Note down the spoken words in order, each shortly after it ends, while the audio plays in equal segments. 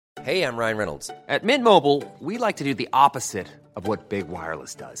Hey, I'm Ryan Reynolds. At Mint Mobile, we like to do the opposite of what Big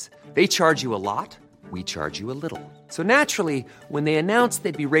Wireless does. They charge you a lot, we charge you a little. So naturally, when they announced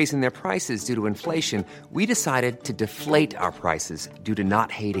they'd be raising their prices due to inflation, we decided to deflate our prices due to not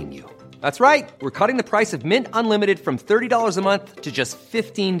hating you. That's right. We're cutting the price of Mint Unlimited from $30 a month to just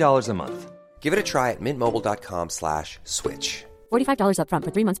 $15 a month. Give it a try at mintmobile.com/switch. $45 up front for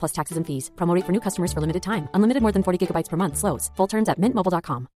 3 months plus taxes and fees. Promo rate for new customers for limited time. Unlimited more than 40 gigabytes per month. Slows full terms at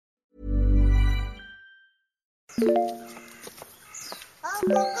mintmobile.com.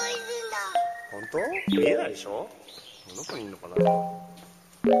 本当？見えないでしょ？どこにいるのかな？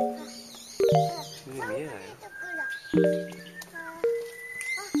見えないよ。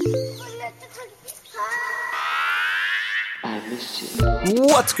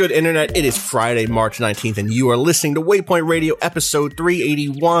What's good, Internet? It is Friday, March 19th, and you are listening to Waypoint Radio, episode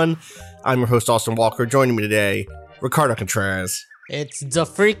 381. I'm your host, Austin Walker. Joining me today, Ricardo Contreras. It's the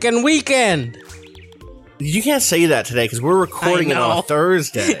freaking weekend. You can't say that today because we're recording it on a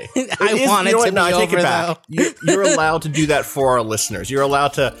Thursday. I want it to be I take over, it back. You're allowed to do that for our listeners. You're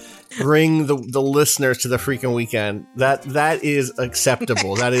allowed to bring the listeners to the freaking weekend. That is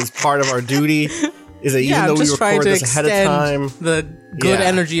acceptable. That is part of our duty. Is that even though we record this ahead of time, the good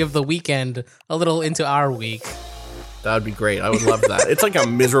energy of the weekend a little into our week. That would be great. I would love that. It's like a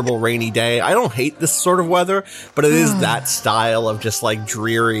miserable rainy day. I don't hate this sort of weather, but it is that style of just like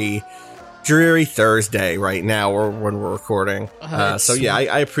dreary Thursday right now or when we're recording. So yeah,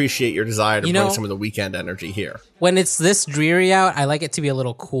 I appreciate your desire to bring some of the weekend energy here. When it's this dreary out, I like it to be a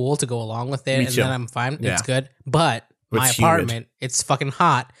little cool to go along with it, and then I'm fine. Yeah. It's good. But my apartment, it's fucking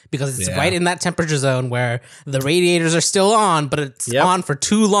hot because it's right in that temperature zone where the radiators are still on, but it's on for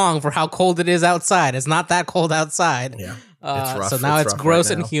too long for how cold it is outside. It's not that cold outside. Yeah, it's rough. So now it's gross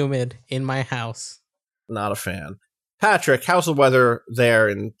and humid in my house. Not a fan. Patrick, how's the weather there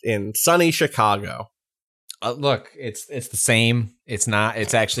in sunny Chicago? Look, it's the same. It's not.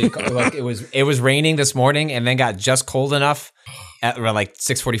 It's actually look. It was raining this morning and then got just cold enough at around like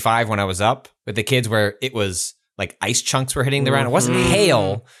 6:45 when I was up with the kids where it was like ice chunks were hitting the ground. It wasn't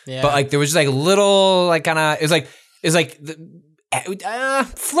hail, but like there was just like little like kind of. It was like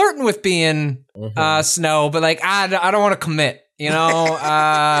flirting with being snow, but like I don't want to commit. You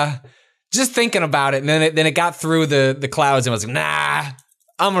know. Just thinking about it, and then it got through the clouds, and I was like, nah,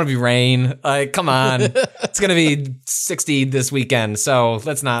 I'm gonna be rain. Like, come on, it's gonna be 60 this weekend, so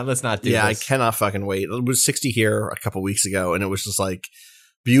let's not do this. Yeah, I cannot fucking wait. It was 60 here a couple weeks ago, and it was just like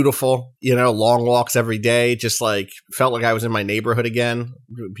beautiful. You know, long walks every day. Just like felt like I was in my neighborhood again.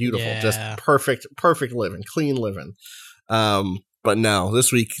 Beautiful, just perfect living, clean living. But no,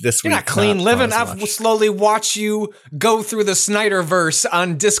 this week, you're not clean living. I've slowly watched you go through the Snyderverse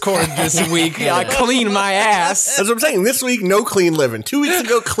on Discord this week. I clean my ass. That's what I'm saying. This week, no clean living. 2 weeks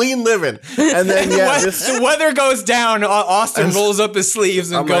ago, clean living. And then, the weather goes down. Austin rolls up his sleeves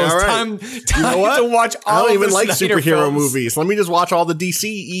and goes, like, time to watch all I don't even the like Snyder superhero films. movies. Let me just watch all the DC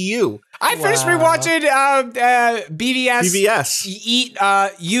EU. I finished rewatching BVS.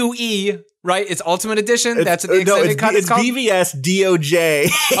 UE. Right, it's Ultimate Edition. That's the extended cut. It's BVS DOJ.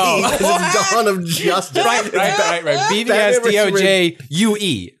 It's Dawn of Justice. Right. BVS DOJ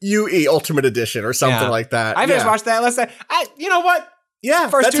UE Ultimate Edition or something like that. I just watched that last night. You know what? Yeah,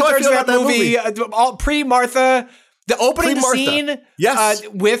 first 2/3 of that movie. All pre-Martha, the opening scene. Yes,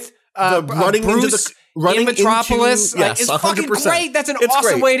 with the running Bruce in Metropolis. Into, yes, it's 100%. Fucking great. That's an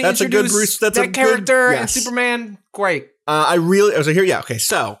awesome way to introduce that character and Superman. Great. Okay,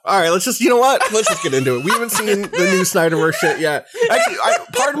 so, all right, let's just get into it. We haven't seen the new Snyderverse shit yet. Actually,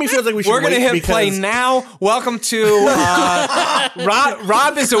 part of me feels like we should. We're going to hit play now. Welcome to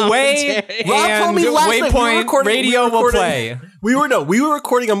Rob is away. Rob told me last Waypoint Radio will play. We were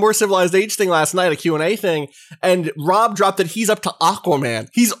recording a More Civilized Age thing last night, a Q&A thing, and Rob dropped that he's up to Aquaman.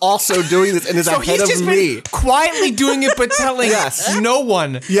 He's also doing this and is ahead of me. Been quietly doing it, but telling no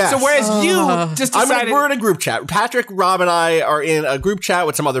one. Yes. So whereas you just decided... we're in a group chat. Patrick, Rob, and I are in a group chat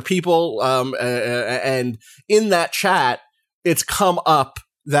with some other people, and in that chat, it's come up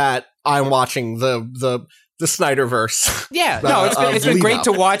that I'm watching the Snyderverse. Yeah, no, it's been great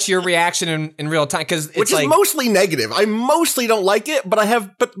to watch your reaction in real time because which is mostly negative. I mostly don't like it, but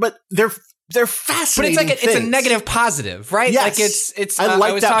but they're fascinating. But it's a negative positive, right? Yes, like it's. I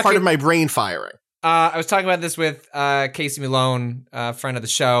like that part of my brain firing. I was talking about this with Casey Malone, friend of the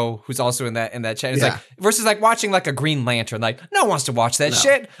show, who's also in that chat. It's like versus like watching like a Green Lantern. Like no one wants to watch that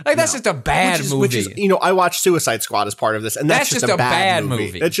shit. Like that's just a bad movie. Which is, I watched Suicide Squad as part of this, and that's just a bad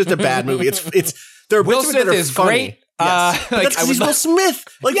movie. It's just a bad movie. It's Will Smith is funny. Great. Yes. That's because he's Will Smith.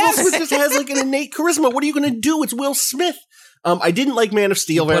 Like Will Smith just has like an innate charisma. What are you going to do? It's Will Smith. I didn't like Man of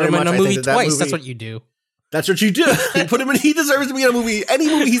Steel very much. Put him in a movie twice. That's what you do. That's what you do. You put him in. He deserves to be in a movie. Any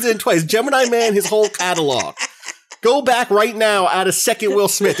movie he's in twice. Gemini Man, his whole catalog. Go back right now, add a second Will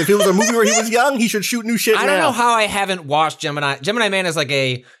Smith. If it was a movie where he was young, he should shoot new shit now. I don't know how I haven't watched Gemini. Gemini Man is like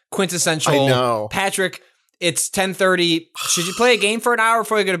a quintessential. I know. Patrick, it's 10:30. Should you play a game for an hour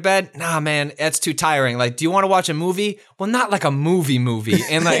before you go to bed? Nah, man, that's too tiring. Like, do you want to watch a movie? Well, not like a movie.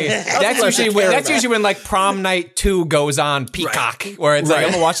 And like that's usually when like Prom Night 2 goes on Peacock, where it's like,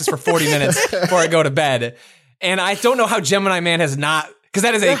 I'm gonna watch this for 40 minutes before I go to bed. And I don't know how Gemini Man has not. Because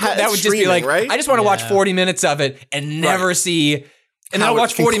that would just be like, right? I just want to watch 40 minutes of it and never see, and then I'll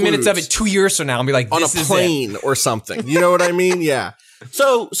watch 40 minutes of it 2 years from now and be like, this is on a plane or something. You know what I mean? Yeah.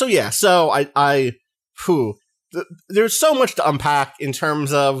 So there's so much to unpack in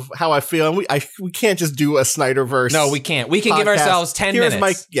terms of how I feel. And we can't just do a Snyderverse. No, we can't. We can give ourselves 10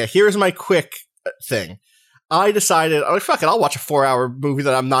 minutes. Here's my quick thing. I decided, fuck it, I'll watch a 4-hour movie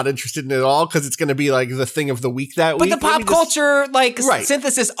that I'm not interested in at all because it's going to be like the thing of the week that week. But the pop culture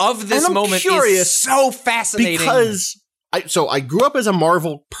synthesis of this moment is so fascinating. Because I grew up as a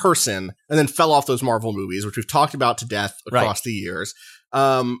Marvel person and then fell off those Marvel movies, which we've talked about to death across the years.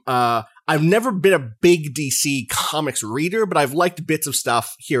 I've never been a big DC comics reader, but I've liked bits of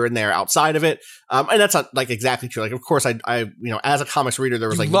stuff here and there outside of it. And that's not like exactly true. Like, of course, I as a comics reader, there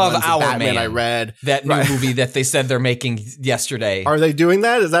was like Love Our Batman Man. I read. That new movie that they said they're making yesterday. Are they doing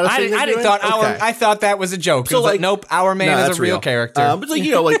that? Is that a thing I thought that was a joke. So like, nope, Our Man is a real character. But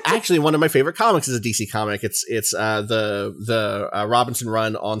like, actually one of my favorite comics is a DC comic. It's the Robinson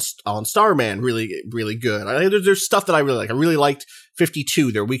run on Starman. Really, really good. There's stuff that I really like. I really liked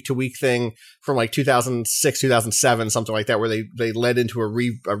 52, their week-to-week thing from like 2006, 2007, something like that, where they led into a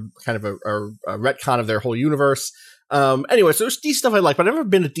retcon of their whole universe. Anyway, so there's DC stuff I like, but I've never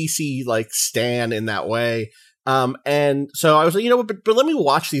been a DC like stan in that way. And so I was like, but let me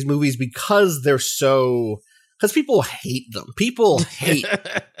watch these movies because people hate them. People hate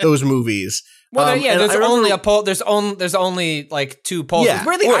those movies. Well, there's only like 2 poles. Yeah,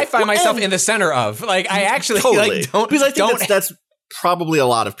 really, I find myself in the center of. Like, I actually don't because I think that's probably a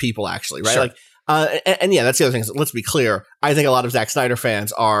lot of people actually, right? Sure. Like, and that's the other thing. Let's be clear. I think a lot of Zack Snyder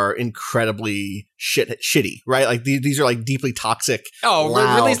fans are incredibly shitty, right? Like these are like deeply toxic.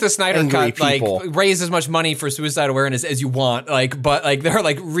 Release the Snyder cut. People. Like, raise as much money for suicide awareness as you want. Like, but like there are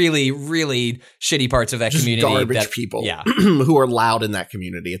like really, really shitty parts of that just community. Garbage people, who are loud in that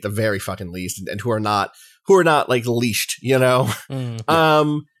community at the very fucking least, and who are not like leashed, So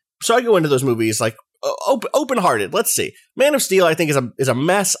I go into those movies like open-hearted. Let's see. Man of Steel, I think, is a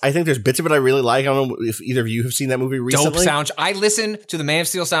mess. I think there's bits of it I really like. I don't know if either of you have seen that movie recently. Dope soundtrack. I listen to the Man of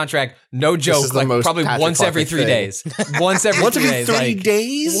Steel soundtrack. No joke. Like probably once every 3 days. Once every 3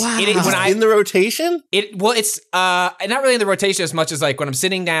 days. Wow. In the rotation. It's not really in the rotation as much as like when I'm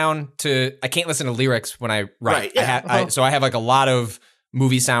sitting down I can't listen to lyrics when I write. Right. Yeah. So I have like a lot of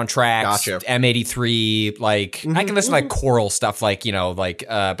movie soundtracks, gotcha. M83, like I can listen to like choral stuff, like,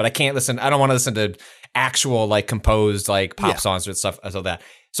 but I can't listen. I don't want to listen to actual like composed like pop songs or stuff like that.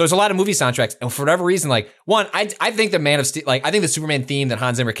 So it's a lot of movie soundtracks, and for whatever reason, like I think the Man of Steel, like I think the Superman theme that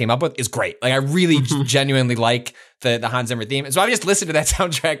Hans Zimmer came up with is great. Like I really genuinely like the Hans Zimmer theme, and so I've just listened to that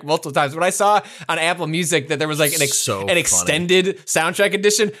soundtrack multiple times. When I saw on Apple Music that there was like an extended soundtrack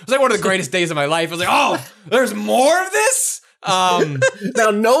edition, it was like one of the greatest days of my life. I was like, oh, there's more of this.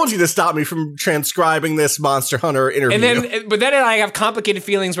 Now no one's gonna stop me from transcribing this Monster Hunter interview. But then I have complicated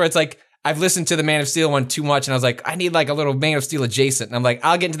feelings where it's like I've listened to the Man of Steel one too much, and I was like, I need like a little Man of Steel adjacent. And I'm like,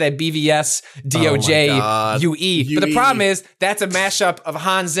 I'll get into that BVS DOJ UE. But the problem is that's a mashup of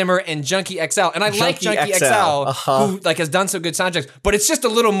Hans Zimmer and Junkie XL, and I like Junkie XL, who like has done some good soundtracks, but it's just a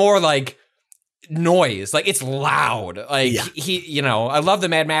little more like noise. Like it's loud. Like he I love the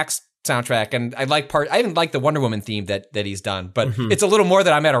Mad Max soundtrack, and I even like the Wonder Woman theme that he's done, but it's a little more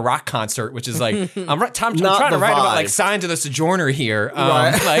that I'm at a rock concert, which is like I'm trying to write about like Signs of the Sojourner here,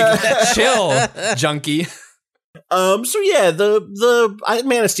 like chill, Junkie. So yeah, the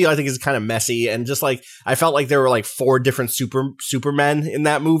Man of Steel I think is kind of messy, and just like I felt like there were like 4 different Supermen in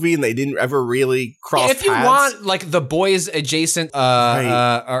that movie, and they didn't ever really cross paths. If you want like the boys adjacent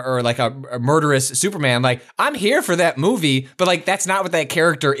or like a murderous Superman, like I'm here for that movie, but like that's not what that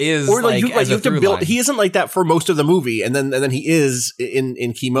character is. Or like you have to build. He isn't like that for most of the movie, and then he is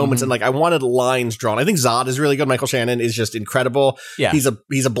in key moments, and like I wanted lines drawn. I think Zod is really good. Michael Shannon is just incredible. Yeah, he's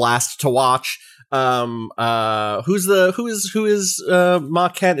a blast to watch. Who is Ma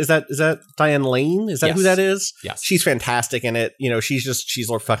Kent? Is that Diane Lane? Is that who that is? Yes. She's fantastic in it. She's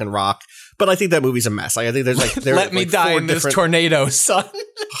Lord fucking Rock. But I think that movie's a mess. Like, I think there's like let me die in this tornado, son.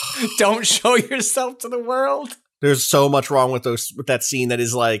 Don't show yourself to the world. There's so much wrong with that scene that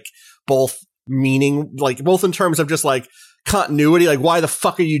is like both both in terms of just like continuity, like why the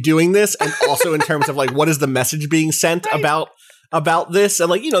fuck are you doing this, and also in terms of like what is the message being sent about this, and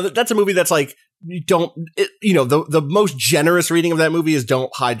like, you know, that's a movie that's like, the most generous reading of that movie is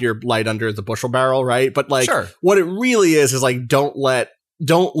don't hide your light under the bushel barrel, right? But like, what it really is like, don't let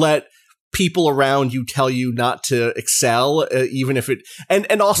people around you tell you not to excel, even if it,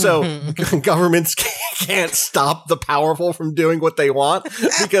 and also governments can't stop the powerful from doing what they want,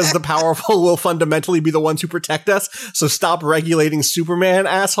 because the powerful will fundamentally be the ones who protect us. So stop regulating Superman,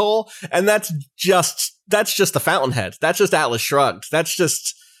 asshole. And that's just the Fountainhead. That's just Atlas Shrugged. That's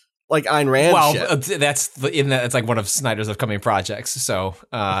just like Ayn Rand shit. That's like one of Snyder's upcoming projects. So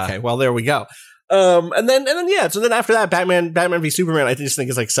okay, well, there we go. And then so then after that, Batman v Superman, I just think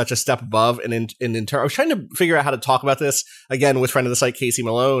is like such a step above. And in turn, I was trying to figure out how to talk about this again with friend of the site Casey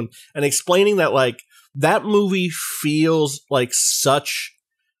Malone, and explaining that like that movie feels like such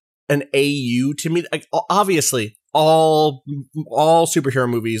an AU to me. Like, obviously, all superhero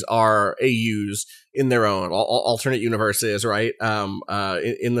movies are AUs in their own alternate universes, right?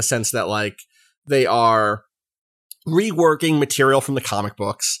 In the sense that like they are reworking material from the comic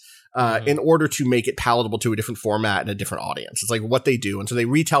books in order to make it palatable to a different format and a different audience. It's like what they do. And so they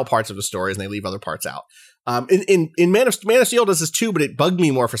retell parts of the stories and they leave other parts out. In Man of Steel does this too, but it bugged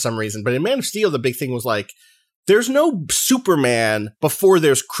me more for some reason. But in Man of Steel, the big thing was like, there's no Superman before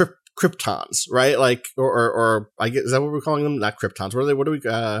there's Kryptons, right? Like, or I guess, is that what we're calling them? Not Kryptons. What are we,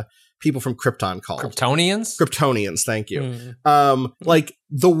 people from Krypton called? Kryptonians. Thank you. Like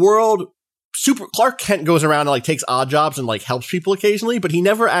the world, Clark Kent goes around and like takes odd jobs and like helps people occasionally, but he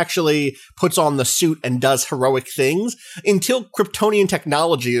never actually puts on the suit and does heroic things until Kryptonian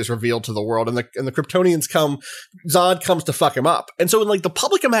technology is revealed to the world, and the Kryptonians Zod comes to fuck him up. And so in like the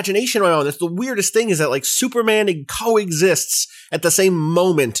public imagination around this, the weirdest thing is that like Superman coexists at the same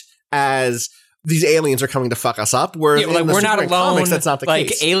moment as these aliens are coming to fuck us up. Whereas like we're not alone. Comics, that's not the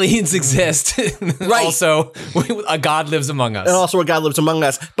case. Like aliens exist. Right. Also, a god lives among us. And also a god lives among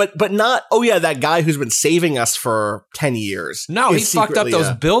us. But not, that guy who's been saving us for 10 years. No, he fucked up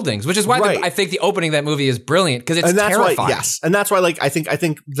those buildings, which is why I think the opening of that movie is brilliant, because it's terrifying. Why, yes. And that's why like I think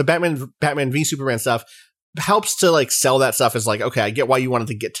the Batman v Superman stuff helps to like sell that stuff as like, okay, I get why you wanted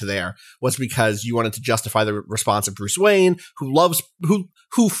to get to there, was because you wanted to justify the response of Bruce Wayne,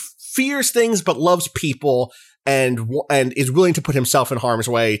 who fears things but loves people and is willing to put himself in harm's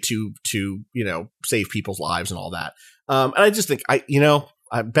way to save people's lives and all that. And I just think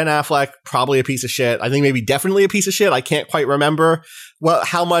Ben Affleck, probably a piece of shit. I think maybe definitely a piece of shit. I can't quite remember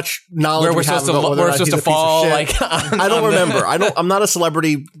how much knowledge we're supposed to fall. Like, I don't remember. I'm not a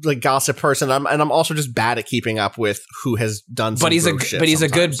celebrity like gossip person. I'm also just bad at keeping up with who has done. But he's a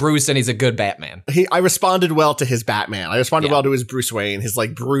good Bruce and he's a good Batman. I responded well to his Batman. I responded well to his Bruce Wayne. His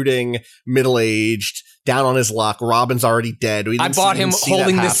like brooding, middle-aged, down on his luck. Robin's already dead. I bought him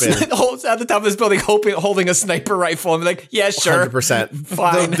holding this at the top of this building, holding a sniper rifle. I'm like, yeah, sure, 100%.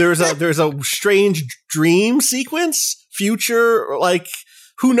 Fine. There's a strange dream sequence, future, like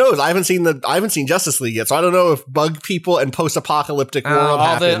who knows? I haven't seen Justice League yet, so I don't know if bug people and post-apocalyptic world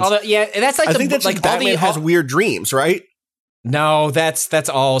happens. That's like I think that's like Batman has weird dreams, right? No, that's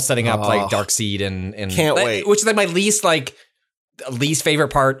all setting up like Darkseid and can't wait. Which is like my least favorite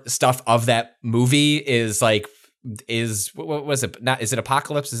part stuff of that movie is like what was it? Not is it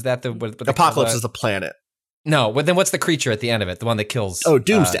Apocalypse? Is that what Apocalypse is the planet? No, but then what's the creature at the end of it? The one that kills? Oh,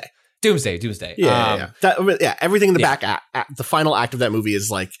 Doomsday. Doomsday. Yeah. Everything in the back act, the final act of that movie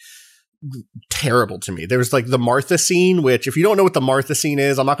is like terrible to me. There's like the Martha scene, which if you don't know what the Martha scene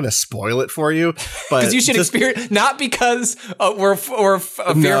is, I'm not going to spoil it for you, but because you should experience, not because we're fearful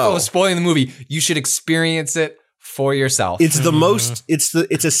of spoiling the movie. You should experience it for yourself. It's the most. It's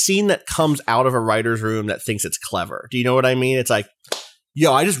a scene that comes out of a writer's room that thinks it's clever. Do you know what I mean? It's like,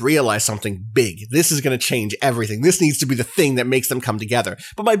 yo, I just realized something big. This is going to change everything. This needs to be the thing that makes them come together.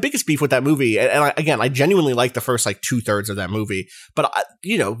 But my biggest beef with that movie, and I genuinely like the first like 2/3 of that movie. But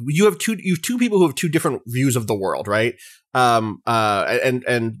you have two people who have two different views of the world, right?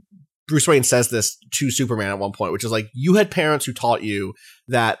 And Bruce Wayne says this to Superman at one point, which is like, you had parents who taught you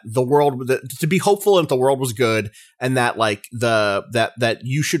that the world, to be hopeful and that the world was good, and that like that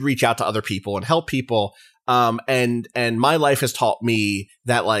you should reach out to other people and help people. And my life has taught me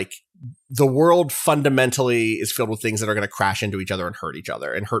that like the world fundamentally is filled with things that are going to crash into each other and hurt each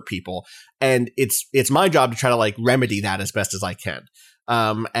other and hurt people. And it's my job to try to like remedy that as best as I can.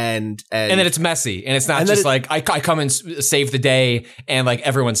 And then it's messy, and it's not just like I come and save the day and like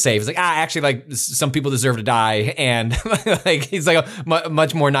everyone's safe. It's like actually like some people deserve to die, and like he's like a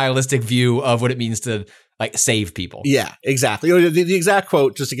much more nihilistic view of what it means to like save people. Yeah, exactly. The exact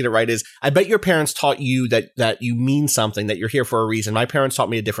quote, just to get it right, is, I bet your parents taught you that you mean something, that you're here for a reason. My parents taught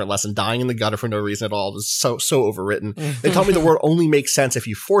me a different lesson. Dying in the gutter for no reason at all is so overwritten. They taught me the world only makes sense if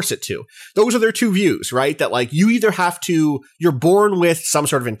you force it to. Those are their two views, right? That like you either have to, you're born with some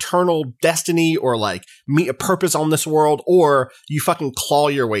sort of internal destiny or like meet a purpose on this world, or you fucking claw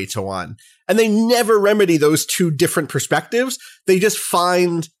your way to one. And they never remedy those two different perspectives. They just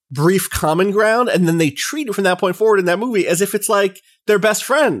find brief common ground, and then they treat it from that point forward in that movie as if it's like they're best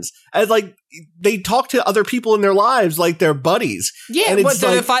friends, as like they talk to other people in their lives like they're buddies. Yeah, and it's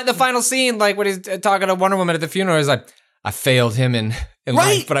the final scene, like when he's talking to Wonder Woman at the funeral, is like, I failed him in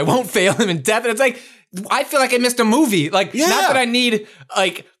life, but I won't fail him in death. And it's like, I feel like I missed a movie. Like, not that I need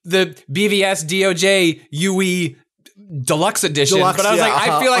like the BVS DOJ UE deluxe edition, but I was like,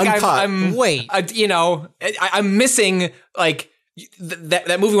 I feel like I'm missing like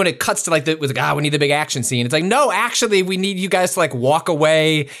that movie when it cuts to like we need the big action scene. It's like, no, actually we need you guys to like walk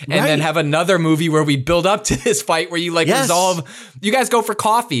away and then have another movie where we build up to this fight where you like resolve. You guys go for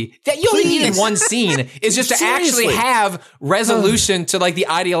coffee. That you only need in one scene is just to actually have resolution to like the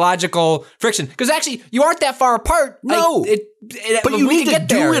ideological friction. Because actually you aren't that far apart. No, but you need to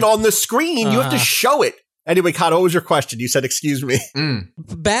do it on the screen. You have to show it. Anyway, Kato, what was your question? You said, excuse me.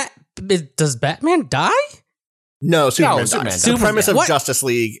 Does Batman die? No, Superman dies. The premise of Justice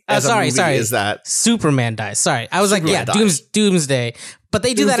League as a movie is that Superman dies. Sorry, I was Superman Doomsday, but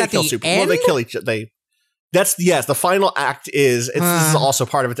they do that at the end. Well, they kill each other. The final act is, this is also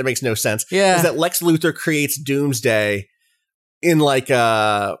part of it that makes no sense. Yeah, is that Lex Luthor creates Doomsday in like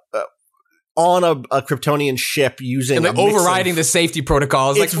on a Kryptonian ship using and overriding the safety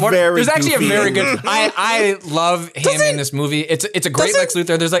protocols. It's like there's actually a very good. I love him in this movie. It's a great Lex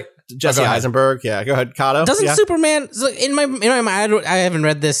Luthor. There's like Jesse Eisenberg. Yeah, go ahead, Kato. Doesn't Superman? So in my mind, I haven't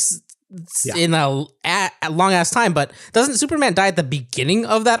read this in a long ass time, but doesn't Superman die at the beginning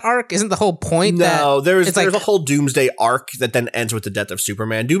of that arc? Isn't the whole point? No, there's a whole Doomsday arc that then ends with the death of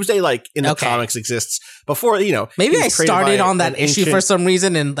Superman. Doomsday, like in the comics, exists before. Maybe I started on that issue for some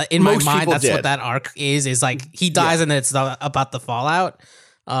reason, and in my mind, that's what that arc is. Is like he dies, and it's about the fallout.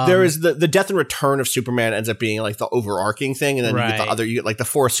 There is the death and return of Superman ends up being like the overarching thing, and then you get like the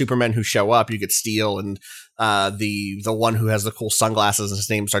four Supermen who show up. You get Steel and the one who has the cool sunglasses and his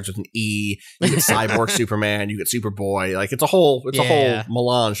name starts with an E. You get Cyborg Superman. You get Superboy. Like it's a whole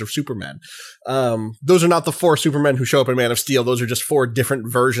melange of Supermen. Those are not the four Supermen who show up in Man of Steel. Those are just four different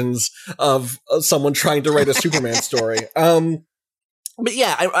versions of someone trying to write a Superman story. But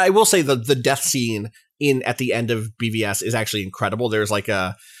yeah, I will say the death scene at the end of BVS is actually incredible. There's like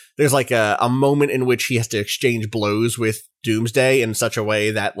a moment in which he has to exchange blows with Doomsday in such a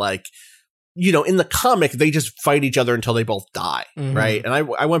way that like, in the comic, they just fight each other until they both die, right? And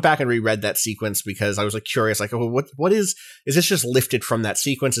I went back and reread that sequence because I was like curious, like, what is this just lifted from that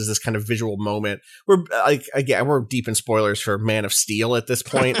sequence? Is this kind of visual moment? We're like, again, we're deep in spoilers for Man of Steel at this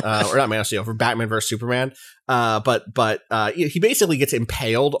point, or not Man of Steel, for Batman vs Superman. But he basically gets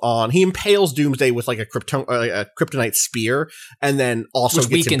impaled he impales Doomsday with like a kryptonite spear, and then also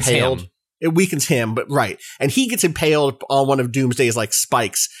gets impaled. It weakens him, but right. And he gets impaled on one of Doomsday's like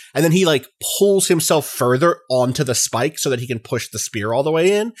spikes, and then he like pulls himself further onto the spike so that he can push the spear all the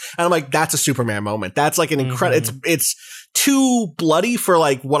way in. And I'm like, that's a Superman moment. That's like an incredible, it's too bloody for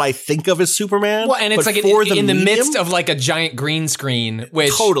like what I think of as Superman. Well, and it's like in the midst of like a giant green screen,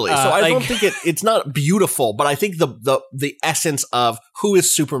 which totally. So I don't think it's not beautiful, but I think the essence of who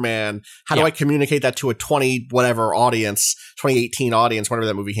is Superman, how do I communicate that to a 2018 audience, whenever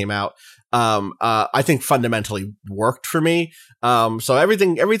that movie came out. I think fundamentally worked for me. So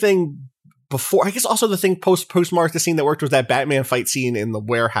everything before, I guess also the thing postmarked the scene that worked was that Batman fight scene in the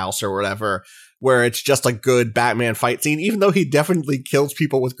warehouse or whatever, where it's just a good Batman fight scene, even though he definitely kills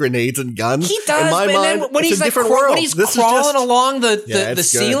people with grenades and guns. He does, in my mind, when he's like when he's crawling along the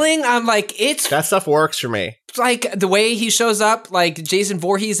ceiling, I'm like, that stuff works for me. Like the way he shows up, like Jason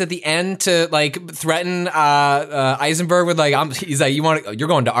Voorhees at the end to like threaten Eisenberg with like, he's like, you're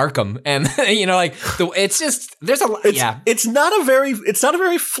going to Arkham, and it's just there's a lot. It's not a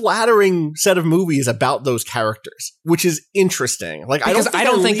very flattering set of movies about those characters, which is interesting. Like because I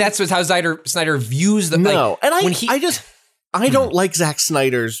don't think that's how Snyder views them. No, and I don't like Zack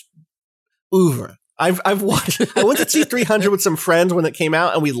Snyder's oeuvre. I went to see 300 with some friends when it came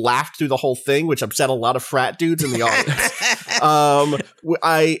out, and we laughed through the whole thing, which upset a lot of frat dudes in the audience.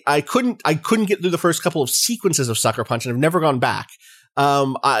 I couldn't get through the first couple of sequences of Sucker Punch, and I've never gone back.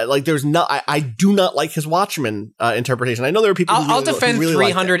 I do not like his Watchmen interpretation. I know there are people. I'll defend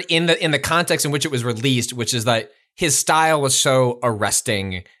 300 in the context in which it was released, which is that his style was so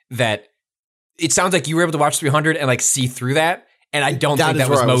arresting that it sounds like you were able to watch 300 and like see through that. And I don't think that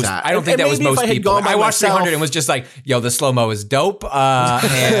was most. I don't think that was most people. I watched 300 and was just like, "Yo, the slow mo is dope,"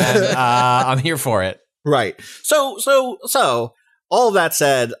 and I'm here for it. Right. So. All that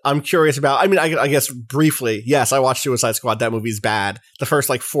said, I'm curious about. I mean, I guess briefly, yes, I watched Suicide Squad. That movie's bad. The first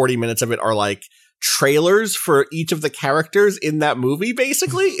like 40 minutes of it are like trailers for each of the characters in that movie.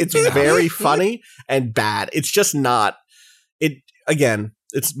 Basically, it's very funny and bad. It's just not. It again.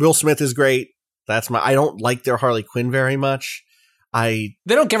 It's Will Smith is great. I don't like their Harley Quinn very much. They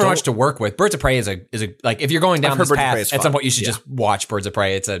don't give her much to work with. Birds of Prey is a like if you're going down this path, at some point you should just watch Birds of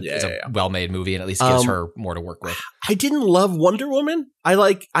Prey. It's a well-made movie and at least gives her more to work with. I didn't love Wonder Woman.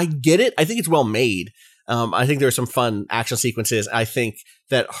 I get it. I think it's well made. I think there's some fun action sequences. I think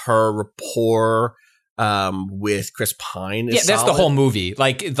that her rapport with Chris Pine is that's the whole movie.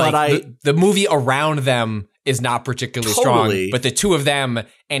 The movie around them is not particularly strong, but the two of them,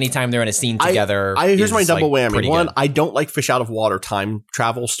 anytime they're in a scene together, here's my double whammy. One, good. I don't like fish out of water time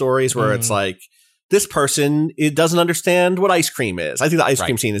travel stories where it's like this person it doesn't understand what ice cream is. I think the ice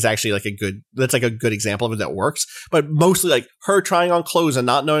cream scene is actually like a good example of it that works. But mostly like her trying on clothes and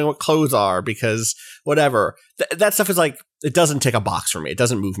not knowing what clothes are because whatever that stuff is like it doesn't tick a box for me. It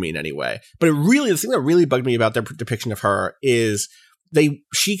doesn't move me in any way. But the thing that really bugged me about their depiction of her is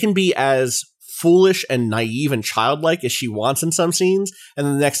she can be as foolish and naive and childlike as she wants in some scenes, and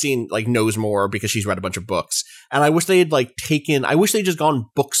then the next scene like knows more because she's read a bunch of books. And I wish they had I wish they'd just gone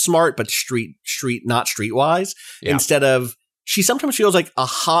book smart but street not streetwise instead of. She sometimes feels like a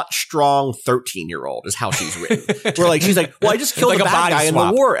hot, strong 13-year-old is how she's written. Where like she's like, well, I just killed like a bad guy and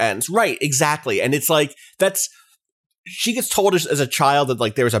the war ends. Right, exactly. And it's like she gets told as a child that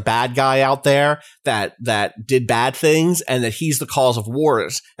like there's a bad guy out there that did bad things and that he's the cause of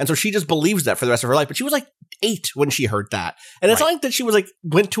wars. And so she just believes that for the rest of her life. But she was like 8 when she heard that. And it's not like that she was like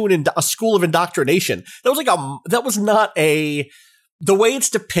went to a school of indoctrination. That was not the way it's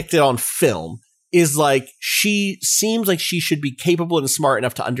depicted on film is like she seems like she should be capable and smart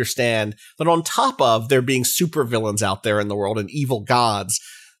enough to understand that on top of there being supervillains out there in the world and evil gods,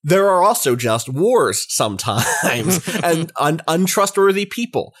 there are also just wars sometimes and untrustworthy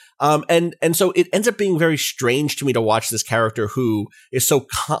people. And so it ends up being very strange to me to watch this character who is so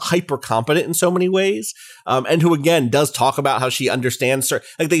hyper competent in so many ways. And who again does talk about how she understands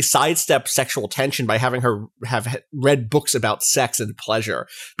like they sidestep sexual tension by having her have read books about sex and pleasure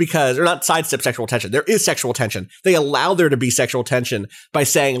or not sidestep sexual tension. There is sexual tension. They allow there to be sexual tension by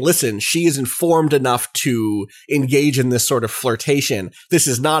saying, listen, she is informed enough to engage in this sort of flirtation. This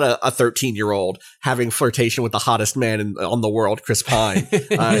is not a 13-year-old having flirtation with the hottest man on the world, Chris Pine.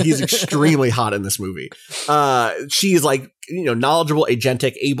 He's extremely hot in this movie. She is like, knowledgeable,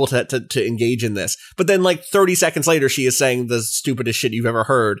 agentic, able to engage in this. But then like 30 seconds later, she is saying the stupidest shit you've ever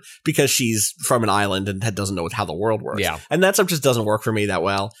heard because she's from an island and doesn't know how the world works. Yeah. And that stuff just doesn't work for me that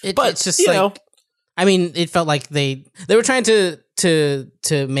well. It's just I mean, it felt like they were trying to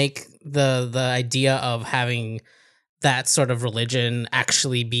make the idea of having that sort of religion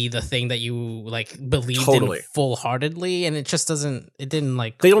actually be the thing that you like believed in full-heartedly, and it just didn't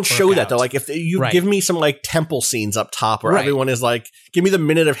like they don't show that though. Like if you give me some like temple scenes up top where everyone is like, give me the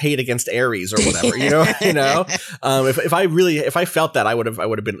minute of hate against Ares or whatever, if I felt that I would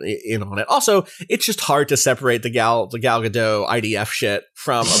have been in on it. Also, it's just hard to separate the Gal Gadot IDF shit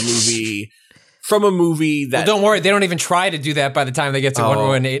from a movie. From a movie that... Well, don't worry. They don't even try to do that by the time they get to Wonder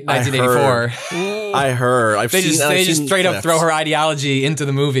Woman 1984. I heard. They just straight up throw her ideology into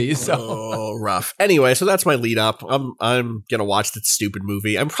the movie. So. Oh, rough. Anyway, so that's my lead up. I'm going to watch that stupid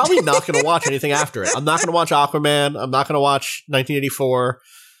movie. I'm probably not going to watch anything after it. I'm not going to watch Aquaman. I'm not going to watch 1984.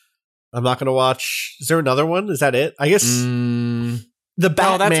 I'm not going to watch... Is there another one? Is that it? I guess the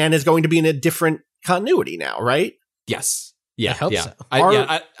Batman is going to be in a different continuity now, right? Yes. Yeah, I hope so.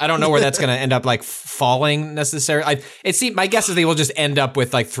 I don't know where that's going to end up like falling necessarily. My guess is they will just end up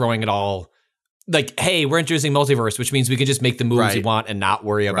with like throwing it all like, hey, we're introducing multiverse, which means we can just make the moves we want and not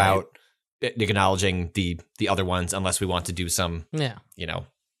worry about acknowledging the other ones unless we want to do some,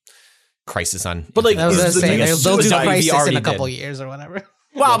 crisis on. But like, they'll do crisis in a couple years or whatever.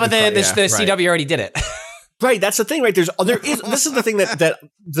 Well, but the CW already did it. Right, that's the thing, right? This is the thing that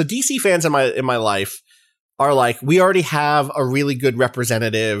the DC fans in my life are like, we already have a really good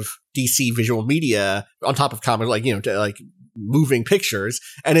representative DC visual media on top of comics, like, like moving pictures,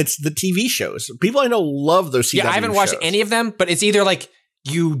 and it's the TV shows. People I know love those CW shows. I haven't watched any of them, but it's either like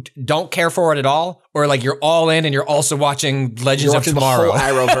you don't care for it at all, or like you're all in and you're also watching Legends of Tomorrow. The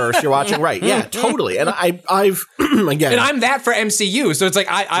whole Arrowverse. You're watching, right? Yeah, totally. And I've again, and I'm that for MCU, so it's like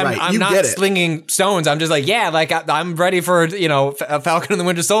I'm not slinging stones. I'm just like, yeah, like I'm ready for Falcon and the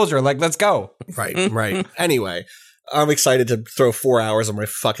Winter Soldier. Like, let's go. Right. Anyway. I'm excited to throw 4 hours of my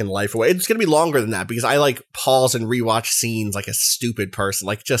fucking life away. It's going to be longer than that because I like pause and rewatch scenes like a stupid person,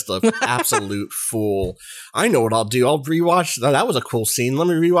 like just an absolute fool. I know what I'll do. I'll rewatch. That was a cool scene. Let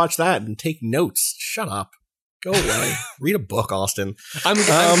me rewatch that and take notes. Shut up. Go away. Read a book, Austin. I'm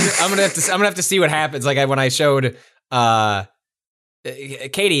gonna have to see what happens. Like when I showed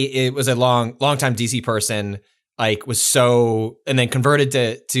Katie, it was a long time DC person. Like was so and then converted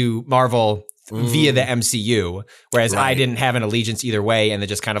to Marvel via the MCU, whereas I didn't have an allegiance either way, and then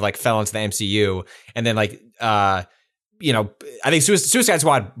just kind of like fell into the MCU, and then like I think Suicide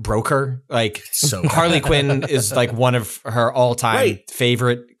Squad broke her. Like so Harley Quinn is like one of her all-time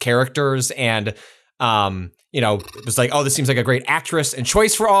favorite characters, and it was like, oh, this seems like a great actress and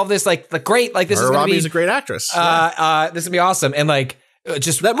choice for all of this. Like great, like this is gonna be a great actress. This would be awesome, and like.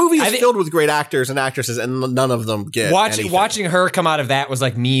 Just that movie is filled with great actors and actresses, and none of them get watching her come out of that was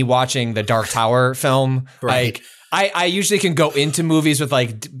like me watching the Dark Tower film. Like I usually can go into movies with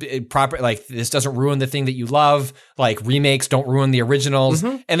like proper, like this doesn't ruin the thing that you love. Like remakes don't ruin the originals,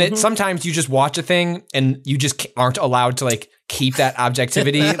 and then sometimes you just watch a thing and you just aren't allowed to like keep that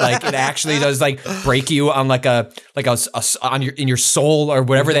objectivity. Like it actually does like break you on like a on in your soul or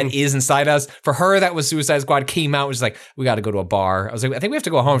whatever that is inside us. For her, that was Suicide Squad came out, was like, we got to go to a bar. I was like, I think we have to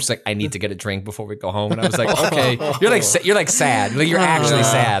go home. She's like, I need to get a drink before we go home. And I was like, okay, you're like sad. Like you're actually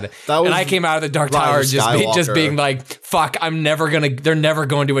sad. And I came out of the Dark Tower just being like, fuck, they're never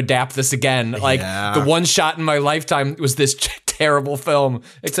going to adapt this again. Like the one shot in my lifetime was this terrible film,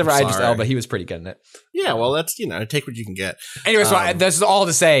 except for Idris Elba. He was pretty good in it. Yeah, well, that's, take what you can get. Anyway, so this is all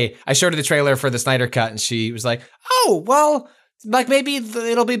to say, I showed her the trailer for the Snyder Cut, and she was like, oh, well, like maybe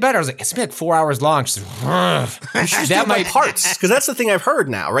it'll be better. I was like, it's been like 4 hours long. She's like, that might parts, because that's the thing I've heard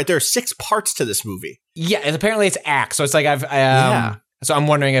now, right? There are 6 parts to this movie. Yeah, and apparently it's acts. So it's like So I'm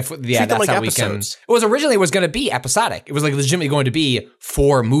wondering if that's like how episodes. We can. It was going to be episodic. It was like legitimately going to be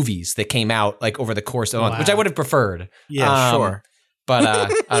 4 movies that came out like over the course of a month, which I would have preferred. Yeah, sure. But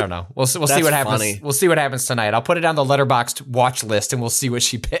I don't know. We'll see what happens. Funny. We'll see what happens tonight. I'll put it on the Letterboxd watch list, and we'll see what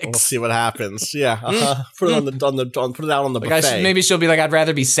she picks. We'll see what happens. Yeah, put it put it out on the buffet. Maybe she'll be like, I'd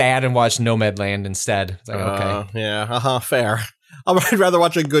rather be sad and watch Nomadland instead. It's like, okay, yeah, fair. I'd rather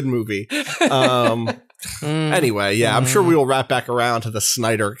watch a good movie. Anyway, yeah, I'm sure we will wrap back around to the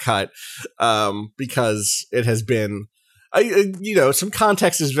Snyder Cut because it has been. Some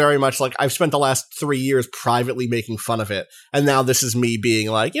context is very much like I've spent the last 3 years privately making fun of it. And now this is me being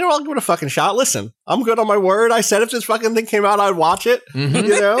like, I'll give it a fucking shot. Listen, I'm good on my word. I said if this fucking thing came out, I'd watch it. I'm going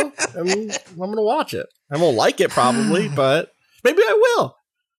to watch it. I won't like it probably, but maybe I will.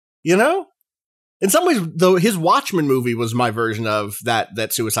 In some ways, though, his Watchmen movie was my version of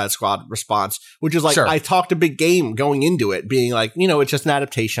that Suicide Squad response, which is like, I talked a big game going into it, being like, it's just an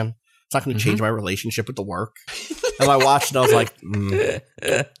adaptation. It's not going to change my relationship with the work. And I watched it, I was like,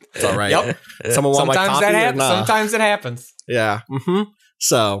 it's all right. Yep. Someone want my copy or not? Sometimes it happens. Yeah.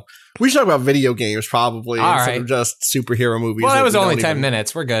 So we should talk about video games probably instead of just superhero movies. Well, that was only 10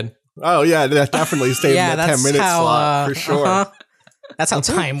 minutes. We're good. Oh, yeah, that definitely stayed in that 10-minute slot for sure. That's how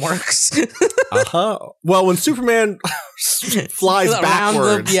time works. Well, when Superman flies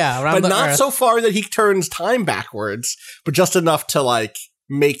backwards, but not Earth. So far that he turns time backwards, but just enough to like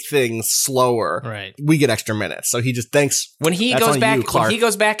make things slower. Right. We get extra minutes. So he just thinks when he goes back. When he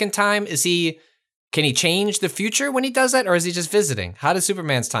goes back in time, can he change the future when he does that, or is he just visiting? How does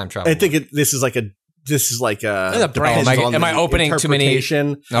Superman's time travel? I think this is like a. Am I opening too many of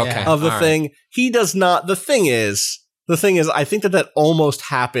the thing? Right. He does not. The thing is, I think that almost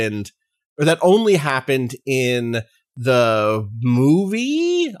happened, or that only happened in the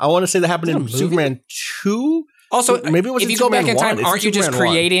movie. I want to say that happened in Superman 2. Also, maybe it was if you go back in time, aren't you just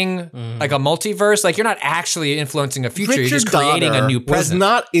creating like a multiverse? Like you're not actually influencing a future; you're just creating a new present. Was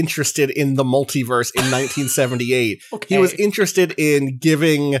not interested in the multiverse in 1978. He was interested in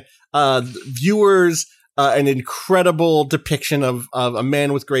giving viewers an incredible depiction of a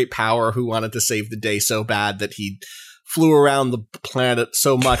man with great power who wanted to save the day so bad that he flew around the planet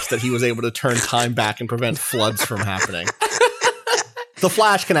so much that he was able to turn time back and prevent floods from happening. The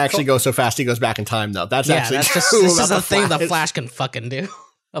Flash can actually go so fast he goes back in time, though. That's actually true. This is a thing the Flash can fucking do.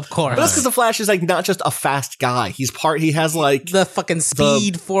 Of course. But that's because the Flash is like not just a fast guy. He has like the fucking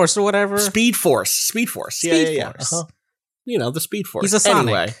Speed Force or whatever. Speed Force. Yeah. The Speed Force. He's a Sonic.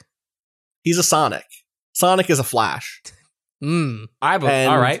 Anyway, he's a Sonic. Sonic is a Flash. All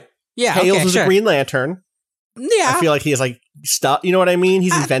right. Yeah, Tails is a Green Lantern. Yeah. I feel like he has like stuff. You know what I mean?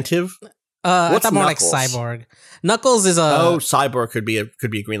 He's inventive. I thought more Knuckles? like Cyborg. Knuckles is a Cyborg could be a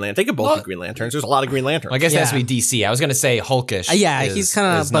Green Lantern. They could both be Green Lanterns. There's a lot of Green Lanterns. Well, I guess it has to be DC. I was going to say Hulkish. He's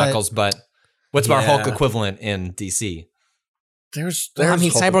kind of Knuckles, but what's our Hulk equivalent in DC? There's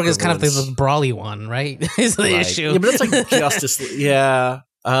Cyborg is kind of the brawly one, right? Is the issue? Yeah, but that's like Justice League. Yeah.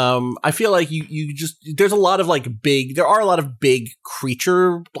 I feel like you just there are a lot of big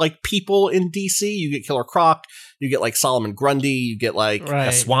creature like people in DC. You get Killer Croc, you get like Solomon Grundy, you get like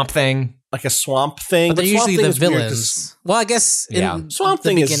a Swamp Thing. Like a Swamp Thing. But they're usually the villains. Well, I guess in Swamp the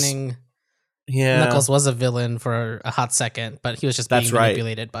Thing beginning, Knuckles was a villain for a hot second, but he was just being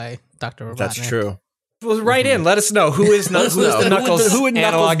manipulated by Dr. Robotnik. That's true. Well, write in. Let us know who is the Knuckles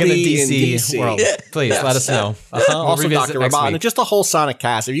analog in the DC world. Please let us know. Also, Dr. Robotnik, just the whole Sonic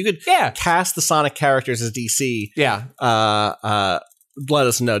cast. If you could cast the Sonic characters as DC, let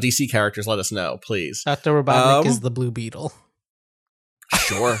us know. DC characters, let us know, please. Dr. Robotnik is the Blue Beetle.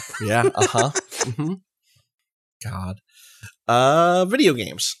 Sure. Yeah. God. Video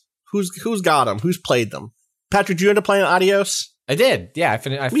games. Who's got them? Who's played them? Patrick, did you end up playing Adios? I did. Yeah, I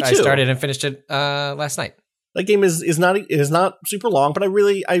started and finished it last night. That game is not super long, but I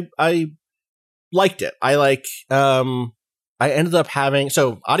liked it. I ended up having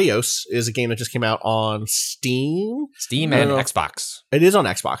Adios is a game that just came out on Steam and Xbox. It is on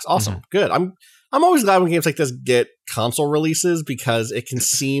Xbox. Awesome. Good. I'm always glad when games like this get console releases because it can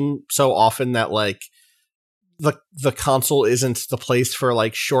seem so often that like the console isn't the place for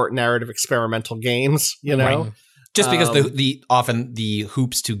like short narrative experimental games, you know? Right. Just because often the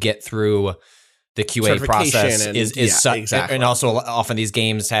hoops to get through the QA process is such, exactly. And also often these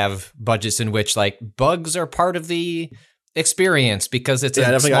games have budgets in which like bugs are part of the experience because it's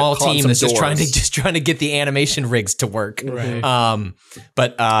a small team that's just trying to get the animation rigs to work. Right.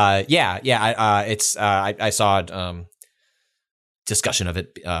 I saw discussion of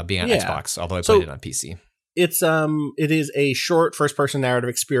it being on Xbox, although I played it on PC. It is a short first person narrative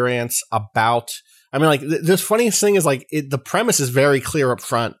experience about. I mean, like the funniest thing is like the premise is very clear up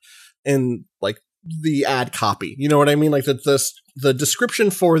front in like the ad copy. You know what I mean? Like the description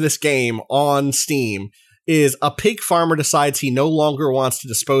for this game on Steam is a pig farmer decides he no longer wants to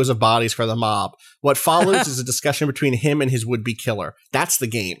dispose of bodies for the mob. What follows is a discussion between him and his would-be killer. That's the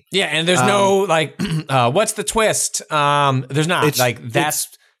game. Yeah, and there's no like, what's the twist? There's not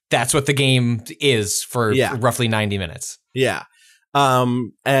that's what the game is for roughly 90 minutes. Yeah.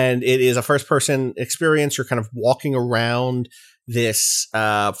 And it is a first person experience. You're kind of walking around this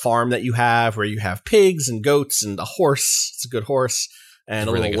farm that you have where you have pigs and goats and a horse. It's a good horse and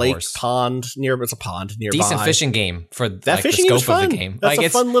a little lake pond near. It's a pond nearby. Decent fishing game for that like, fishing the scope fun. Of the game. That's like, a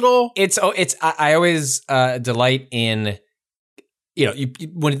fun little. I always delight in,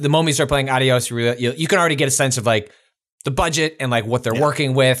 when the moment you start playing Adios, you can already get a sense of like the budget and like what they're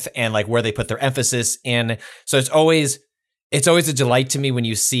working with and like where they put their emphasis in. So it's always a delight to me when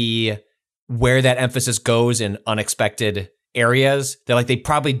you see where that emphasis goes in unexpected areas that like they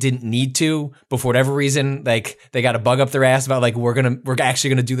probably didn't need to, but for whatever reason, like they got a bug up their ass about like we're actually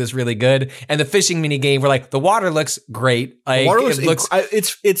gonna do this really good. And the fishing mini game where like the water looks great. Like it looks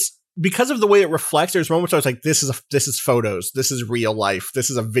it's because of the way it reflects. There's moments where I was like, this is photos. This is real life. This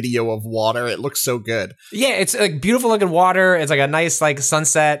is a video of water. It looks so good. Yeah, it's like beautiful looking water. It's like a nice like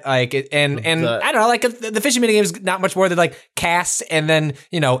sunset. Like and I don't know, like the fishing mini game is not much more than like cast and then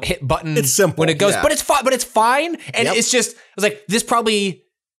hit button. It's simple when it goes, but it's fun. But it's fine. And it's just I was like, this probably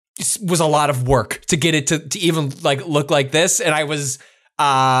was a lot of work to get it to even like look like this. And I was.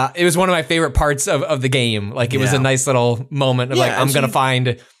 It was one of my favorite parts of the game. Like it was a nice little moment of like I'm gonna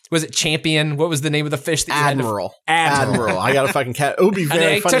find. Was it Champion? What was the name of the fish? That Admiral. Admiral. I got a fucking cat. It would be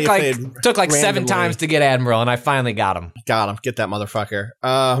very funny if they took like 7 times to get Admiral, and I finally got him. Get that motherfucker.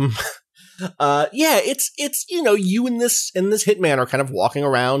 It's you and this hitman are kind of walking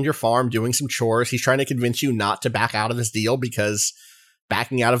around your farm doing some chores. He's trying to convince you not to back out of this deal because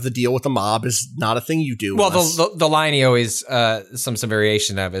backing out of the deal with the mob is not a thing you do. Well, the line he always some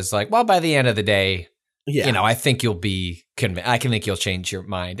variation of is like, well, by the end of the day. Yeah. I think you'll be convinced. I can think you'll change your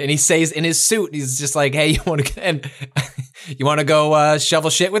mind. And he says in his suit, he's just like, hey, you want to go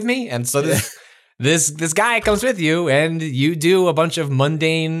shovel shit with me? And so this guy comes with you and you do a bunch of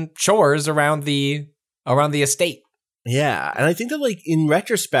mundane chores around the estate. Yeah. And I think that like in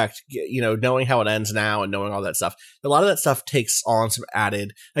retrospect, knowing how it ends now and knowing all that stuff, a lot of that stuff takes on some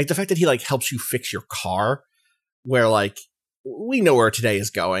added, like the fact that he like helps you fix your car where like, we know where today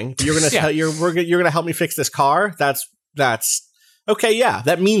is going. You're gonna you're gonna help me fix this car. That's okay, yeah,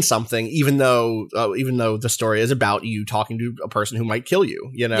 that means something, even though the story is about you talking to a person who might kill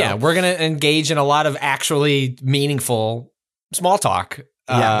you, you know? Yeah, we're going to engage in a lot of actually meaningful small talk,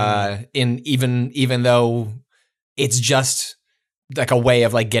 even though it's just like a way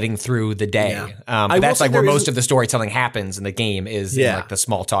of like getting through the day. Yeah. But that's like where most of the storytelling happens in the game is in like the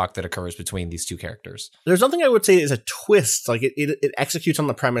small talk that occurs between these two characters. There's nothing I would say is a twist. Like it executes on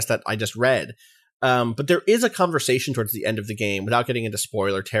the premise that I just read. But there is a conversation towards the end of the game, without getting into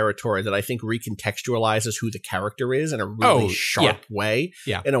spoiler territory, that I think recontextualizes who the character is in a really sharp way.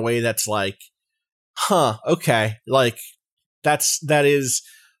 Yeah. In a way that's like, okay. Like that is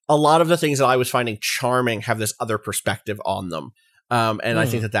a lot of the things that I was finding charming have this other perspective on them. And I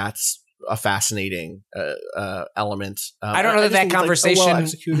think that that's a fascinating element. I don't know that conversation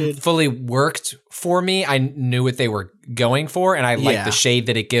fully worked for me. I knew what they were going for, and I liked the shade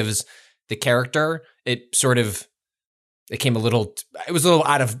that it gives the character. It came it was a little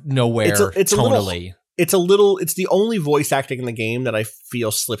out of nowhere tonally. It's the only voice acting in the game that I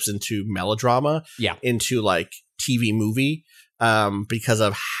feel slips into melodrama, into like TV movie, because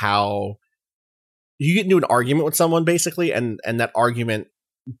of how you get into an argument with someone basically, and that argument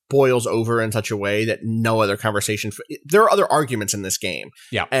boils over in such a way that no other conversation. There are other arguments in this game,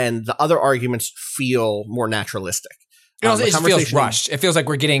 and the other arguments feel more naturalistic. It just feels rushed. It feels like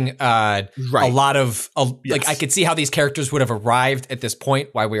we're getting a lot of like I could see how these characters would have arrived at this point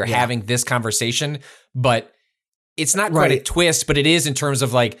while we were having this conversation, but it's not quite a twist, but it is in terms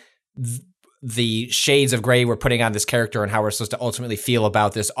of like the shades of gray we're putting on this character and how we're supposed to ultimately feel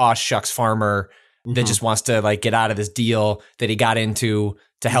about this aw shucks farmer that just wants to like get out of this deal that he got into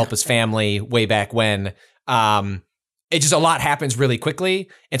to help his family way back when. It just a lot happens really quickly.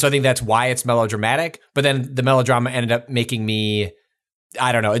 And so I think that's why it's melodramatic. But then the melodrama ended up making me,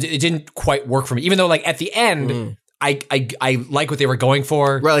 I don't know, it didn't quite work for me. Even though like at the end, I like what they were going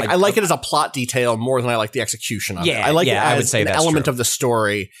for. Right, like, I like it as a plot detail more than I like the execution of it. I like it as I would say an element of the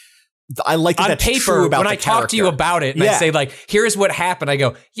story. I like that that's true about when I talk to you about it and I say like, here's what happened. I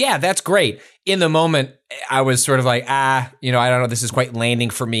go, yeah, that's great. In the moment, I was sort of like, I don't know. This is quite landing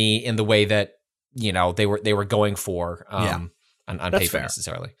for me in the way that, they were going for on paper fair.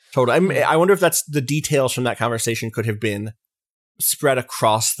 Necessarily. Totally. I wonder if that's the details from that conversation could have been spread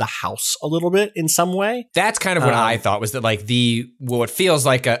across the house a little bit in some way. That's kind of what I thought was that like what feels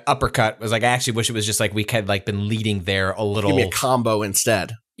like an uppercut was like, I actually wish it was just like we had like been leading there a little. Give me a combo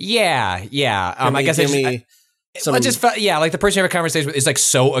instead. Yeah. I guess I just felt, like the person you have a conversation with is like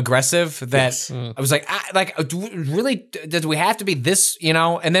so aggressive that I was like, really, did we have to be this,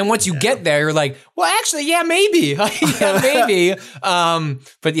 And then once you get there, you're like, well, actually, maybe. Maybe.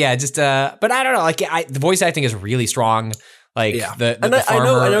 But I don't know. Like the voice acting is really strong. Like the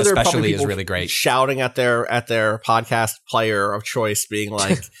farmer I know especially is really great. Shouting at their podcast player of choice being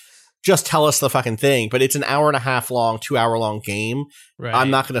like, just tell us the fucking thing. But it's an 1.5 long, 2 hour long game. Right.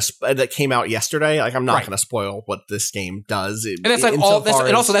 I'm not going to, that came out yesterday. Like I'm not going to spoil what this game does. And that's like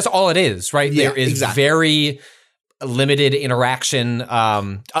that's all it is, right? Yeah, there is very limited interaction,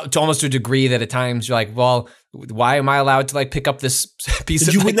 to almost to a degree that at times you're like, well, why am I allowed to like pick up this piece?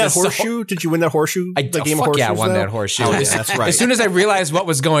 Did you win that horseshoe? Did you win that horseshoe? I won that horseshoe. Oh, that's right. As soon as I realized what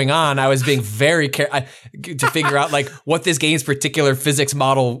was going on, I was being very careful to figure out like what this game's particular physics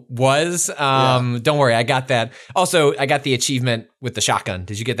model was. Don't worry, I got that. Also, I got the achievement with the shotgun.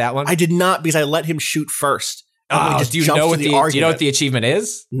 Did you get that one? I did not because I let him shoot first. Do you know what the achievement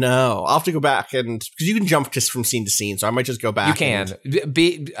is? No, I'll have to go back and because you can jump just from scene to scene, so I might just go back. You can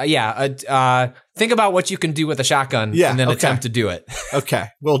think about what you can do with a shotgun, and then attempt to do it. Okay,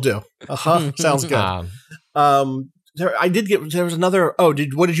 will do. Sounds good. There was another.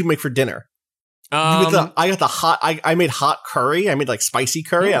 What did you make for dinner? I got the hot. I made hot curry. I made like spicy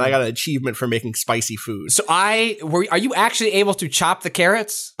curry, and I got an achievement for making spicy food. So are you actually able to chop the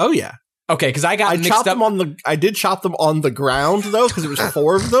carrots? Oh yeah. Okay, because I chopped them I did chop them on the ground though, because it was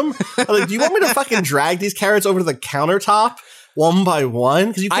 4 of them. I was like, do you want me to fucking drag these carrots over to the countertop one by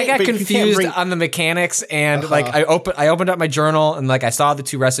one? Because I got confused on the mechanics, and like I opened up my journal and like I saw the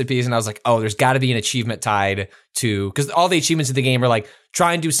 2 recipes, and I was like, oh, there's got to be an achievement tied to because all the achievements in the game are like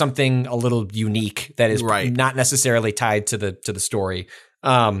try and do something a little unique that is not necessarily tied to the story.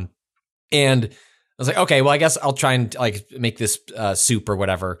 And I was like, okay, well, I guess I'll try and like make this soup or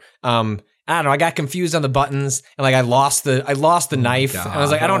whatever. I don't know. I got confused on the buttons and like I lost the knife. And I was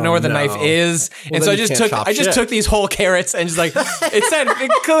like, I don't know where the knife is. Well, and so I just took these whole carrots and just like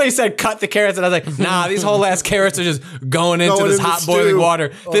it clearly said cut the carrots. And I was like, nah, these whole ass carrots are just going into this hot boiling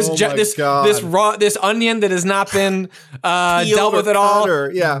water. This onion that has not been dealt with at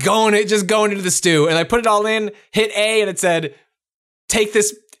all. Yeah. Going into the stew. And I put it all in, hit A, and it said take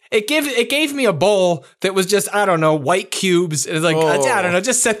this. It gave me a bowl that was just, I don't know, white cubes. It's like, I don't know,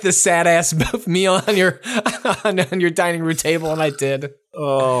 just set this sad ass meal on your on your dining room table, and I did.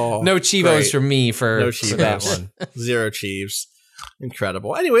 Oh, no Chivos for me for that one. Zero Chiefs.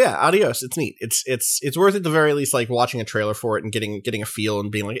 Incredible. Anyway, yeah, Adios. It's neat. It's worth it at the very least, like watching a trailer for it and getting a feel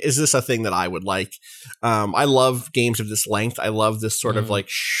and being like, is this a thing that I would like? I love games of this length. I love this sort of like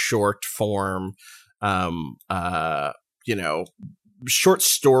short form, short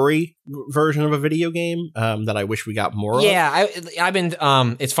story version of a video game that I wish we got more of. Yeah, I've been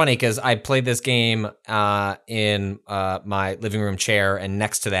it's funny because I played this game in my living room chair, and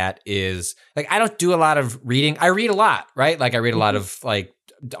next to that is like, I don't do a lot of reading. I read a lot, right? Like I read a lot of like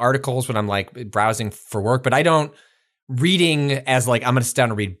articles when I'm like browsing for work, but I don't reading as like I'm gonna sit down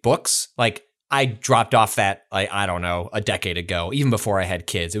and read books. Like I dropped off that, like, I don't know, a decade ago, even before I had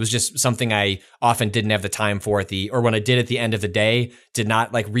kids. It was just something I often didn't have the time for or when I did at the end of the day, did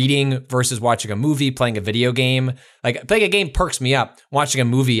not like reading versus watching a movie, playing a video game. Like playing a game perks me up. Watching a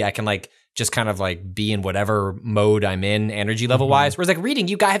movie, I can like just kind of like be in whatever mode I'm in energy level wise. Whereas like reading,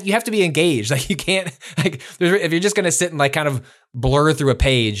 you have to be engaged. Like you can't, like if you're just going to sit and like kind of blur through a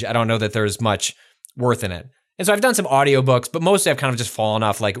page, I don't know that there's much worth in it. And so I've done some audiobooks, but mostly I've kind of just fallen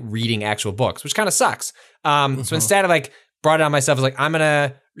off like reading actual books, which kind of sucks. So instead I like brought it on myself, I was like, I'm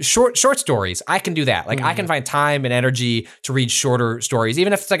gonna short stories. I can do that. Like I can find time and energy to read shorter stories,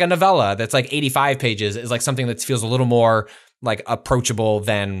 even if it's like a novella that's like 85 pages is like something that feels a little more like approachable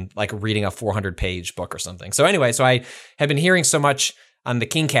than like reading a 400-page book or something. So anyway, so I have been hearing so much on the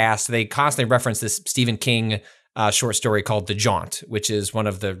Kingcast, they constantly reference this Stephen King short story called The Jaunt, which is one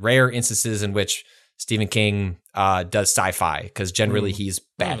of the rare instances in which Stephen King does sci-fi, because generally he's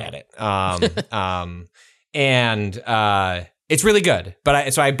bad at it. And it's really good.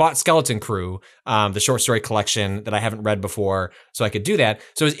 But so I bought Skeleton Crew, the short story collection that I haven't read before, so I could do that.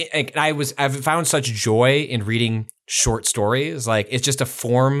 So I've found such joy in reading short stories. Like it's just a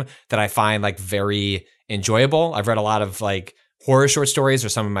form that I find like very enjoyable. I've read a lot of like horror short stories are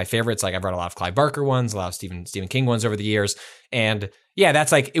some of my favorites. Like I've read a lot of Clive Barker ones, a lot of Stephen King ones over the years. And yeah,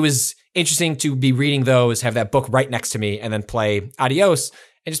 that's like, it was interesting to be reading those, have that book right next to me, and then play Adios.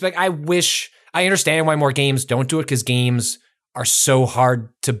 And just like, I understand why more games don't do it, because games are so hard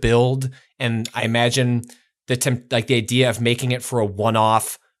to build. And I imagine the idea of making it for a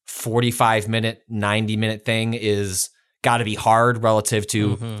one-off 45-minute, 90-minute thing is got to be hard relative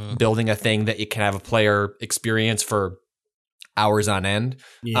to building a thing that you can have a player experience for hours on end.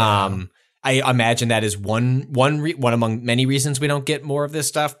 Yeah. I imagine that is one among many reasons we don't get more of this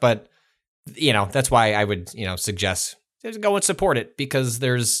stuff, but that's why I would suggest go and support it, because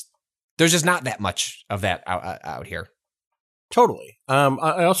there's just not that much of that out here. Totally.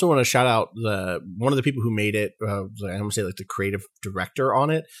 I also want to shout out one of the people who made it. I'm going to say like the creative director on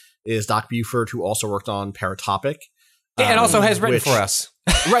it is Doc Buford, who also worked on Paratopic. And also has written for us.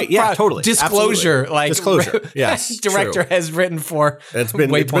 Right, yeah, totally. Disclosure. Disclosure, yes. Director has written for it's been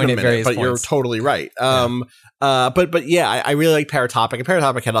Waypoint at various but points. You're totally right. But yeah, I really like Paratopic. And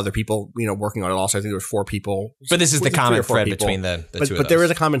Paratopic had other people, working on it also. I think there was 4 people. But this is the common thread between the two of those. But there is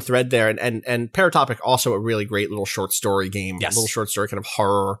a common thread there. And Paratopic, also a really great little short story game. Yes. A little short story kind of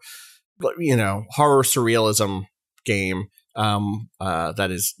horror, horror surrealism game that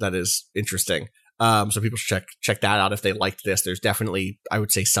is interesting. So people should check that out if they liked this. There's definitely, I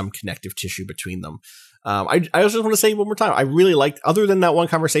would say, some connective tissue between them. I also want to say one more time, I really liked, other than that one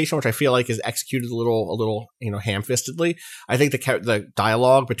conversation, which I feel like is executed a little ham-fistedly. I think the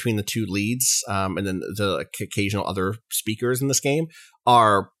dialogue between the 2 leads, and then the occasional other speakers in this game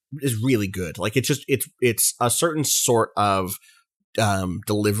is really good. Like it's a certain sort of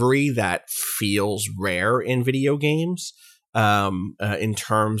delivery that feels rare in video games. In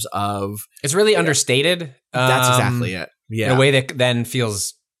terms of it's really understated. That's exactly it. Yeah, in a way that then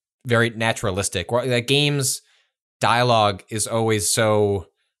feels very naturalistic. That game's dialogue is always so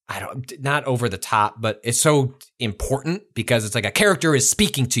not over the top, but it's so important because it's like a character is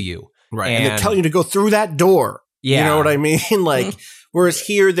speaking to you, right? And they're telling you to go through that door. Yeah, you know what I mean? Like, whereas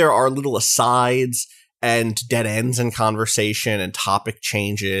here there are little asides and dead ends in conversation and topic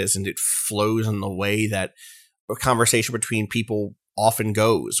changes, and it flows in the way that a conversation between people often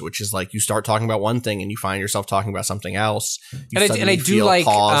goes, which is like you start talking about one thing and you find yourself talking about something else. And I do like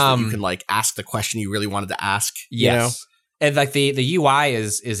that you can like ask the question you really wanted to ask. Yes, and like the UI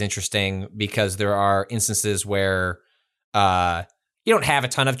is interesting because there are instances where you don't have a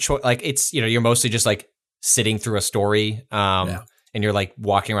ton of choice. Like it's you're mostly just like sitting through a story. And you're like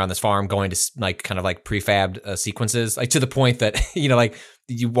walking around this farm going to like kind of like prefabbed sequences, like to the point that, like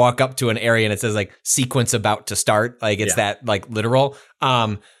you walk up to an area and it says like sequence about to start. Like it's that like literal.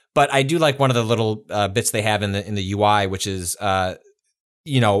 But I do like one of the little bits they have in the UI, which is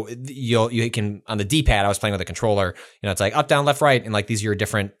you can on the D-pad. I was playing with a controller. It's like up, down, left, right, and like these are your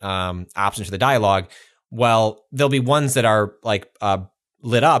different options for the dialogue. Well, there'll be ones that are like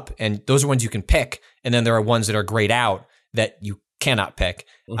lit up, and those are ones you can pick, and then there are ones that are grayed out that you cannot pick.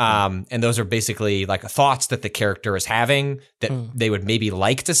 And those are basically like thoughts that the character is having that they would maybe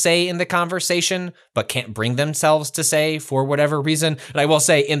like to say in the conversation, but can't bring themselves to say for whatever reason. And I will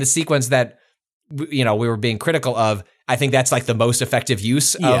say in the sequence that, we were being critical of, I think that's like the most effective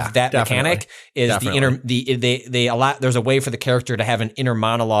use of that mechanic is they allow, there's a way for the character to have an inner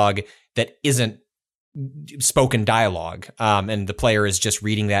monologue that isn't spoken dialogue. And the player is just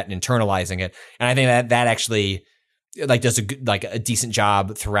reading that and internalizing it. And I think that actually like does a decent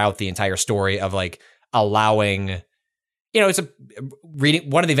job throughout the entire story of like allowing, it's a reading.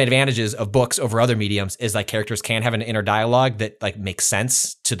 One of the advantages of books over other mediums is like characters can have an inner dialogue that like makes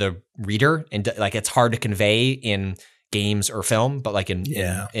sense to the reader, and like it's hard to convey in games or film, but like in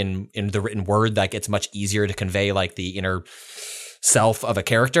the written word, like it's much easier to convey like the inner self of a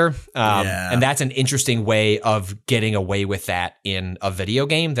character. And that's an interesting way of getting away with that in a video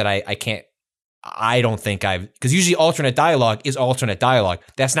game that I don't think because usually alternate dialogue is alternate dialogue.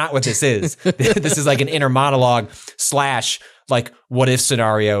 That's not what this is. This is like an inner monologue / like what if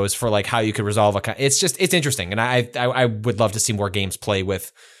scenarios for like how you could resolve it's interesting. And I would love to see more games play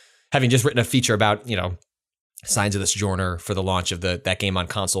with, having just written a feature about, Signs of the Sojourner for the launch of that game on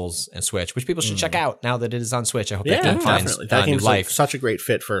consoles and Switch, which people should check out now that it is on Switch. I hope that game finds that new life. Such a great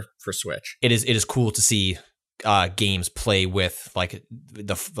fit for Switch. It is cool to see games play with like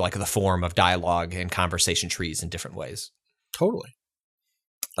the form of dialogue and conversation trees in different ways. Totally.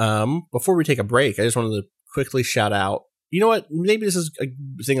 Before we take a break, I just wanted to quickly shout out. You know what? Maybe this is a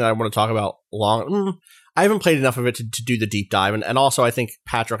thing that I want to talk about long. I haven't played enough of it to do the deep dive, and also I think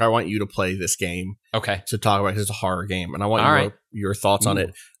Patrick, I want you to play this game. Okay. To talk about, because it's a horror game, and I want your thoughts on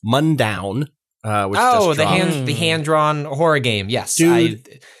it. Mundown. The hand-drawn horror game. Yes, dude,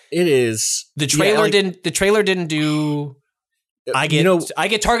 it is. The trailer didn't. The trailer didn't do. I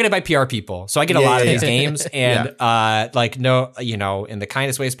get targeted by PR people, so I get a lot of these games, and in the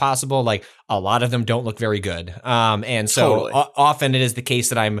kindest ways possible. Like a lot of them don't look very good, and so often it is the case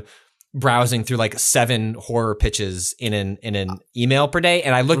that I'm browsing through like 7 horror pitches in an email per day,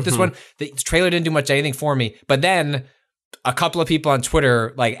 and I looked this one. The trailer didn't do much anything for me, but then a couple of people on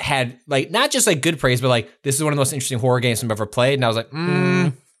Twitter like had like not just like good praise, but like this is one of the most interesting horror games I've ever played, and I was like,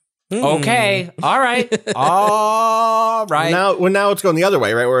 okay, all right. Now it's going the other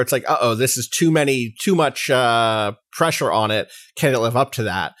way, right? Where it's like, this is too much pressure on it. Can it live up to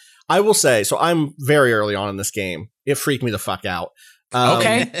that? I will say, so I'm very early on in this game. It freaked me the fuck out.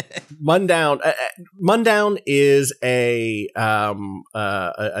 Okay. Mundown is a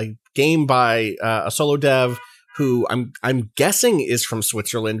game by a solo dev who I'm guessing is from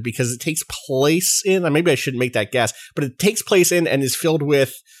Switzerland, because it takes place in, maybe I shouldn't make that guess, but it takes place in and is filled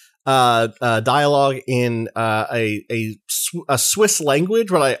with dialogue in a Swiss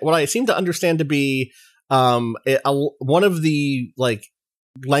language. What I seem to understand to be one of the like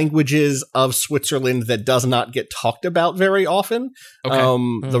languages of Switzerland that does not get talked about very often. The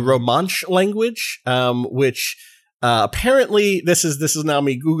Romansh language, which apparently this is now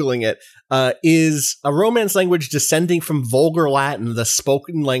me Googling it, is a Romance language descending from Vulgar Latin, the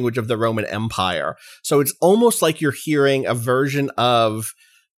spoken language of the Roman Empire. So it's almost like you're hearing a version of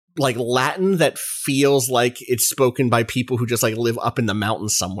like Latin that feels like it's spoken by people who just like live up in the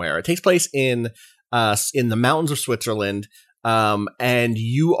mountains somewhere. It takes place in the mountains of Switzerland. And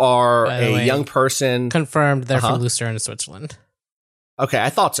you are a young person. Confirmed they're from Lucerne, Switzerland. Okay, I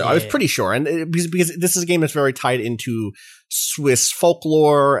thought so. Yeah. I was pretty sure. And because this is a game that's very tied into Swiss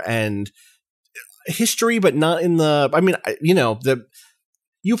folklore and history, but not in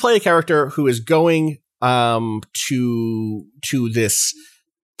you play a character who is going to this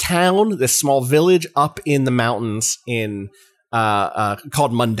town, this small village up in the mountains in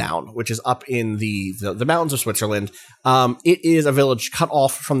called Mundown, which is up in the mountains of Switzerland. It is a village cut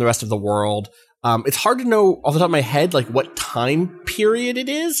off from the rest of the world. It's hard to know off the top of my head like what time period it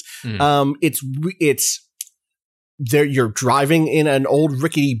is. It's there. You're driving in an old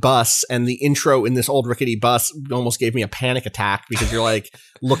rickety bus, and the intro in this old rickety bus almost gave me a panic attack, because you're like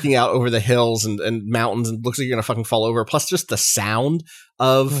looking out over the hills and mountains, and it looks like you're gonna fucking fall over. Plus, just the sound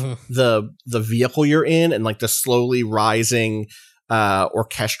of the vehicle you're in, and like the slowly rising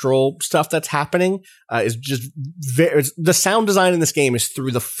orchestral stuff that's happening is just the sound design in this game is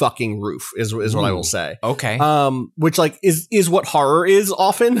through the fucking roof is what I will say. Okay. Which like is what horror is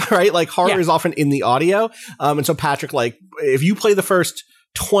often, right? Like horror is often in the audio. And so Patrick, like if you play the first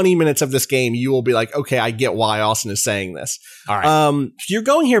 20 minutes of this game, you will be like, okay, I get why Austin is saying this. All right. So you're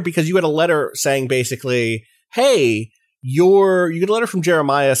going here because you had a letter saying basically, hey, you get a letter from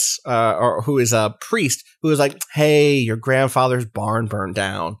Jeremiah, or who is a priest, who was like, hey, your grandfather's barn burned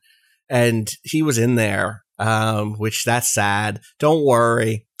down. And he was in there, which that's sad. Don't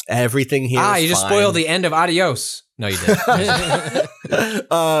worry. Everything here is you just fine. spoiled the end of Adios. No, you didn't.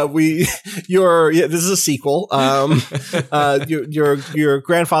 This is a sequel. Your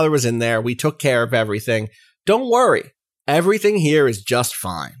grandfather was in there. We took care of everything. Don't worry. Everything here is just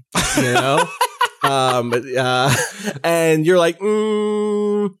fine. You know? And you're like,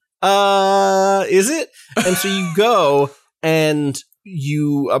 is it? And so you go and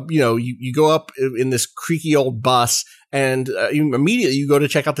you go up in this creaky old bus and immediately you go to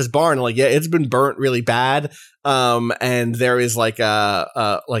check out this barn and like, yeah, it's been burnt really bad. And there is like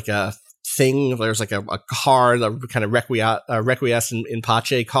a thing. There's like a card, a kind of requiesce in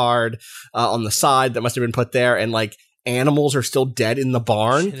pace card, on the side that must have been put there. And like, animals are still dead in the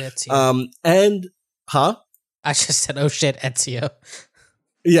barn. I just said, oh shit, Ezio.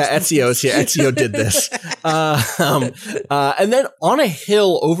 Yeah, Ezio's here. Ezio did this. And then on a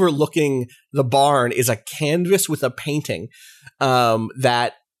hill overlooking the barn is a canvas with a painting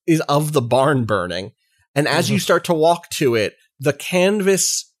that is of the barn burning. And as you start to walk to it, the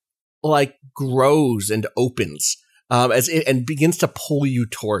canvas like grows and opens and begins to pull you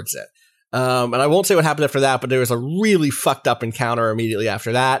towards it. And I won't say what happened after that, but there was a really fucked up encounter immediately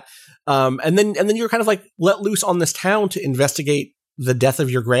after that. And then you're kind of like let loose on this town to investigate the death of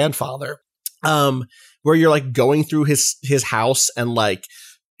your grandfather. Where you're like going through his house and like,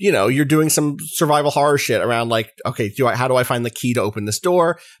 you know, you're doing some survival horror shit around like, okay, how do I find the key to open this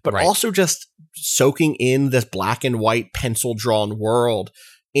door? But also just soaking in this black and white pencil drawn world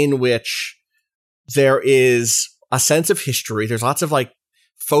in which there is a sense of history. There's lots of like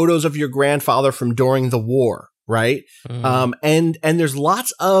photos of your grandfather from during the war, right? And there's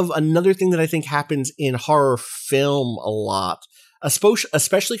lots of another thing that I think happens in horror film a lot,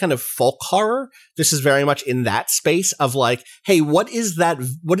 especially kind of folk horror. This is very much in that space of like, hey, what is that?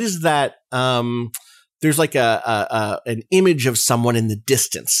 There's like an image of someone in the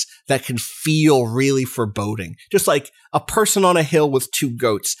distance that can feel really foreboding, just like a person on a hill with two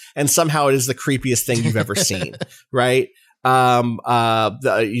goats, and somehow it is the creepiest thing you've ever seen, right? Another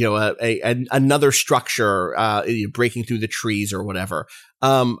structure breaking through the trees or whatever.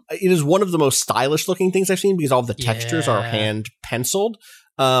 It is one of the most stylish looking things I've seen because all of the textures are hand penciled.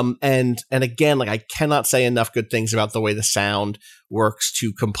 And again, like I cannot say enough good things about the way the sound works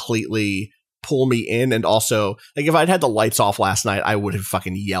to completely pull me in. And also, like if I'd had the lights off last night, I would have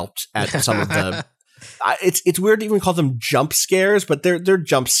fucking yelped at some of the. It's weird to even call them jump scares, but they're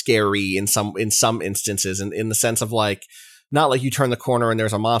jump scary in some instances, and in the sense of like. Not like you turn the corner and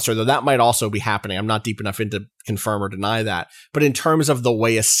there's a monster, though that might also be happening. I'm not deep enough into confirm or deny that. But in terms of the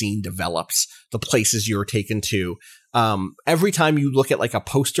way a scene develops, the places you're taken to, every time you look at like a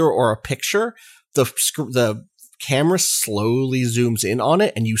poster or a picture, the camera slowly zooms in on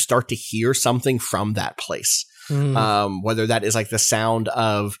it and you start to hear something from that place. Whether that is like the sound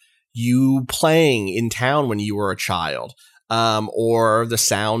of you playing in town when you were a child. Or the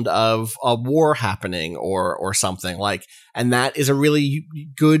sound of a war happening or something like, and that is a really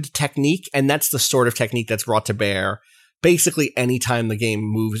good technique. And that's the sort of technique that's brought to bear basically anytime the game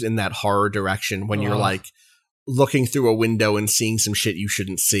moves in that horror direction when you're like looking through a window and seeing some shit you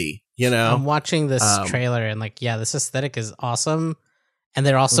shouldn't see, you know? I'm watching this trailer and like, yeah, this aesthetic is awesome. And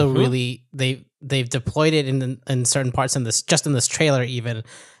they're also really, they've deployed it in certain parts in this trailer, even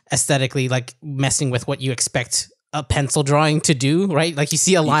aesthetically, like messing with what you expect a pencil drawing to do, right? Like you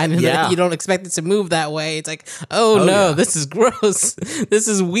see a line and you don't expect it to move that way. It's like, this is gross. This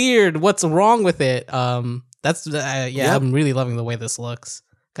is weird. What's wrong with it? I'm really loving the way this looks.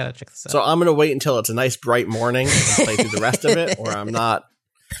 Gotta check this out. So I'm going to wait until it's a nice bright morning and play through the rest of it, or I'm not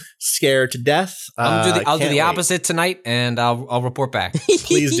scared to death. I'll do the opposite tonight and I'll report back.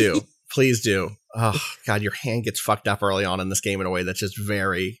 Please do. Please do. Oh God, your hand gets fucked up early on in this game in a way that's just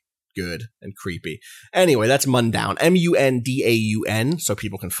very good and creepy. Anyway, that's Mundaun, Mundaun, so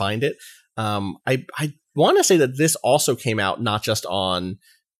people can find it. I want to say that this also came out not just on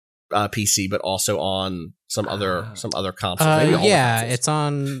PC, but also on some other consoles. It's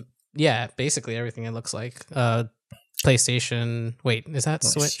on basically everything. It looks like PlayStation. Wait, is that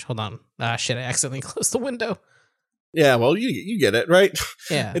nice. Switch? Hold on. Shit! I accidentally closed the window. Yeah, well, you get it, right?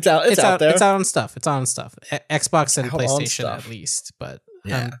 Yeah, it's out there. It's out on stuff. It's on stuff. Xbox and PlayStation at least, but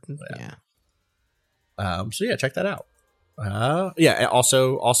yeah. So yeah, check that out. Yeah.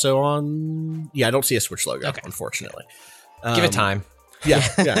 Also on. Yeah, I don't see a Switch logo, unfortunately. Give it time. Yeah,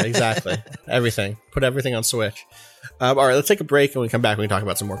 exactly. Everything. Put everything on Switch. All right, let's take a break, and when we come back, we can talk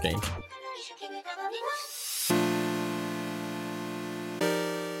about some more games.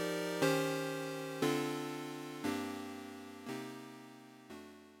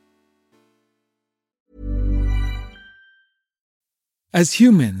 As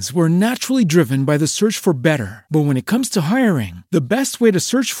humans, we're naturally driven by the search for better. But when it comes to hiring, the best way to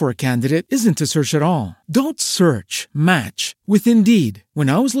search for a candidate isn't to search at all. Don't search, match with Indeed. When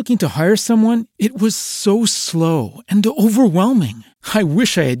I was looking to hire someone, it was so slow and overwhelming. I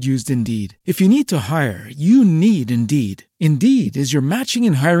wish I had used Indeed. If you need to hire, you need Indeed. Indeed is your matching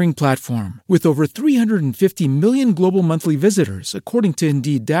and hiring platform with over 350 million global monthly visitors, according to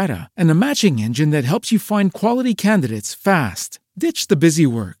Indeed data, and a matching engine that helps you find quality candidates fast. Ditch the busy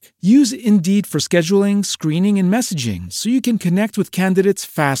work. Use Indeed for scheduling, screening, and messaging so you can connect with candidates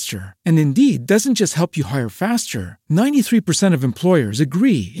faster. And Indeed doesn't just help you hire faster. 93% of employers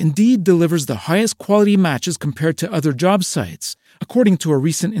agree Indeed delivers the highest quality matches compared to other job sites, according to a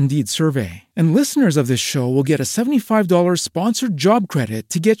recent Indeed survey. And listeners of this show will get a $75 sponsored job credit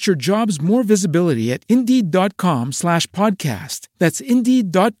to get your jobs more visibility at Indeed.com/podcast. That's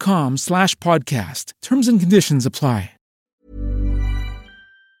Indeed.com/podcast. Terms and conditions apply.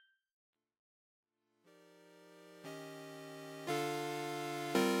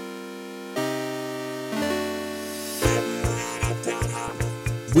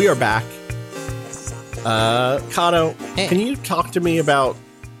 We are back. Kato, Can you talk to me about...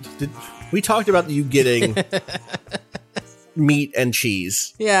 we talked about you getting meat and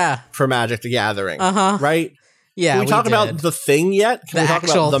cheese for Magic the Gathering, right? Yeah, Can we talk about the thing yet? Can we talk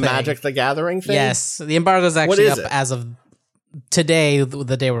about the Magic the Gathering thing? Yes, the embargo is actually up as of today,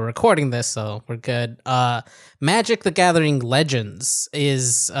 the day we're recording this, so we're good. Magic the Gathering Legends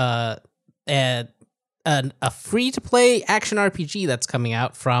is a free-to-play action RPG that's coming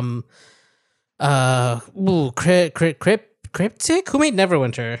out from Cryptic? Who made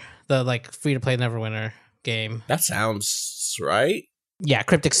Neverwinter? The free-to-play Neverwinter game. That sounds right. Yeah,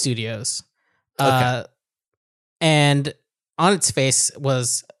 Cryptic Studios. Okay. And on its face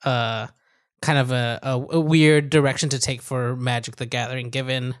was kind of a weird direction to take for Magic the Gathering,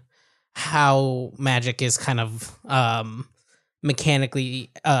 given how Magic is kind of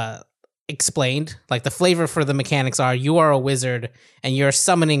mechanically explained. Like, the flavor for the mechanics are you are a wizard and you're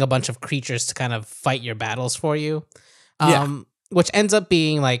summoning a bunch of creatures to kind of fight your battles for you. Which ends up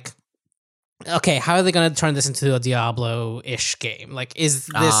being like, okay, how are they going to turn this into a Diablo-ish game? Like,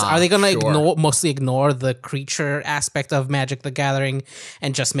 are they going to mostly ignore the creature aspect of Magic the Gathering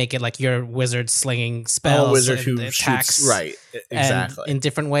and just make it like your wizard slinging spells, a wizard who attacks, shoots, right? Exactly, in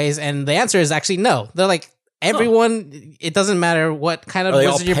different ways? And the answer is actually no. They're like, everyone. It doesn't matter what kind of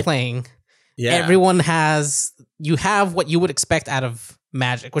wizard you're playing. Yeah, everyone you have what you would expect out of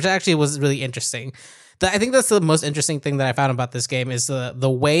Magic, which actually was really interesting. I think that's the most interesting thing that I found about this game is the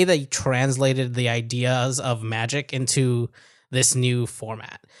way that you translated the ideas of Magic into this new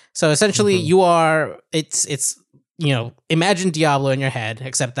format. So essentially it's imagine Diablo in your head,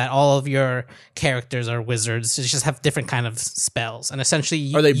 except that all of your characters are wizards. They just have different kind of spells. And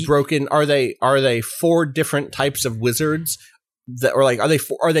essentially are they broken? Are they four different types of wizards that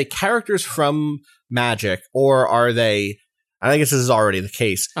are they characters from Magic, or are they, I guess this is already the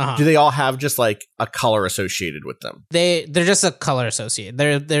case. Do they all have just like a color associated with them? They're just a color associated.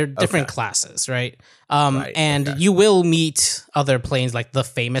 They're different classes, right? You will meet other planes, like the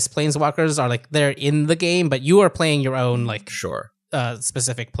famous planeswalkers are like they're in the game, but you are playing your own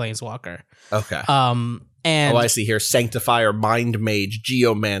specific planeswalker. Okay. I see here: Sanctifier, Mind Mage,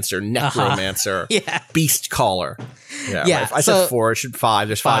 Geomancer, Necromancer, Beast Caller. Yeah. I said 4. It should 5.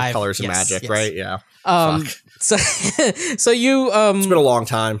 There's 5 colors of Magic, right? Yeah. So you it's been a long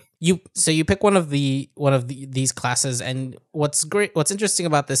time. You pick one of these classes, and what's interesting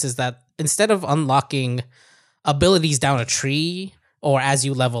about this is that instead of unlocking abilities down a tree or as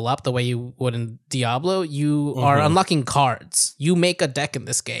you level up the way you would in Diablo, you are unlocking cards. You make a deck in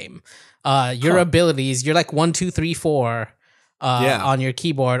this game. Your abilities, you're like 1, 2, 3, 4 on your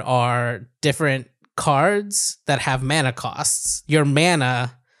keyboard are different cards that have mana costs. Your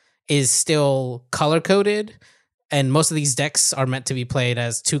mana is still color coded, and most of these decks are meant to be played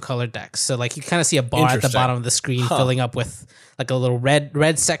as 2-color decks. So like you kind of see a bar at the bottom of the screen filling up with like a little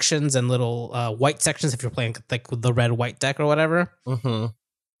red sections and little white sections if you're playing like the red-white deck or whatever.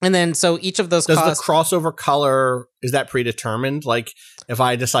 And then, so each of those the crossover color, is that predetermined? Like, if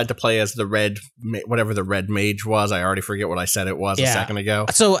I decide to play as the red, whatever the red mage was, I already forget what I said it was a second ago.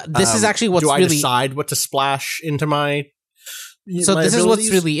 So this is actually what's really... Do I decide what to splash into my So my this abilities? is what's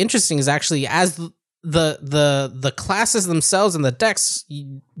really interesting is actually as the classes themselves and the decks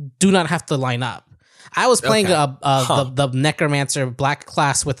do not have to line up. I was playing the Necromancer black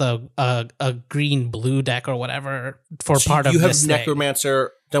class with a green blue deck or whatever for part of this. You have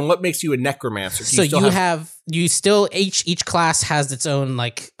Necromancer. Then what makes you a Necromancer? Each class has its own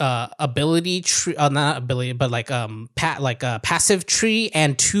like ability tree, not ability, but like passive tree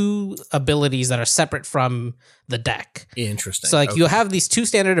and 2 abilities that are separate from the deck. Interesting. So like you have these 2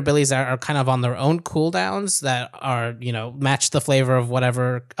 standard abilities that are kind of on their own cooldowns that are, match the flavor of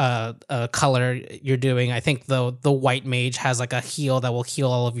whatever color you're doing. I think the white mage has like a heal that will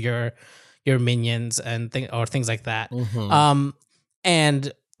heal all of your minions and things like that. Mm-hmm.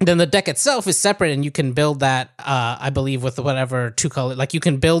 And then the deck itself is separate, and you can build that, I believe, with whatever 2 color. Like you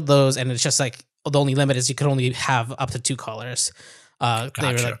can build those, and it's just like the only limit is you can only have up to 2 colors. They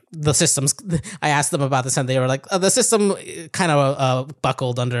were like the systems. I asked them about this, and they were like, the system kind of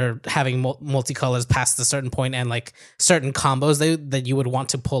buckled under having multicolors past a certain point, and like certain combos that you would want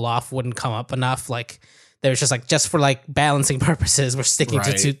to pull off wouldn't come up enough. Like they were just like, just for like balancing purposes, we're sticking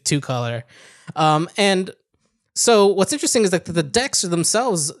to 2 color, and. So what's interesting is that the decks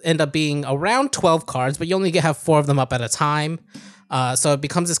themselves end up being around 12 cards, but you only have 4 of them up at a time. So it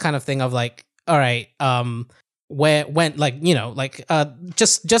becomes this kind of thing of like, all right,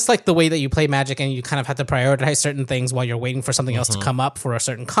 just like the way that you play Magic and you kind of have to prioritize certain things while you're waiting for something else to come up for a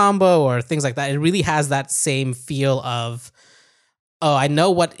certain combo or things like that. It really has that same feel of, oh, I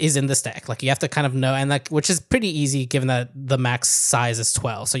know what is in this deck. Like you have to kind of know, and like, which is pretty easy given that the max size is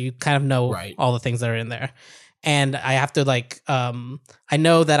 12. So you kind of know all the things that are in there. And I have to like, I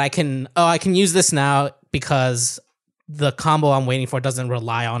know that I can use this now because the combo I'm waiting for doesn't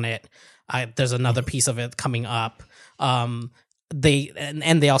rely on it. There's another piece of it coming up.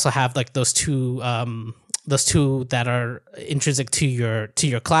 They also have like those two that are intrinsic to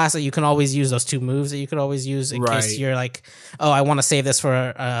your class that you can always use, those 2 moves that you could always use in case you're like, oh, I want to save this for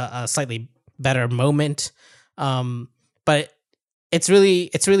a slightly better moment. But it's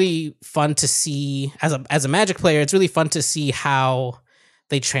really fun to see as a Magic player. It's really fun to see how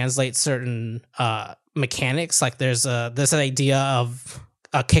they translate certain mechanics. Like there's this idea of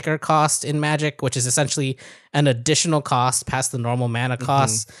a kicker cost in Magic, which is essentially an additional cost past the normal mana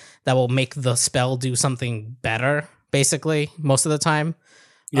cost that will make the spell do something better, basically, most of the time.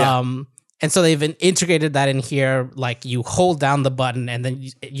 Yeah. And so they've integrated that in here. Like you hold down the button and then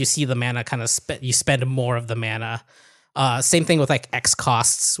you see the mana kind of you spend more of the mana. Same thing with like X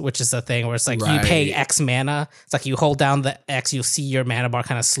costs, which is the thing where it's like you pay X mana. It's like you hold down the X, you'll see your mana bar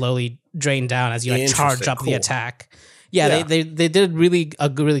kind of slowly drain down as you like charge up the attack. Yeah. They did a really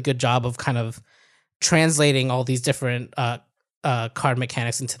good job of kind of translating all these different card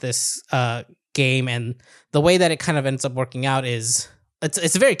mechanics into this game, and the way that it kind of ends up working out is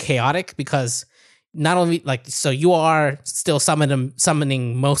it's very chaotic because not only like, so you are still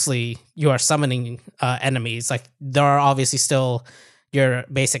summoning mostly, you are summoning enemies. Like there are obviously still your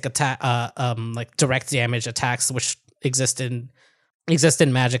basic attack, like direct damage attacks, which exist in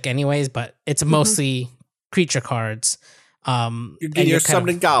Magic anyways, but it's mostly creature cards. You're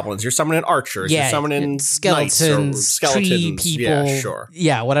summoning goblins, you're summoning archers, you're summoning skeletons, tree people,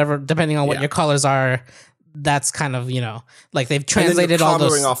 whatever, depending on what your colors are. That's kind of, like they've translated all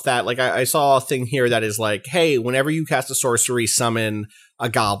those. Off that, like I saw a thing here that is like, hey, whenever you cast a sorcery, summon a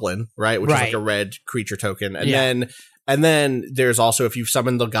goblin, right? Which is like a red creature token. And then there's also, if you've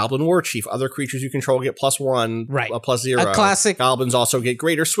summoned the Goblin War Chief, other creatures you control get +1, +0. A classic goblins also get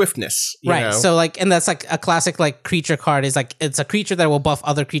greater swiftness. You know? So like, and that's like a classic like creature card is like, it's a creature that will buff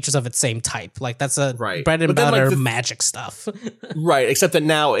other creatures of its same type. Like that's a bread and butter Magic stuff. Right, except that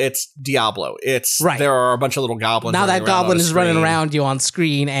now it's Diablo. There are a bunch of little goblins. Now that goblin is running around you on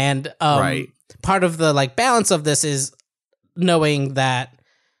screen, and part of the like balance of this is knowing that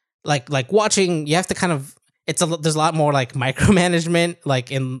like watching, you have to kind of. There's a lot more like micromanagement,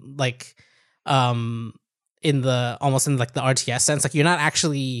 like in the almost in like the RTS sense. Like you're not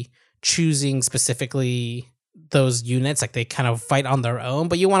actually choosing specifically those units. Like they kind of fight on their own,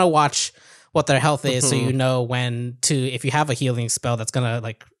 but you want to watch what their health is, so you know when to, if you have a healing spell that's gonna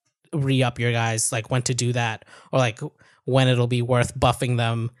like re-up your guys, like when to do that, or like when it'll be worth buffing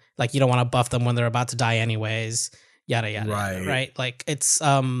them. Like you don't want to buff them when they're about to die anyways. Yada yada. Right. Like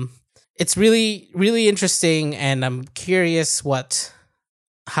it's really, really interesting, and I'm curious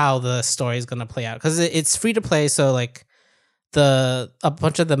how the story is going to play out, because it's free to play. So like a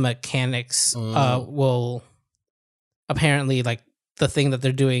bunch of the mechanics will apparently, like, the thing that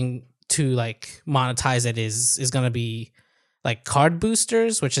they're doing to like monetize it is going to be like card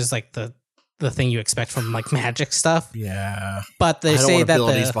boosters, which is like the thing you expect from like Magic stuff. Yeah, but they say that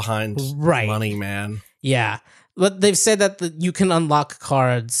the behind money, man. Yeah, but they've said that you can unlock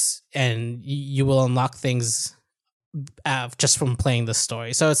cards and you will unlock things just from playing the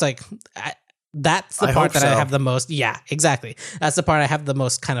story. So it's like that's the part that I have the most. Yeah, exactly. That's the part I have the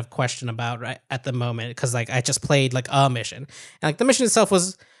most kind of question about right at the moment, because like I just played like a mission, and like the mission itself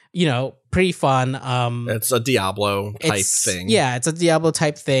was, you know, pretty fun. It's a Diablo type thing. Yeah, it's a Diablo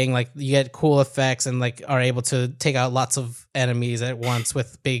type thing. Like you get cool effects and like are able to take out lots of enemies at once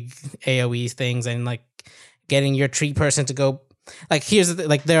with big AoE things, and like getting your tree person to go. Like here's the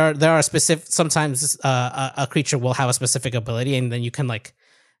like there are specific, sometimes a creature will have a specific ability, and then you can like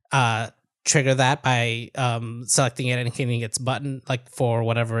trigger that by selecting it and hitting its button like for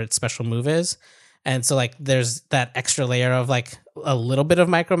whatever its special move is. And so like there's that extra layer of like a little bit of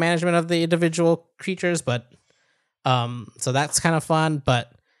micromanagement of the individual creatures, but so that's kind of fun.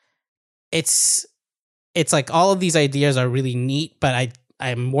 But it's like all of these ideas are really neat, but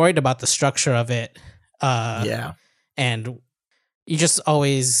I'm worried about the structure of it. And you're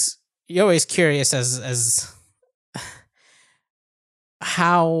always curious as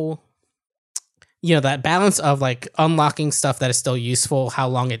how, you know, that balance of like unlocking stuff that is still useful, how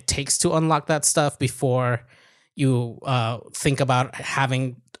long it takes to unlock that stuff before you think about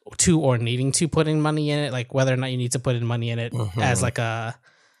having to or needing to put in money in it, like whether or not you need to put in money in it as like a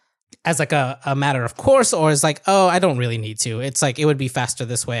matter of course, or is like, oh, I don't really need to. It's like it would be faster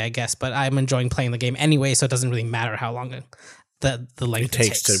this way, I guess, but I'm enjoying playing the game anyway, so it doesn't really matter how long the length it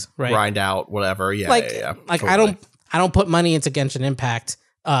takes to right? grind out whatever. Yeah, like totally. I don't put money into Genshin Impact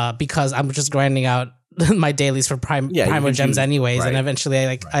because I'm just grinding out my dailies for Primo Gems anyways, right. And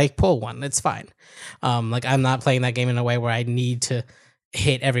eventually I pull one. It's fine. Like I'm not playing that game in a way where I need to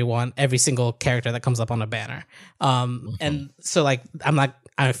hit every single character that comes up on a banner. And so like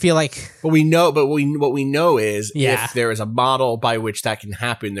I feel like what we know is if there is a model by which that can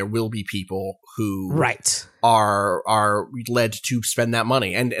happen, there will be people who are led to spend that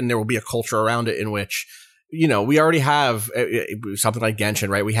money, and there will be a culture around it in which, you know, we already have something like Genshin,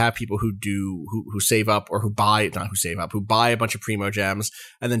 right? We have people who save up or who buy a bunch of Primo Gems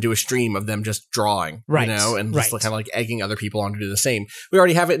and then do a stream of them just drawing, you know, and just kind of like egging other people on to do the same. We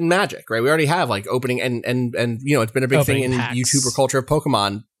already have it in Magic, right? We already have like opening and you know, it's been a big thing in YouTuber culture of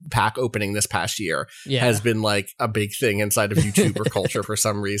Pokemon pack opening this past year has been like a big thing inside of YouTuber culture for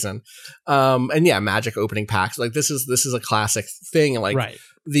some reason. And yeah, Magic opening packs, like this is a classic thing. And like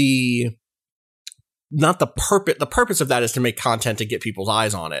the purpose of that is to make content to get people's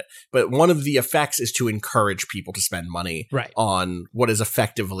eyes on it. But one of the effects is to encourage people to spend money on what is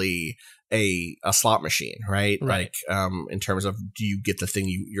effectively a slot machine, right? Like, in terms of, do you get the thing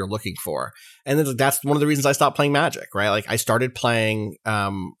you're looking for? And then that's one of the reasons I stopped playing Magic, right? Like I started playing,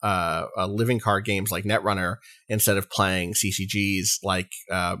 living card games like Netrunner instead of playing CCGs like,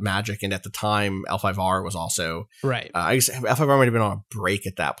 Magic. And at the time, L5R was also, L5R might have been on a break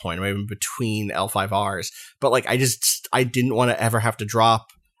at that point, maybe between L5Rs, but like, I didn't want to ever have to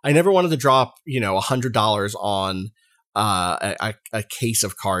I never wanted to drop, you know, $100 on, a case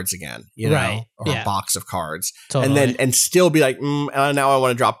of cards again, you know, or a box of cards, and still be like, now I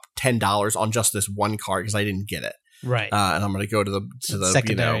want to drop $10 on just this one card because I didn't get it, and I'm going to go to the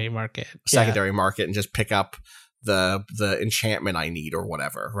secondary market and just pick up the enchantment I need or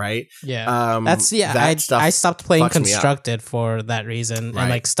whatever, right? I stopped playing Constructed for that reason, and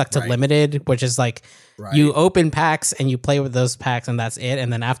like stuck to Limited, which is like you open packs and you play with those packs and that's it,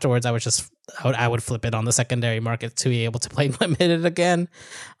 and then afterwards I would flip it on the secondary market to be able to play Limited again.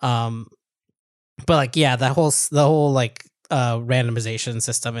 But like the whole like randomization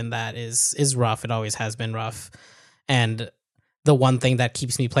system in that is rough. It always has been rough, and the one thing that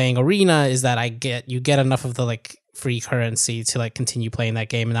keeps me playing Arena is that you get enough of the like free currency to like continue playing that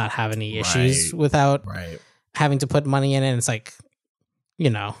game and not have any issues without having to put money in it. And it's like, you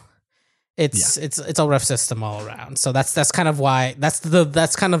know, it's a rough system all around. So that's kind of why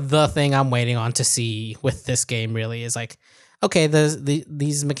that's kind of the thing I'm waiting on to see with this game. Really, is like, okay,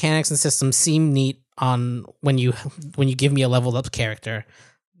 these mechanics and systems seem neat on when you give me a leveled up character.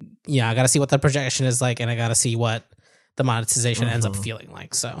 I got to see what the projection is like, and I got to see what the monetization ends up feeling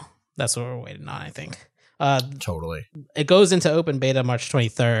like. So that's what we're waiting on, I think. Totally. It goes into open beta March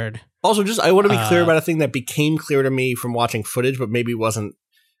 23rd. Also, I want to be clear about a thing that became clear to me from watching footage, but maybe wasn't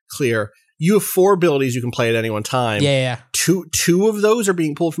clear. You have 4 abilities you can play at any one time. Yeah. Two of those are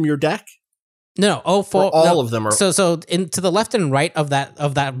being pulled from your deck? No, all of them are. So to the left and right of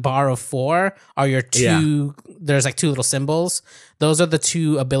that bar of 4 are your two. Yeah. There's like 2 little symbols. Those are the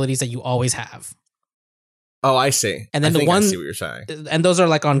 2 abilities that you always have. Oh, I see. And then I see what you're saying. And those are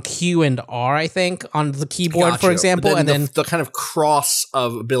like on Q and R, I think, on the keyboard, for example. And then the kind of cross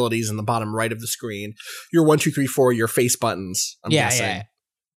of abilities in the bottom right of the screen, your 1, 2, 3, 4, your face buttons, I'm guessing,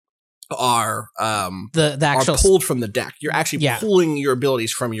 are the actual are pulled from the deck. You're actually pulling your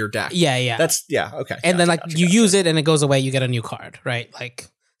abilities from your deck. Yeah. That's okay. And then you use it and it goes away, you get a new card, right? Like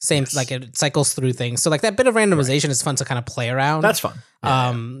same, like it cycles through things. So like that bit of randomization is fun to kind of play around. That's fun.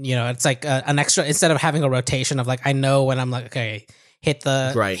 You know, it's like an extra, instead of having a rotation of like, I know when I'm like, okay, hit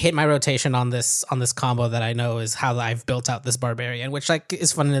my rotation on this combo that I know is how I've built out this barbarian, which like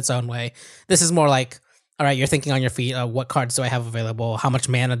is fun in its own way. This is more like, all right, you're thinking on your feet, what cards do I have available? How much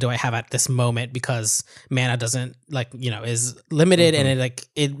mana do I have at this moment? Because mana doesn't like, you know, is limited and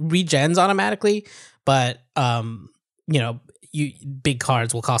it regens automatically, but you know, big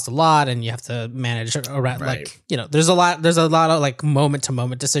cards will cost a lot and you have to manage around like, you know, there's a lot of like moment to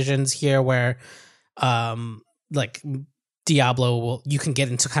moment decisions here where like Diablo you can get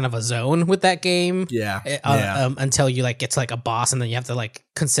into kind of a zone with that game until you like get to like a boss and then you have to like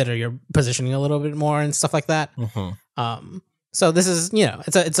consider your positioning a little bit more and stuff like that. So this is, you know,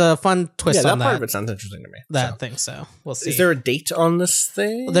 it's a fun twist on that. Part of it sounds interesting to me. Thing, so we'll see. Is there a date on this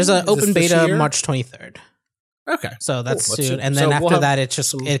thing? Well, there's an open beta March 23rd. Okay. So that's soon. And then after that, it's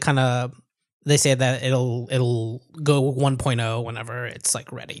just, it kind of, they say that it'll go 1.0 whenever it's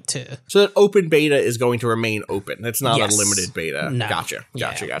like ready to. So that open beta is going to remain open. It's not a limited beta. No. Gotcha.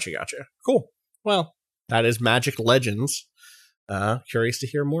 Cool. Well, that is Magic Legends. Curious to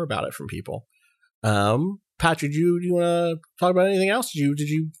hear more about it from people. Patrick, do you want to talk about anything else? Did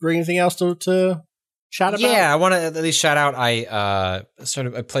you bring anything else to chat about? Yeah, I want to at least shout out. I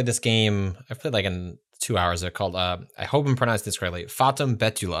played this game. I played like in 2 hours. They're called. I hope I'm pronouncing this correctly. Fatum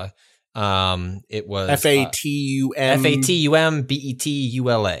Betula. It was Fatum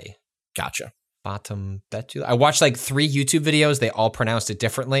Betula. Gotcha. Fatum Betula. I watched like 3 YouTube videos. They all pronounced it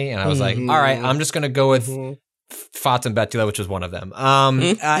differently, and I was like, all right, I'm just gonna go with Fatum Betula, which was one of them.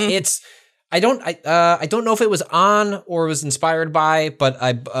 It's. I don't know if it was on or was inspired by, but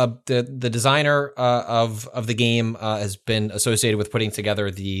the designer of the game has been associated with putting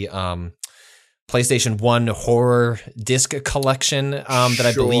together the PlayStation 1 horror disc collection that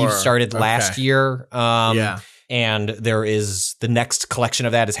I believe started last year. And there is the next collection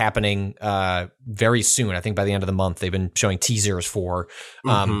of that is happening very soon. I think by the end of the month. They've been showing teasers for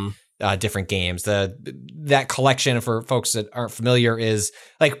different games. That collection, for folks that aren't familiar, is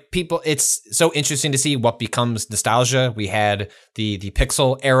like people. It's so interesting to see what becomes nostalgia. We had the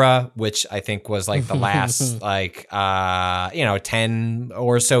Pixel era, which I think was like the last 10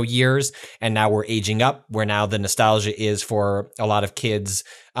 or so years, and now we're aging up. Where now the nostalgia is for a lot of kids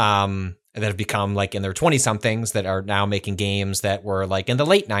that have become like in their 20-somethings that are now making games that were like in the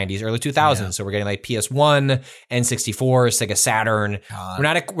late 90s, early 2000s. Yeah. So we're getting like PS1, N64, Sega Saturn.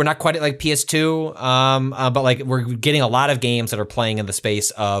 We're not quite at like PS2, but like we're getting a lot of games that are playing in the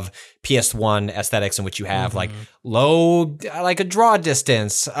space of PS1 aesthetics, in which you have like low, like a draw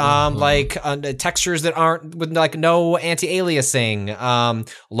distance, like textures that aren't with like no anti-aliasing,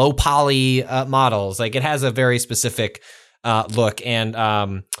 low poly models. Like it has a very specific look, and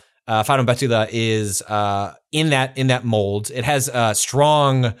Fatum Betula is in that mold. It has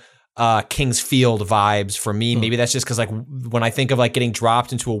strong King's Field vibes for me. Maybe that's just because like when I think of like getting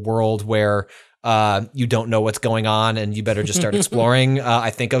dropped into a world where you don't know what's going on and you better just start exploring,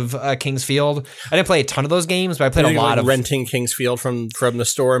 I think of King's Field. I didn't play a ton of those games, but I played a lot of renting King's Field from the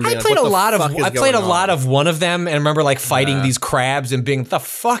store. And I played a lot of one of them, and I remember like fighting these crabs and being, the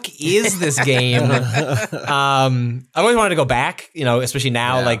fuck is this game? I always wanted to go back, you know, especially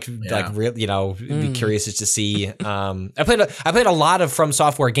now, be curious just to see. I played a lot of From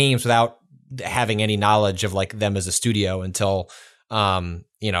Software games without having any knowledge of like them as a studio until writing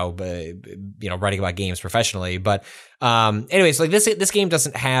about games professionally. But anyways, like this game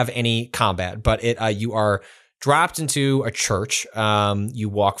doesn't have any combat, but you are dropped into a church. You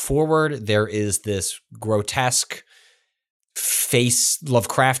walk forward. There is this grotesque face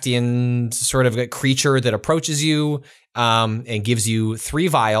Lovecraftian sort of creature that approaches you and gives you 3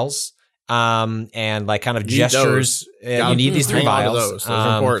 vials and like kind of gestures. You need these 3 vials. Those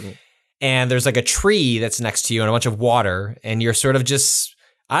are important. And there's like a tree that's next to you and a bunch of water, and you're sort of just,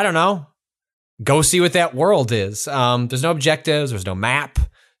 I don't know, go see what that world is. There's no objectives. There's no map.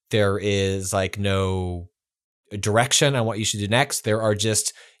 There is like no direction on what you should do next. There are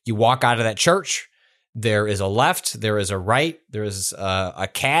just, you walk out of that church. There is a left. There is a right. There is a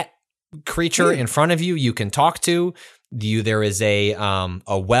cat creature in front of you you can talk to. There is a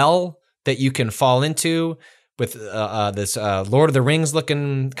well that you can fall into with this Lord of the Rings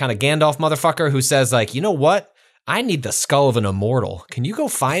looking kind of Gandalf motherfucker who says like, you know what? I need the skull of an immortal. Can you go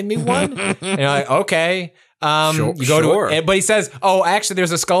find me one? And you're like, okay. You go to, but he says, oh, actually,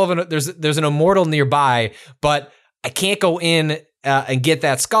 there's a skull of there's an immortal nearby, but I can't go in and get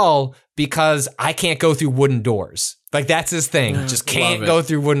that skull because I can't go through wooden doors. Like that's his thing. Just can't go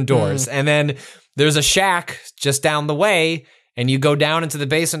through wooden doors. And then there's a shack just down the way, and you go down into the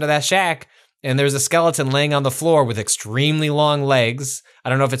basement of that shack, and there's a skeleton laying on the floor with extremely long legs. I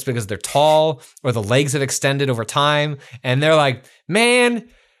don't know if it's because they're tall or the legs have extended over time. And they're like, man,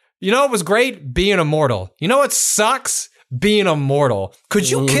 you know what was great? Being immortal. You know what sucks? Being immortal. Could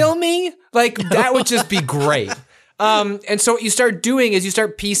you kill me? Like, that would just be great. And so what you start doing is you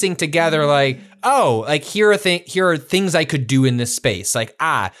start piecing together like, oh, like here are things I could do in this space. Like,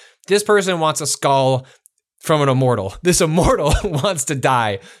 this person wants a skull from an immortal. This immortal wants to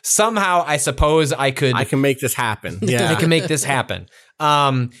die. Somehow, I suppose I can make this happen. Yeah, I can make this happen.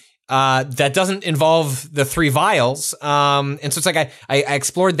 That doesn't involve the 3 vials. And so it's like I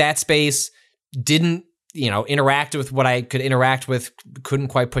explored that space, didn't interact with what I could interact with, couldn't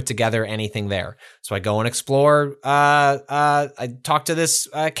quite put together anything there. So I go and explore. I talk to this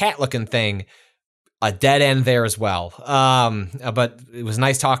cat-looking thing. A dead end there as well. But it was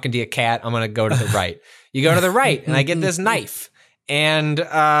nice talking to you, cat. I'm gonna go to the right. You go to the right, and I get this knife. And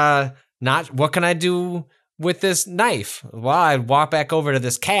what can I do with this knife? Well, I walk back over to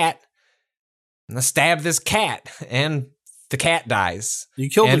this cat, and I stab this cat, and the cat dies. You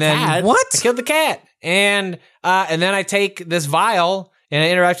killed the cat? What? I killed the cat. And then I take this vial, and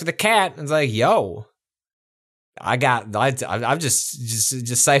I interact with the cat, and it's like, yo, I've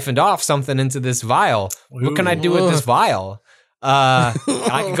just siphoned off something into this vial. What can I do with this vial? I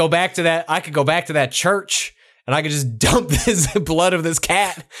could go back to that church, and I could just dump this blood of this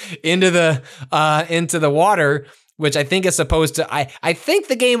cat into the water, which I think is supposed to. I think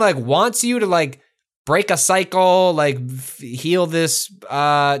the game like wants you to like break a cycle, like heal this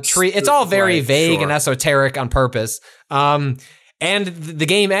tree. It's all very vague and esoteric on purpose. And the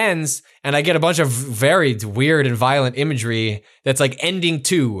game ends, and I get a bunch of very weird and violent imagery that's like ending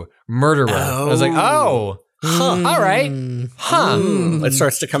to murderer. I was like, all right. It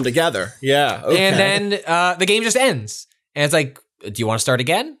starts to come together. Yeah. Okay. And then the game just ends. And it's like, do you want to start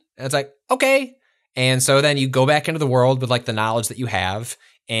again? And it's like, okay. And so then you go back into the world with like the knowledge that you have,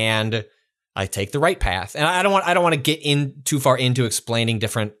 and I take the right path. And I don't want to get in too far into explaining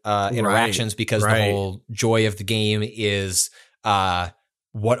different interactions because the whole joy of the game is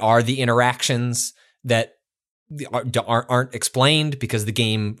what are the interactions that aren't explained, because the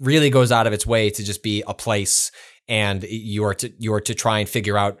game really goes out of its way to just be a place, and you are to try and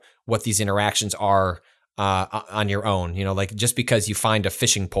figure out what these interactions are on your own. Like just because you find a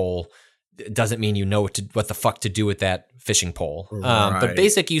fishing pole doesn't mean you know what the fuck to do with that fishing pole. But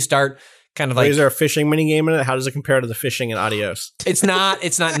basically you start kind of like, is there a fishing mini game in it? How does it compare to the fishing in Adios? It's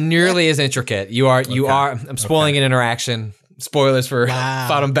not nearly as intricate. I'm spoiling an interaction. Spoilers for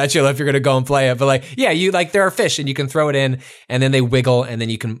Bottom Betula if you're going to go and play it. But like, yeah, there are fish and you can throw it in and then they wiggle and then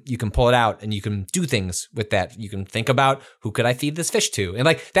you can pull it out and you can do things with that. You can think about, who could I feed this fish to? And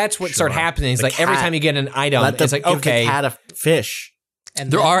like, that's what started happening. It's like every time you get an item, it's like, okay. Give the cat a fish. And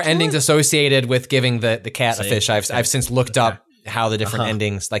there are endings associated with giving the cat a fish. I've since looked up how the different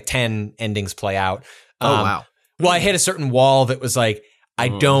endings, like 10 endings play out. Wow. Well, I hit a certain wall that was like, I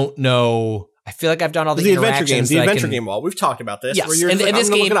don't know. I feel like I've done all the adventure games. The adventure game wall. We've talked about this. Yes, and this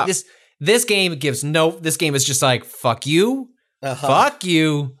game This game is just like, fuck you, fuck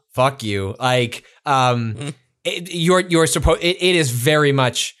you, fuck you. Like, you're supposed. It is very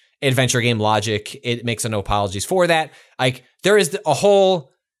much adventure game logic. It makes no apologies for that. Like, there is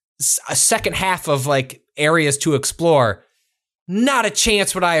a second half of like areas to explore. Not a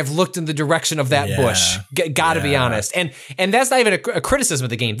chance would I have looked in the direction of that bush. Gotta be honest. And that's not even a criticism of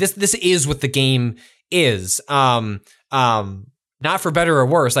the game. This is what the game is. Not for better or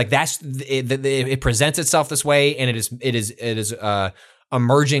worse. Like it presents itself this way, and it is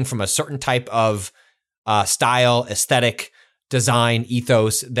emerging from a certain type of style, aesthetic, design,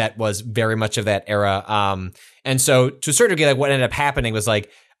 ethos that was very much of that era. And so to a certain degree, like what ended up happening was like,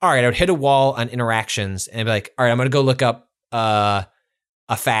 all right, I would hit a wall on interactions and be like, all right, I'm gonna go look up a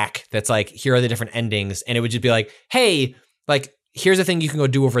FAQ that's like, here are the different endings, and it would just be like, hey, like here's the thing you can go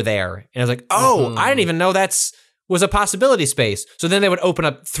do over there, and I was like, oh, I didn't even know was a possibility space. So then they would open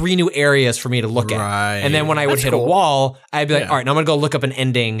up 3 new areas for me to look at, and then when I would hit a wall, I'd be like, all right, now I'm gonna go look up an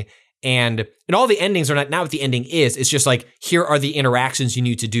ending, And all the endings are not what the ending is. It's just like, here are the interactions you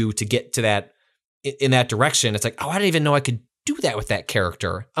need to do to get to that in that direction. It's like, oh, I didn't even know I could do that with that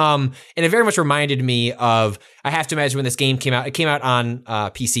character. And it very much reminded me of, I have to imagine when this game came out, it came out on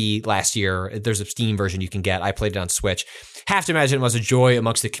PC last year. There's a Steam version you can get. I played it on Switch. Have to imagine it was a joy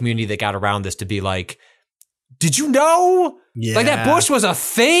amongst the community that got around this to be like, did you know? Yeah. Like that bush was a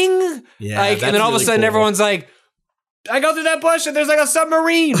thing? Yeah. Like, and then all of a sudden everyone's like, I go through that bush and there's like a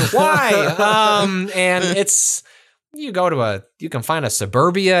submarine. Why? And it's, you can find a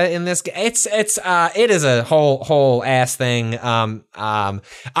suburbia in this. It is a whole ass thing. I'm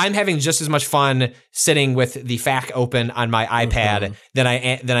having just as much fun sitting with the FAQ open on my iPad than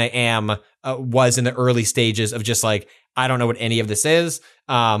I was in the early stages of just like, I don't know what any of this is.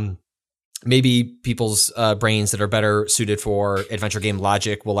 Maybe people's brains that are better suited for adventure game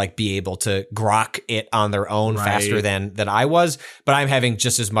logic will like be able to grok it on their own faster than I was. But I'm having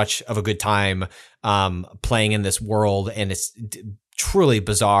just as much of a good time playing in this world, and it's truly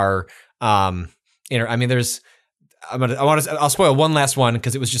bizarre. I mean, I'll spoil one last one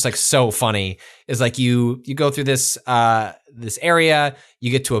because it was just like so funny. Is like you go through this area, you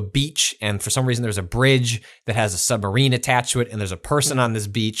get to a beach, and for some reason there's a bridge that has a submarine attached to it, and there's a person on this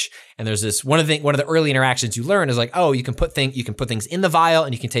beach, and there's this one of the early interactions you learn is like, oh, you can put things in the vial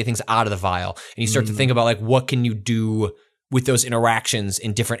and you can take things out of the vial, and you start to think about like what can you do with those interactions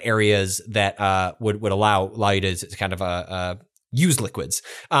in different areas that would allow you to kind of use liquids.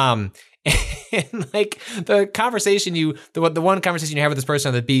 And like the one conversation you have with this person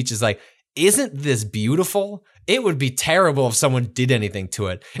on the beach is like, isn't this beautiful? It would be terrible if someone did anything to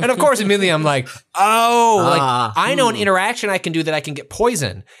it. And of course, immediately I'm like, I know an interaction I can do that I can get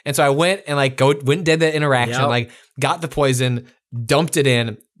poison. And so I went and like went and did that interaction, like got the poison, dumped it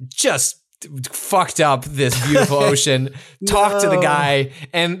in, just fucked up this beautiful ocean, talked to the guy,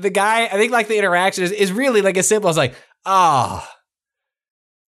 and the guy, I think like the interaction is really like as simple as like,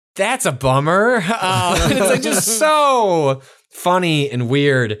 that's a bummer. It's like just so funny and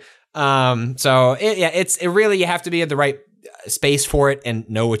weird. It's really, you have to be in the right space for it and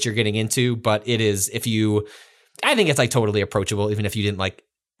know what you're getting into. But it is, I think it's like totally approachable, even if you didn't like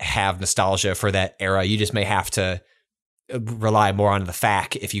have nostalgia for that era. You just may have to rely more on the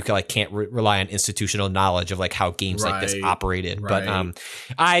FAQ if you can't rely on institutional knowledge of like how games like this operated. Right. But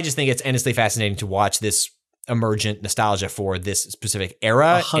I just think it's endlessly fascinating to watch this emergent nostalgia for this specific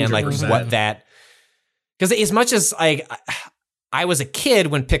era 100%. And like what that, because as much as like I was a kid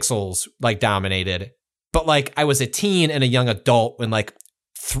when pixels like dominated, but like I was a teen and a young adult when like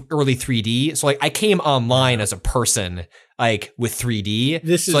early 3D. So like I came online as a person like with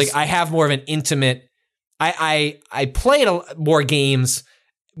 3D. Like I have more of an intimate. I played more games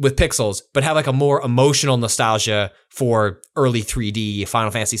with pixels, but have like a more emotional nostalgia for early 3D,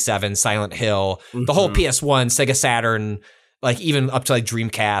 Final Fantasy VII, Silent Hill, the whole PS1, Sega Saturn, like even up to like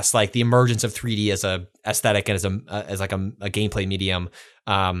Dreamcast, like the emergence of 3D as a aesthetic and as like a gameplay medium.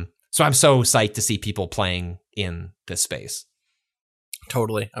 So I'm so psyched to see people playing in this space.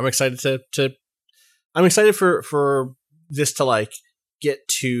 Totally. I'm excited I'm excited for this to like get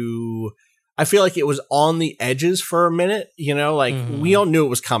to, I feel like it was on the edges for a minute, like we all knew it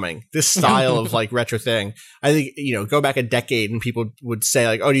was coming. This style of like retro thing. I think, go back a decade and people would say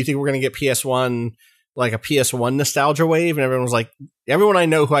like, oh, do you think we're going to get PS1, like a PS1 nostalgia wave? And everyone was like, everyone I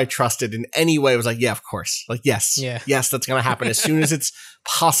know who I trusted in any way was like, yeah, of course. Like, yes, that's going to happen as soon as it's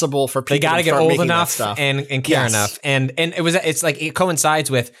possible for people. They got to get old enough and care enough. And it's like, it coincides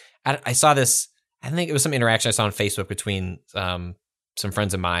with, I saw this, I think it was some interaction I saw on Facebook between, some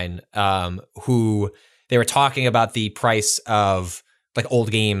friends of mine who they were talking about the price of like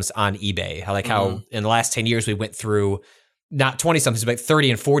old games on eBay. How in the last 10 years we went through not 20 somethings, but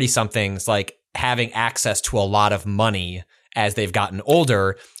 30 and 40 somethings, like having access to a lot of money as they've gotten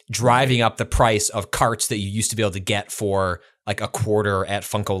older, driving up the price of carts that you used to be able to get for like a quarter at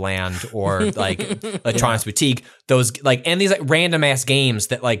Funkoland or like Electronics Boutique. Those like, and these like random ass games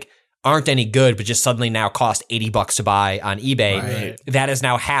that like aren't any good, but just suddenly now cost $80 to buy on eBay. Right. That has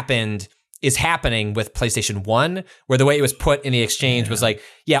now is happening with PlayStation 1, where the way it was put in the exchange was like,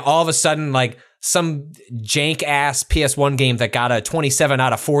 all of a sudden, like some jank ass PS1 game that got a 27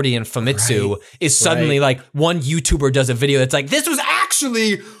 out of 40 in Famitsu is suddenly like one YouTuber does a video that's like, this was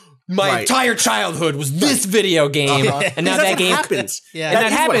actually my entire childhood was this video game. And now that game happens. And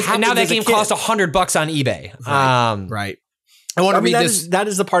that happens. And now that game costs $100 on eBay. Right. I want to read this. That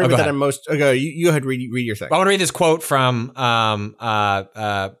is the part of it that I'm most. You go ahead, read your thing. I want to read this quote from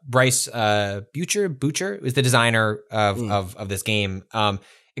Bryce Boucher, who's the designer of this game.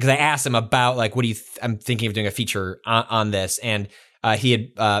 Because I asked him about like, what do you? I'm thinking of doing a feature on this, and he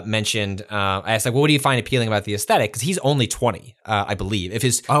had mentioned. I asked like, well, what do you find appealing about the aesthetic? Because he's only 20, I believe. If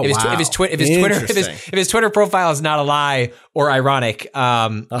his Twitter profile is not a lie or ironic,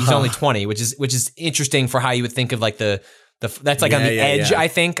 he's only 20, which is interesting for how you would think of like that's like on the edge. I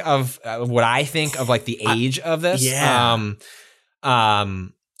think of what I think of like the age of this.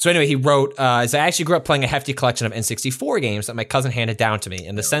 So anyway, he wrote, I actually grew up playing a hefty collection of N64 games that my cousin handed down to me,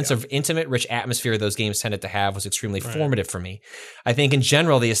 and the sense of intimate, rich atmosphere those games tended to have was extremely formative for me. I think in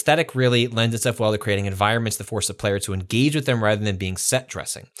general, the aesthetic really lends itself well to creating environments that force the player to engage with them rather than being set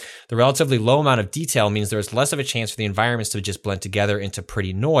dressing. The relatively low amount of detail means there is less of a chance for the environments to just blend together into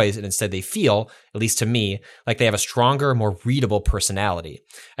pretty noise, and instead they feel, at least to me, like they have a stronger, more readable personality.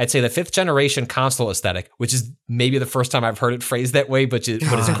 I'd say the 5th generation console aesthetic, which is maybe the first time I've heard it phrased that way, but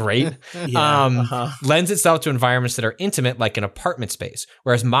is great, lends itself to environments that are intimate like an apartment space,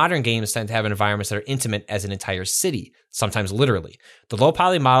 whereas modern games tend to have environments that are intimate as an entire city, sometimes literally. The low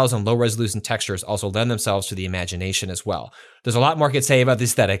poly models and low resolution textures also lend themselves to the imagination as well. There's a lot more I could say about the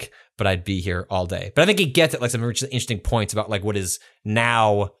aesthetic, but I'd be here all day. But I think he gets at like some interesting points about like what is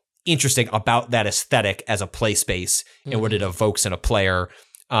now interesting about that aesthetic as a play space and what it evokes in a player,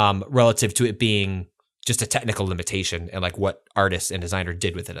 relative to it being just a technical limitation and like what artists and designer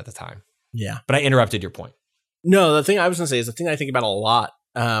did with it at the time. Yeah. But I interrupted your point. No, the thing I was going to say is the thing I think about a lot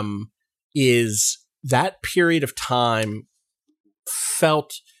is that period of time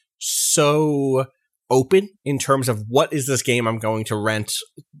felt so open in terms of what is this game I'm going to rent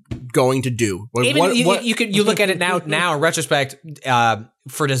going to do. You look at it now in retrospect,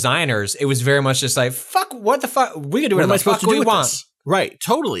 for designers, it was very much just like, fuck, what the fuck? We can do whatever the fuck we want. This? Right,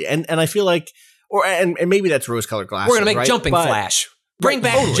 totally. And I feel like, and maybe that's rose-colored glasses. We're going to make Jumping Flash. Bring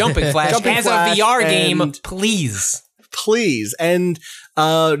back Jumping Flash as a VR game, please. Please. And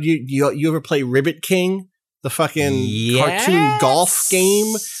you ever play Ribbit King? The fucking cartoon golf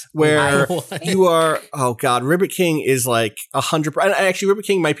game where you are, oh God, Ribbit King is like 100%. Actually, Ribbit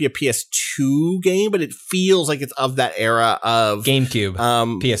King might be a PS2 game, but it feels like it's of that era of GameCube,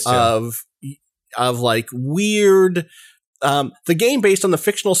 PS2. Of like weird, the game based on the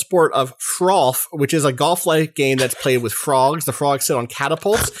fictional sport of Frolf, which is a golf-like game that's played with frogs. The frogs sit on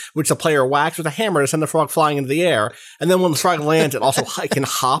catapults, which the player whacks with a hammer to send the frog flying into the air. And then when the frog lands, it also can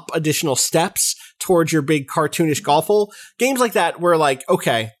hop additional steps towards your big cartoonish golf hole. Games like that where like,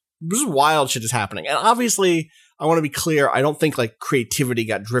 okay, this is wild shit is happening. And obviously, I want to be clear, I don't think like creativity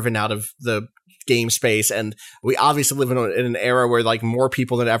got driven out of the game space, and we obviously live in an era where like more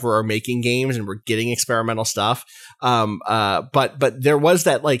people than ever are making games and we're getting experimental stuff. But there was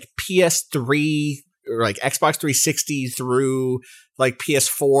that like PS3 or like Xbox 360 through like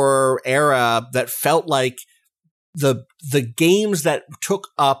PS4 era that felt like the games that took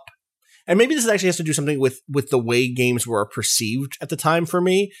up, and maybe this actually has to do something with the way games were perceived at the time for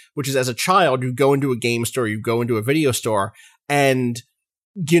me, which is as a child, you go into a game store, you go into a video store, and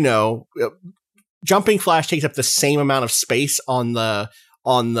you know, Jumping Flash takes up the same amount of space on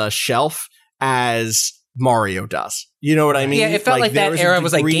the shelf as Mario does. You know what I mean? Yeah, it felt like that era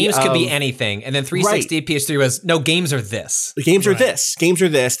was like games could be anything. And then 360, right. PS3 was, no, games are this. The games are this. Games are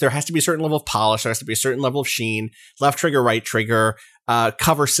this. There has to be a certain level of polish. There has to be a certain level of sheen. Left trigger, right trigger.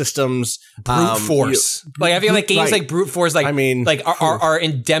 Cover systems. Brute force. I feel like games like Brute Force are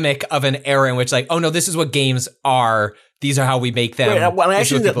endemic of an era in which like, oh no, this is what games are. These are how we make them. Right. Well,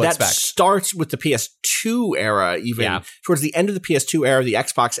 actually, that starts with the PS2 era, even towards the end of the PS2 era, the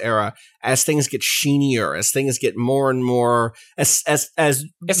Xbox era, as things get sheenier, as things get more and more, as it's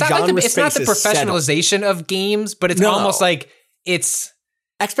not like it's not the professionalization of games, but it's almost like it's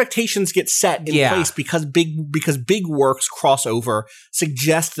expectations get set in place because big works cross over,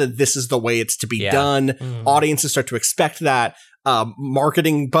 suggest that this is the way it's to be done. Audiences start to expect that.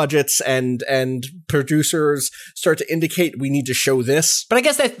 Marketing budgets and producers start to indicate we need to show this. But I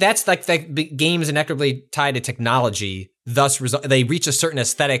guess that's like games inexorably tied to technology. Thus, they reach a certain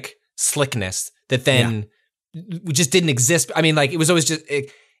aesthetic slickness that then just didn't exist. I mean, like it was always just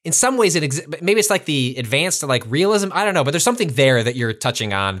in some ways it exists. Maybe it's like the advanced like realism. I don't know, but there's something there that you're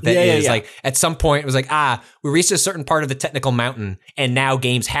touching on that is like at some point it was like we reached a certain part of the technical mountain, and now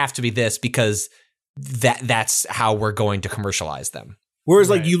games have to be this because that's how we're going to commercialize them. Whereas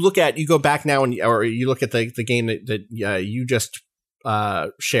like you go back now or you look at the game that you just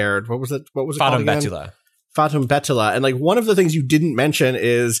shared. What was it Fatum Betula. Fatum Betula. And like one of the things you didn't mention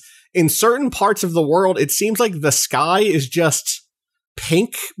is in certain parts of the world, it seems like the sky is just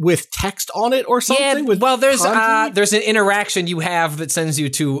pink with text on it or something. There's an interaction you have that sends you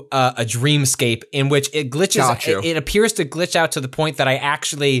to a dreamscape in which it glitches. It appears to glitch out to the point that I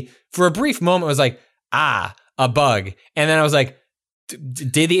actually, for a brief moment, was like, a bug. And then I was like,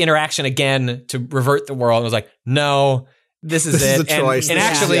 did the interaction again to revert the world. And was like, no, this is it. And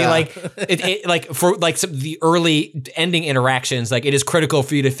actually, like it like for like the early ending interactions, like it is critical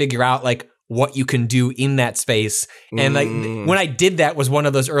for you to figure out like what you can do in that space. And like when I did that was one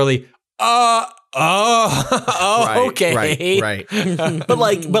of those early, right, okay, right. but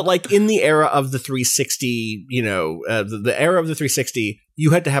like in the era of the 360, the era of the 360,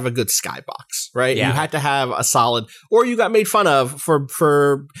 you had to have a good skybox, right? Yeah. You had to have a solid, or you got made fun of for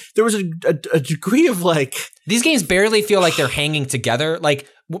there was a degree of like these games barely feel like they're hanging together. Like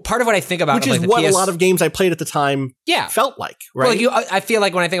part of what I think about, which is like what a lot of games I played at the time, felt like, right? Well, like I feel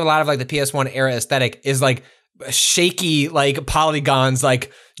like when I think of a lot of like the PS1 era aesthetic is like shaky like polygons,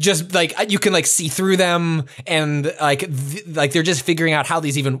 like just like you can like see through them, and like they're just figuring out how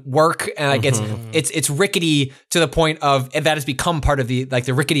these even work, and like it's rickety to the point of that has become part of the like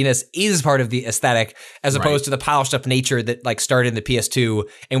the ricketiness is part of the aesthetic as opposed to the polished up nature that like started in the PS2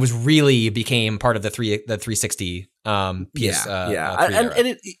 and was really became part of the 360 and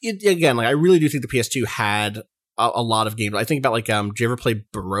it again, like I really do think the PS2 had a lot of games. I think about like do you ever play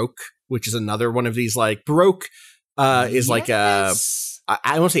Baroque, which is another one of these like Baroque is like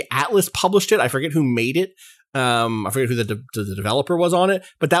I want to say Atlas published it. I forget who made it. I forget who the developer was on it,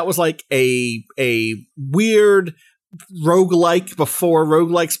 but that was like a weird roguelike before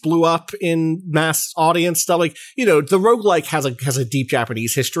roguelikes blew up in mass audience stuff. Like, the roguelike has a deep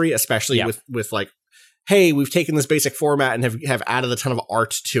Japanese history, especially with like, hey, we've taken this basic format and have added a ton of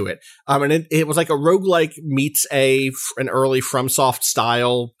art to it. And it was like a roguelike meets an early FromSoft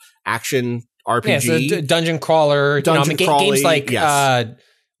style action RPG. Yeah, so dungeon crawler. Games like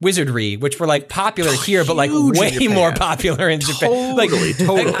Wizardry, which were like popular here, but like way more popular in Japan. Totally.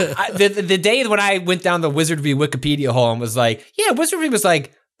 The day when I went down the Wizardry Wikipedia hole and was like, yeah, Wizardry was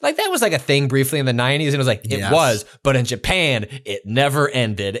like that was like a thing briefly in the 90s, and it was like, it was, but in Japan, it never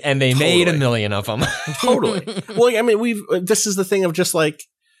ended, and they made a million of them. Totally. Well, I mean, this is the thing of just like,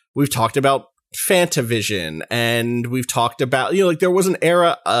 we've talked about Fantavision, and we've talked about, like there was an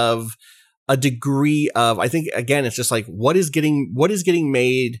era of a degree of, I think, again, it's just like, what is getting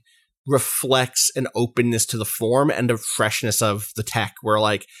made reflects an openness to the form and a freshness of the tech, where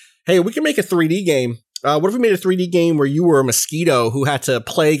like, hey, we can make a 3D game. What if we made a 3D game where you were a mosquito who had to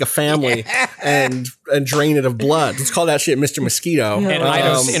plague a family and drain it of blood? Let's call that shit Mr. Mosquito. And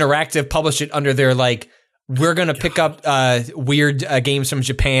Eidos Interactive published it under their like, we're going to pick up weird games from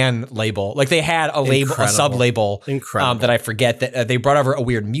Japan label. Like they had a label, a sub-label that I forget, that they brought over a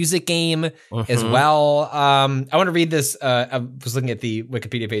weird music game as well. I want to read this. I was looking at the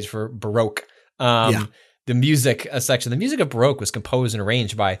Wikipedia page for Baroque. The music section. The music of Baroque was composed and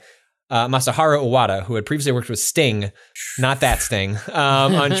arranged by Masaharu Owada, who had previously worked with Sting, not that Sting,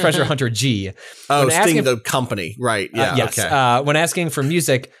 on Treasure Hunter G. Oh, Sting the company, right? Yeah. Yes. Okay. When asking for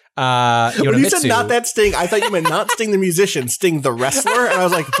music, when you said not that Sting, I thought you meant not Sting the musician, Sting the wrestler, and I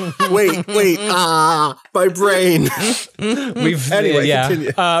was like, wait, my brain.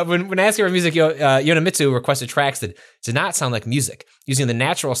 Continue. When asking for music, Yonemitsu requested tracks that did not sound like music, using the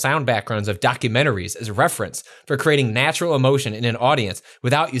natural sound backgrounds of documentaries as a reference for creating natural emotion in an audience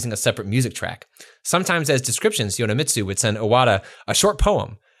without using a separate music track. Sometimes as descriptions, Yonemitsu would send Owada a short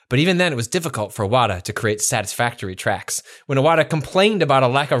poem, but even then it was difficult for Owada to create satisfactory tracks. When Owada complained about a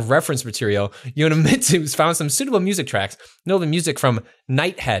lack of reference material, Yonemitsu found some suitable music tracks, notably music from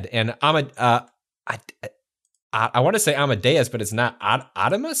Nighthead and I want to say Amadeus, but it's not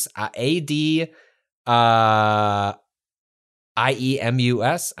Adamus?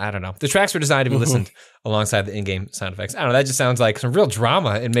 IEMUS? I don't know. The tracks were designed to be listened alongside the in-game sound effects. I don't know. That just sounds like some real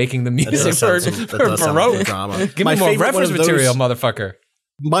drama in making the music for Baroque. Give me more reference material, motherfucker.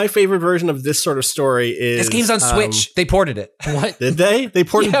 My favorite version of this sort of story is... This game's on Switch. They ported it. What? Did they? They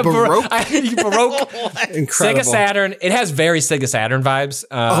ported Baroque? Baroque. Incredible. Sega Saturn. It has very Sega Saturn vibes.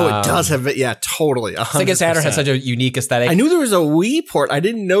 It does have it. Yeah, totally. 100%. Sega Saturn has such a unique aesthetic. I knew there was a Wii port. I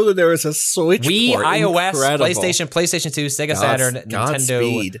didn't know that there was a Switch Wii, port. iOS, Incredible. PlayStation 2, Sega Saturn, Nintendo.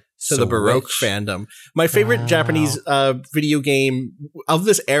 Godspeed to the Baroque fandom. My favorite Japanese video game of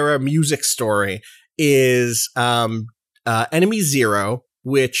this era music story is Enemy Zero,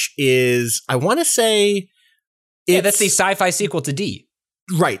 which is, I want to say... that's the sci-fi sequel to D.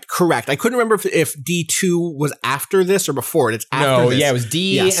 Right, correct. I couldn't remember if D2 was after this or before it. It's after this. Yeah, it was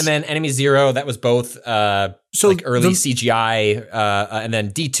D, and then Enemy Zero. That was both early CGI, and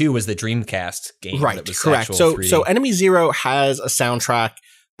then D2 was the Dreamcast game. Right, that was correct. So Enemy Zero has a soundtrack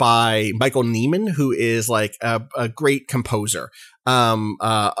by Michael Nyman, who is like a great composer. He's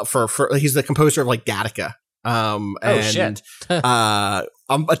the composer of like Gattaca. and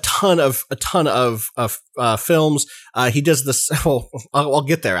a ton of films. He does this. Well, I'll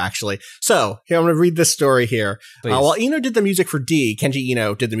get there actually. So here, I'm going to read this story here. While Eno did the music for D, Kenji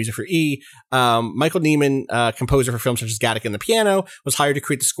Eno did the music for E. Michael Nyman, composer for films such as Gattaca and the Piano, was hired to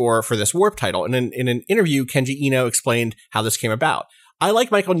create the score for this Warp title. And in an interview, Kenji Eno explained how this came about. I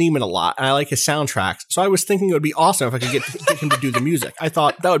like Michael Nyman a lot, and I like his soundtracks, so I was thinking it would be awesome if I could get him to do the music. I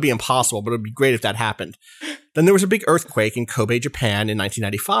thought that would be impossible, but it would be great if that happened. Then there was a big earthquake in Kobe, Japan in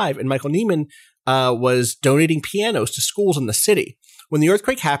 1995, and Michael Nyman was donating pianos to schools in the city. When the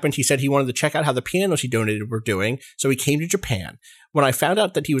earthquake happened, he said he wanted to check out how the pianos he donated were doing, so he came to Japan. When I found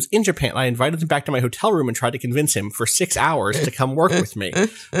out that he was in Japan, I invited him back to my hotel room and tried to convince him for 6 hours to come work with me.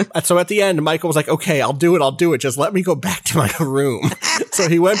 So at the end, Michael was like, okay, I'll do it. Just let me go back to my room. So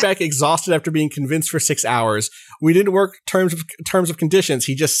he went back exhausted after being convinced for 6 hours. We didn't work terms of conditions.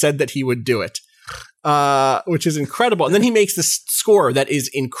 He just said that he would do it. Which is incredible. And then he makes this score that is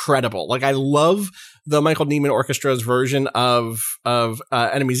incredible. Like, I love the Michael Nyman Orchestra's version of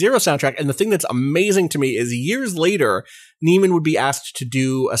Enemy Zero soundtrack. And the thing that's amazing to me is years later, Nyman would be asked to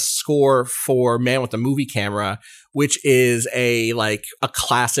do a score for Man with the Movie Camera, which is a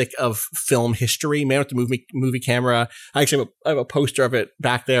classic of film history. Man with the Movie Camera. I actually have a poster of it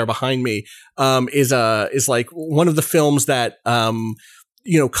back there behind me. Is like one of the films that,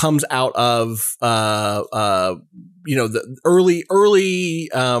 comes out of, the early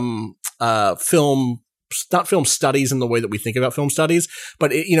film, not film studies in the way that we think about film studies,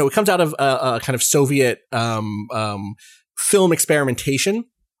 but it comes out of a kind of Soviet, film experimentation.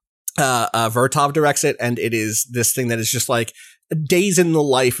 Vertov directs it, and it is this thing that is just like days in the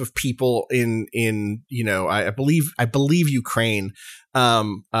life of people in I believe Ukraine.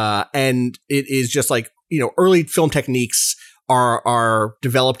 And it is just like, early film techniques are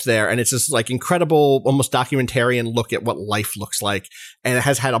developed there, and it's this like incredible, almost documentarian look at what life looks like. And it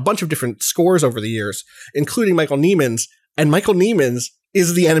has had a bunch of different scores over the years, including Michael Nyman's, and Michael Nyman's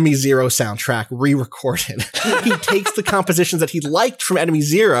is the Enemy Zero soundtrack re-recorded. He takes the compositions that he liked from Enemy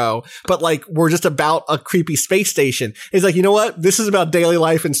Zero, but like were just about a creepy space station. He's like, you know what? This is about daily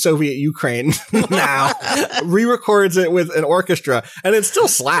life in Soviet Ukraine now. Re-records it with an orchestra, and it still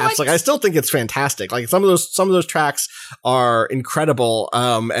slaps. Like, I still think it's fantastic. Like, some of those tracks are incredible.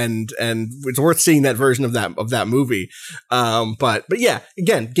 And it's worth seeing that version of that movie. But yeah,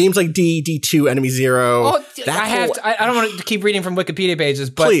 again, games like D2, Enemy Zero. Oh, I don't want to keep reading from Wikipedia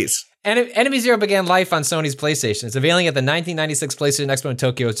pages, but please. Enemy Zero began life on Sony's PlayStation. Its unveiling at the 1996 PlayStation Expo in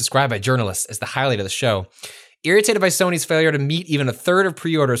Tokyo was described by journalists as the highlight of the show. Irritated by Sony's failure to meet even a third of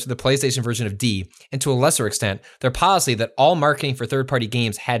pre-orders for the PlayStation version of D, and to a lesser extent, their policy that all marketing for third-party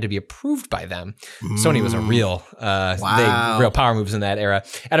games had to be approved by them. Sony was a real power moves in that era.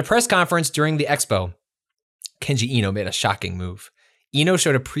 At a press conference during the Expo, Kenji Eno made a shocking move. Eno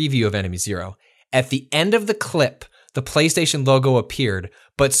showed a preview of Enemy Zero. At the end of the clip, the PlayStation logo appeared,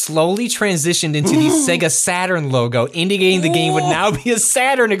 but slowly transitioned into the Sega Saturn logo, indicating the game would now be a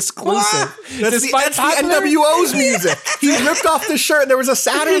Saturn exclusive. That's the NWO's music. He ripped off the shirt and there was a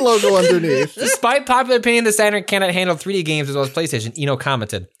Saturn logo underneath. Despite popular opinion that Saturn cannot handle 3D games as well as PlayStation, Eno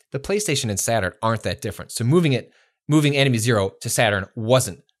commented, the PlayStation and Saturn aren't that different. So moving Enemy Zero to Saturn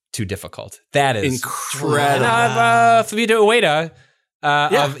wasn't too difficult. That is incredible. Fumito Ueda,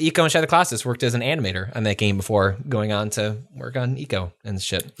 of Ico and Shadow Colossus, worked as an animator on that game before going on to work on Ico and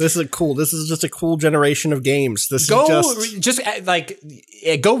shit. This is just a cool generation of games. Go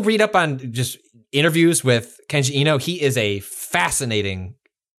read up on just interviews with Kenji Eno. He is a fascinating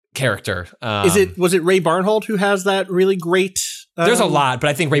character. Was it Ray Barnhold who has that really great? There's a lot,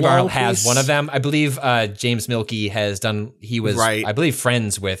 but I think Ray Barnhold has one of them. I believe James Milkey has done. He was, I believe,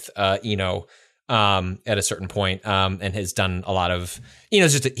 friends with Eno. At a certain point, and has done a lot of,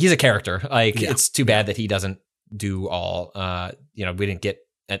 he's a character. It's too bad that he doesn't do all, we didn't get,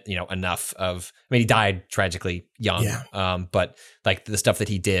 enough of, he died tragically young. Yeah. But like the stuff that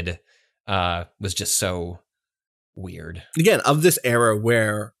he did, was just so weird. Again, of this era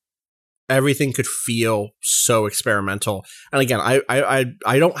where everything could feel so experimental. And again,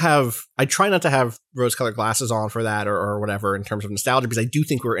 I try not to have rose-colored glasses on for that or whatever in terms of nostalgia, because I do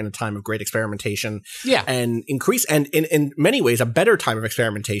think we're in a time of great experimentation. Yeah. And in many ways a better time of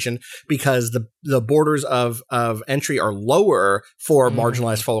experimentation, because the borders of entry are lower for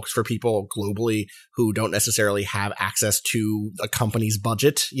marginalized folks, for people globally who don't necessarily have access to a company's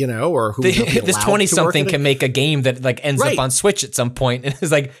budget, or who this 20-something can make a game that like ends up on Switch at some point, and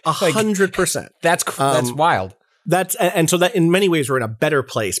it's like 100%. That's wild. So that in many ways we're in a better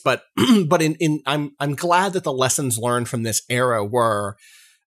place, but I'm glad that the lessons learned from this era were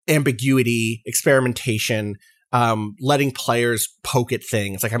ambiguity, experimentation, letting players poke at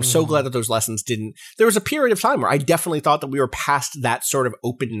things. Like, I'm so glad that those lessons didn't. There was a period of time where I definitely thought that we were past that sort of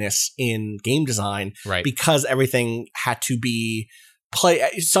openness in game design, right? Because everything had to be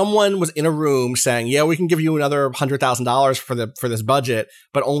someone was in a room saying, yeah, we can give you another $100,000 for this budget,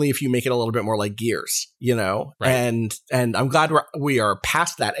 but only if you make it a little bit more like Gears, you know? Right. And I'm glad we are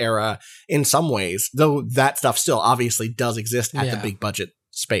past that era in some ways, though that stuff still obviously does exist at the big budget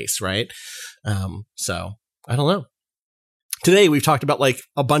space, right? So I don't know. Today we've talked about like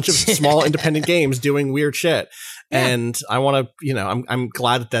a bunch of small independent games doing weird shit. Yeah. And I want to, you know, I'm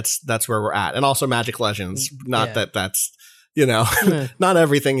glad that that's where we're at. And also Magic Legends, not that that's, you know, not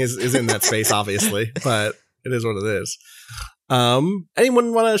everything is in that space, obviously, but it is what it is.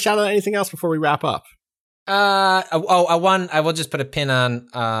 Anyone want to shout out anything else before we wrap up? I will just put a pin on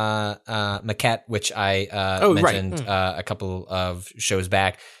Maquette, which I mentioned a couple of shows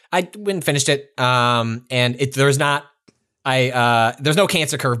back. I went and finished it, and there's no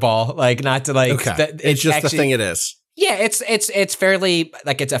cancer curveball, like not to like. Okay. It's just actually, the thing it is. Yeah, it's fairly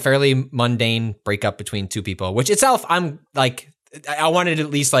like it's a fairly mundane breakup between two people, which itself I'm like I wanted to at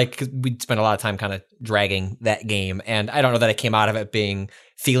least like cause we'd spent a lot of time kind of dragging that game, and I don't know that it came out of it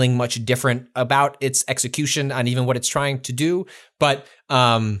feeling much different about its execution on even what it's trying to do, but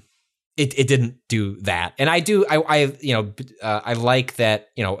it didn't do that, and I like that,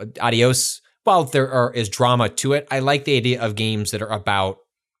 you know, Adios. While there is drama to it, I like the idea of games that are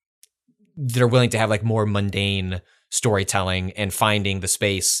willing to have like more mundane storytelling and finding the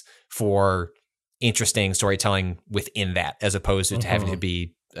space for interesting storytelling within that, as opposed to having to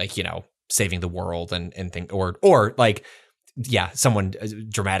be like, you know, saving the world and thing or like, yeah, someone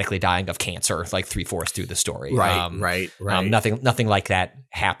dramatically dying of cancer like 3/4 through the story. Right. Nothing like that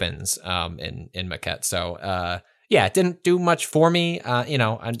happens in Maquette. So yeah, it didn't do much for me. You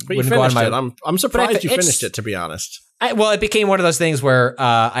know, I wouldn't go on my. I'm surprised you finished it, to be honest. It became one of those things where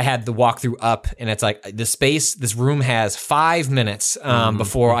I had the walkthrough up, and it's like this room has 5 minutes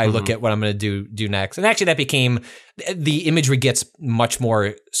before I look at what I'm going to do next. And actually, that became the imagery gets much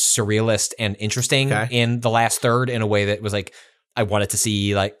more surrealist and interesting in the last third in a way that was like I wanted to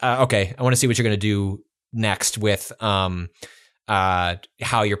see like okay, I want to see what you're going to do next with how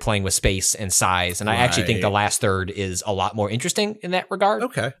you're playing with space and size. And I actually think the last third is a lot more interesting in that regard.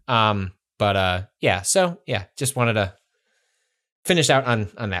 Okay. But just wanted to finish out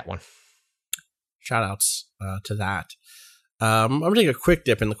on that one. Shout outs to that. I'm gonna take a quick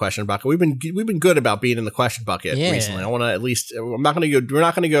dip in the question bucket. We've been good about being in the question bucket recently. I want to at least we're not gonna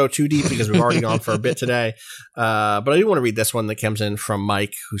go too deep because we've already gone for a bit today. But I do want to read this one that comes in from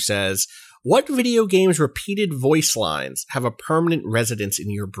Mike, who says, what video game's repeated voice lines have a permanent residence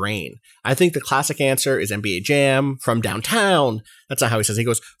in your brain? I think the classic answer is NBA Jam, From Downtown. That's not how he says it. He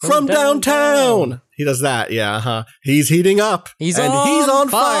goes, From Downtown. He does that. Yeah. He's heating up. He's on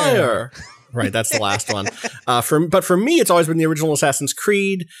fire. Right, that's the last one. But for me, it's always been the original Assassin's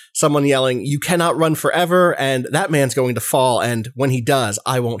Creed, someone yelling, you cannot run forever, and that man's going to fall, and when he does,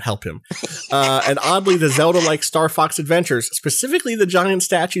 I won't help him. And oddly, the Zelda-like Star Fox Adventures, specifically the giant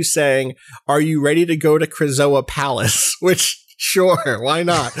statue saying, are you ready to go to Krazoa Palace? Which, sure, why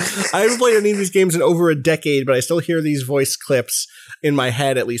not? I haven't played any of these games in over a decade, but I still hear these voice clips in my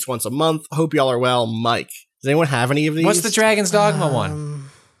head at least once a month. Hope y'all are well. Mike, does anyone have any of these? What's the Dragon's Dogma one?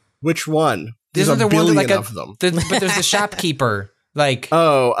 Which one? There's a billion like of them. But there's the shopkeeper. Like their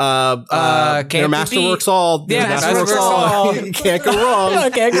Masterworks all. Yeah, Masterworks all. You can't go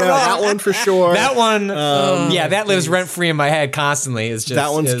wrong. Can't go wrong. That one for sure. That one, that lives rent free in my head constantly. It's just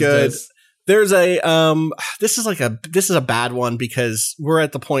that one's good. There's a this is a bad one because we're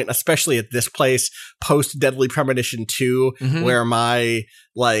at the point, especially at this place, post Deadly Premonition 2, where my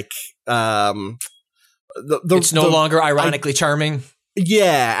like it's no longer ironically charming.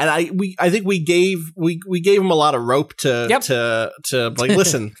 Yeah, and I think we gave him a lot of rope to like,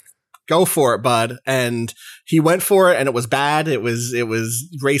 listen, go for it, bud. And he went for it, and it was bad. It was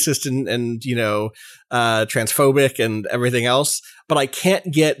racist and you know, transphobic and everything else. But I can't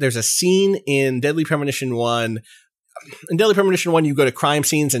get. There's a scene in Deadly Premonition 1. In Deadly Premonition 1, you go to crime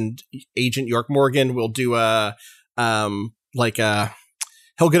scenes, and Agent York Morgan will do he'll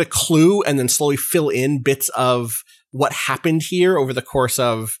get a clue and then slowly fill in bits of what happened here over the course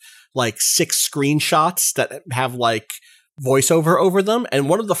of like 6 screenshots that have like voiceover over them. And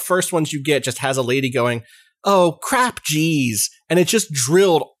one of the first ones you get just has a lady going, oh crap, geez. And it just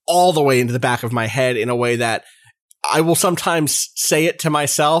drilled all the way into the back of my head in a way that I will sometimes say it to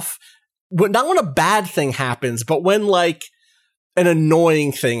myself, but not when a bad thing happens, but when like an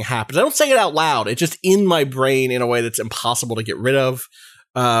annoying thing happens. I don't say it out loud. It's just in my brain in a way that's impossible to get rid of.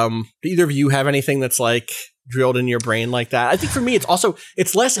 Do either of you have anything that's like drilled in your brain like that? I think for me,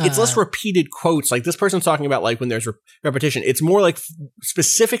 it's less repeated quotes. Like this person's talking about like when there's repetition. It's more like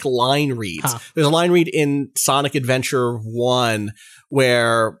specific line reads. There's a line read in Sonic Adventure 1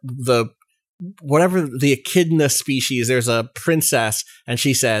 where whatever the echidna species, there's a princess and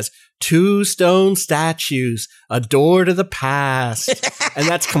she says, 2 stone statues, a door to the past. And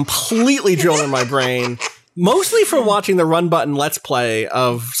that's completely drilled in my brain. Mostly from watching the Run Button Let's Play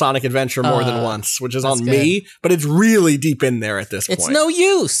of Sonic Adventure more than once, which is on me, but it's really deep in there at this point. It's no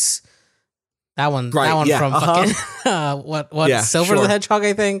use. That one from fucking Silver the Hedgehog,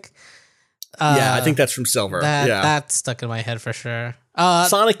 I think. I think that's from Silver. That stuck in my head for sure.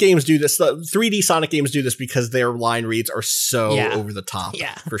 Sonic games do this. The 3D Sonic games do this because their line reads are so over the top.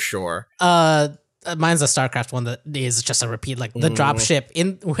 Yeah, for sure. Mine's the StarCraft one that is just a repeat, like the drop ship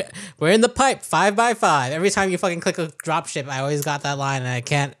we're in the pipe 5x5. Every time you fucking click a drop ship, I always got that line,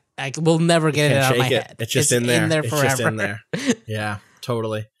 and I will never get it out of my head. It's just in there forever. It's just in there. Yeah,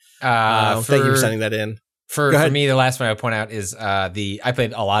 totally. Thank you for sending that in. For me, the last one I would point out is I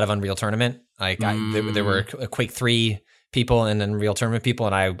played a lot of Unreal Tournament. Like there were Quake 3 people and Unreal Tournament people,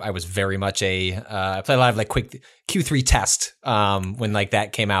 and I was very much I played a lot of like Quake Q3 Test when like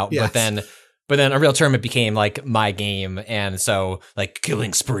that came out, yes. But then Unreal Tournament became like my game, and so like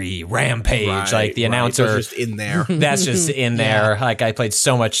Killing Spree, Rampage, like the announcer, it's just in there. That's just in there. Like I played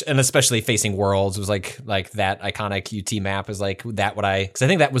so much, and especially Facing Worlds was like that iconic UT map is like that. Because I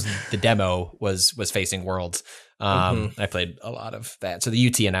think that was the demo was Facing Worlds. I played a lot of that. So the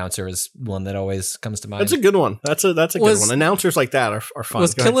UT announcer is one that always comes to mind. That's a good one. That's a good one. Announcers like that are fun.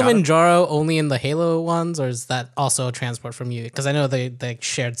 Was Kilimanjaro only in the Halo ones, or is that also a transport from you? Because I know they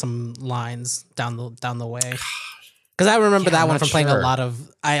shared some lines down the way. Because I remember that one from playing a lot of.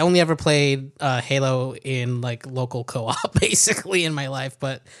 I only ever played Halo in like local co-op basically in my life,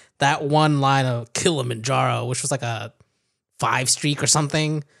 but that one line of Kilimanjaro, which was like a 5 streak or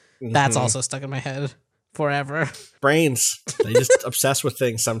something, that's also stuck in my head forever. Brains. They just obsess with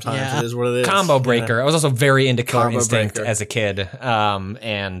things sometimes. Yeah. It is what it is. Combo Breaker. Yeah. I was also very into Killer Instinct as a kid.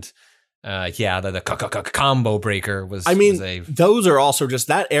 The Combo Breaker was. I mean, those are also just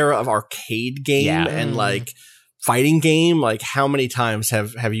that era of arcade game and like fighting game. Like, how many times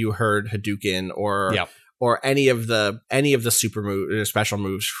have you heard Hadouken or any of the super special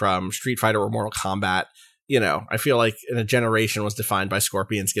moves from Street Fighter or Mortal Kombat? You know, I feel like in a generation was defined by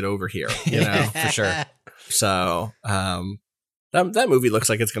Scorpions Get Over Here, you know, for sure. So that movie looks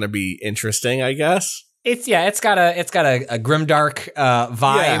like it's going to be interesting, I guess. It's got a grimdark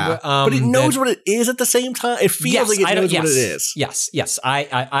vibe, but it knows what it is at the same time. It feels like it knows what it is. Yes.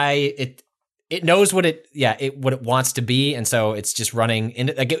 It knows what it wants to be, and so it's just running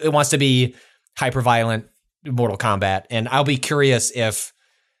in. Like it wants to be hyper violent Mortal Kombat, and I'll be curious if.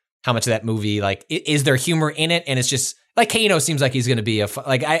 How much of that movie, like, is there humor in it? And it's just, like, Kano seems like he's going to be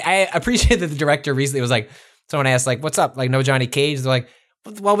I appreciate that the director recently was like, someone asked, like, what's up? Like, no Johnny Cage? They're like,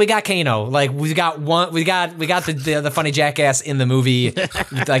 well, we got Kano. Like, we got the funny jackass in the movie.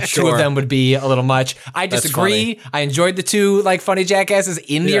 Like, two of them would be a little much. I disagree. I enjoyed the 2, like, funny jackasses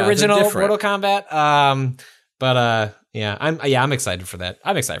in the original Mortal Kombat. I'm excited for that.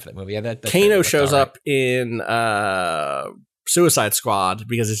 I'm excited for that movie. Yeah, Kano shows up in, Suicide Squad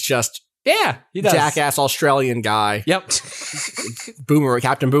because it's just he does. Jackass Australian guy. Yep.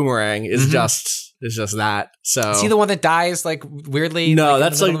 Captain Boomerang is just that. So is he the one that dies like weirdly? No,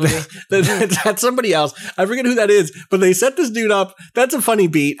 that's like that's somebody else. I forget who that is, but they set this dude up. That's a funny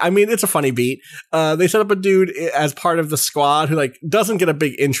beat. I mean, it's a funny beat. They set up a dude as part of the squad who like doesn't get a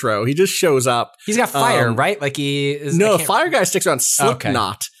big intro. He just shows up. He's got fire, right? Like he is. No, Fire Guy sticks around.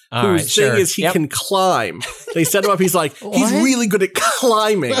 Slipknot. Okay. Whose thing is he can climb. They set him up. He's like, he's really good at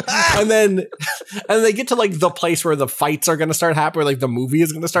climbing. and they get to like the place where the fights are going to start happening, where like the movie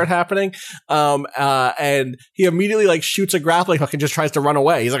is going to start happening. And he immediately like shoots a grappling hook and just tries to run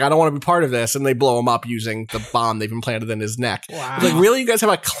away. He's like, I don't want to be part of this. And they blow him up using the bomb they've implanted in his neck. Wow. Like, really? You guys have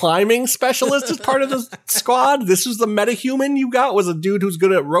a climbing specialist as part of the squad? This was the metahuman you got? Was a dude who's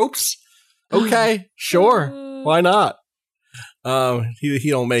good at ropes? Okay, sure. Why not? He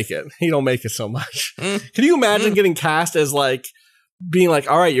don't make it. He don't make it so much. Can you imagine getting cast as like being like,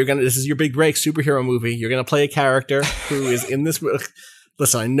 all right, this is your big break superhero movie. You're gonna play a character who is in this.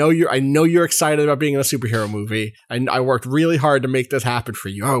 Listen, I know you're excited about being in a superhero movie. I worked really hard to make this happen for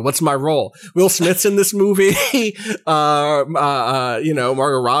you. Oh, what's my role? Will Smith's in this movie. Margot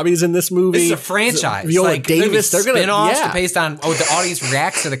Robbie's in this movie. This is a franchise. Viola Davis. They're gonna spin-offs based on the audience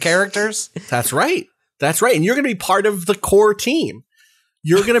reacts to the characters. That's right. And you're going to be part of the core team.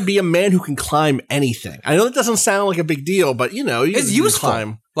 you're going to be a man who can climb anything. I know that doesn't sound like a big deal, but it's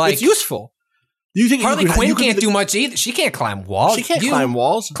useful. It's useful. You think Harley Quinn can't do much either? She can't climb walls. She can't climb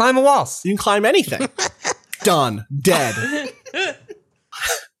walls. Climb a walls. You can climb anything. Done. Dead.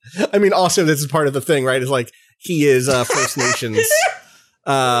 I mean, also this is part of the thing, right? Is like he is a First Nations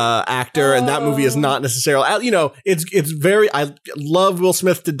actor, and that movie is not necessarily. It's very. I love Will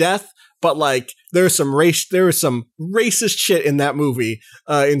Smith to death. But like, there is some racist shit in that movie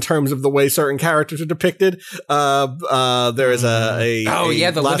in terms of the way certain characters are depicted. There is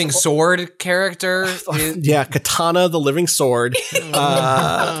the living sword character. Katana, the living sword. El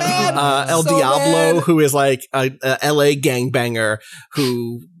Diablo, who is like a LA gangbanger.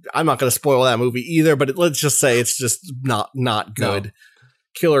 Who I'm not going to spoil that movie either, but let's just say it's just not good. No.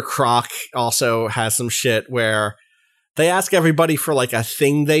 Killer Croc also has some shit where they ask everybody for like a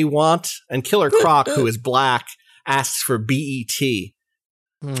thing they want, and Killer Croc, who is black, asks for BET.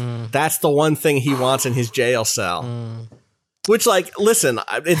 That's the one thing he wants in his jail cell. Which, like, listen,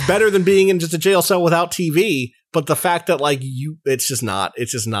 it's better than being in just a jail cell without TV. But the fact that like it's just not good.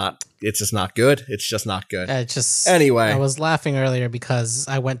 It's just not good. Anyway, I was laughing earlier because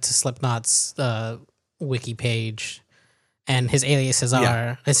I went to Slipknot's wiki page. And his aliases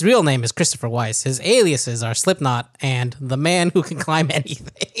are, his real name is Christopher Weiss. His aliases are Slipknot and the man who can climb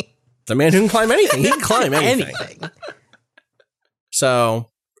anything. The man who can climb anything. He can climb anything. So,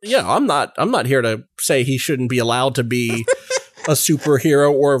 I'm not here to say he shouldn't be allowed to be a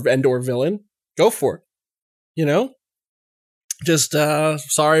superhero or villain. Go for it. Just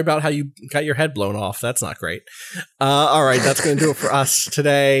sorry about how you got your head blown off. That's not great. All right, that's going to do it for us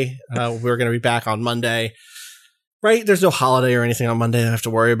today. We're going to be back on Monday. Right? There's no holiday or anything on Monday I have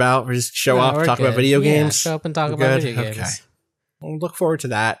to worry about. We just show up, talk about video games. Show up and talk about video games. Okay. Well, look forward to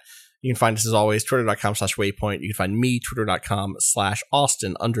that. You can find us as always, twitter.com/waypoint. You can find me,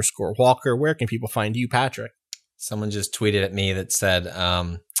 twitter.com/Austin_Walker. Where can people find you, Patrick? Someone just tweeted at me that said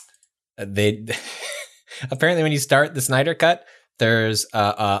they apparently when you start the Snyder Cut, there's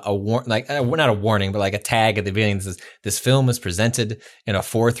not a warning, but like a tag at the beginning that says, this film is presented in a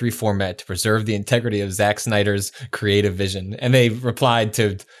 4:3 format to preserve the integrity of Zack Snyder's creative vision. And they replied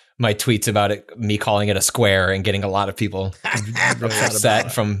to my tweets about it, me calling it a square and getting a lot of people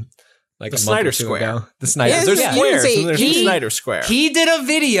upset from like the a Snyder month or two Square. ago. The Snyder There's squares. There's the Snyder Square. He did a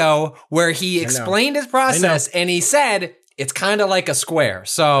video where he explained his process and he said it's kind of like a square.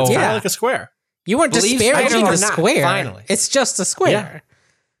 So it's kind of like a square. You weren't disparaging the square. Finally. It's just a square. Yeah.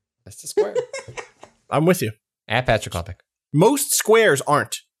 It's a square. I'm with you. At Patrick Klopik. Most squares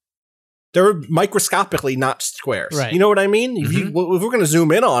aren't. They're microscopically not squares. Right. You know what I mean? Mm-hmm. If we're going to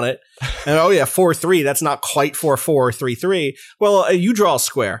zoom in on it, and 4:3, that's not quite 4:4:3:3. Well, you draw a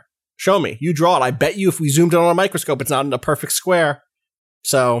square. Show me. You draw it. I bet you if we zoomed in on a microscope, it's not in a perfect square.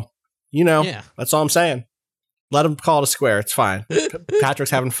 So, that's all I'm saying. Let them call it a square. It's fine. Patrick's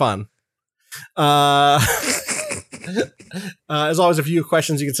having fun. As always, if you have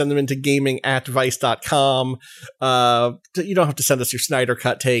questions, you can send them into gaming@vice.com. You don't have to send us your Snyder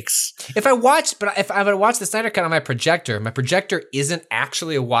Cut takes. If I watch the Snyder Cut on my projector isn't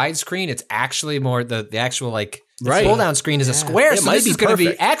actually a widescreen. It's actually more the actual like pull down screen is a square. So this is going to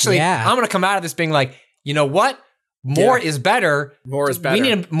be I'm going to come out of this being like, you know what? More is better. More is better.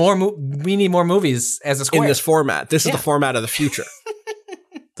 We need more movies as a square in this format. This is the format of the future.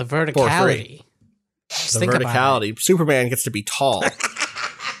 The verticality. The verticality. Superman gets to be tall.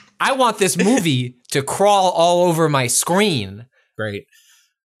 I want this movie to crawl all over my screen. Great.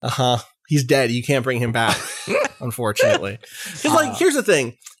 He's dead. You can't bring him back, unfortunately. Because, here's the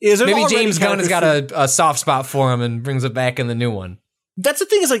thing: maybe James Gunn has got a soft spot for him and brings it back in the new one. That's the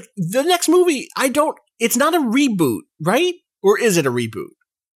thing. Is like the next movie. It's not a reboot, right? Or is it a reboot?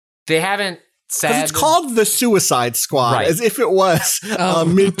 They haven't. Because it's called The Suicide Squad, as if it was a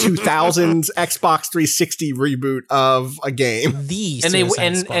mid-2000s Xbox 360 reboot of a game.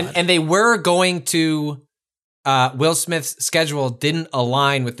 And they were going to Will Smith's schedule didn't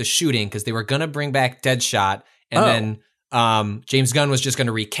align with the shooting because they were going to bring back Deadshot, and then James Gunn was just going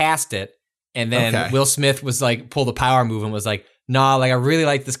to recast it, and then Will Smith was like pull the power move and was like, "Nah, like I really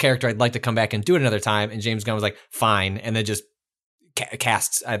like this character. I'd like to come back and do it another time." And James Gunn was like, "Fine," and then just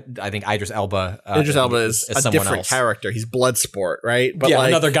casts, I think Idris Elba. Idris Elba is a different character. He's Bloodsport, right? But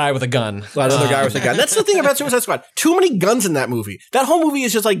another guy with a gun. Another guy with a gun. That's the thing about Suicide Squad. Too many guns in that movie. That whole movie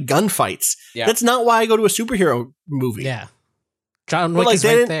is just like gunfights. Yeah. That's not why I go to a superhero movie. Yeah. John Wick is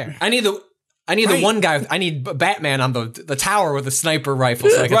right there. I need the one guy. I need Batman on the tower with a sniper rifle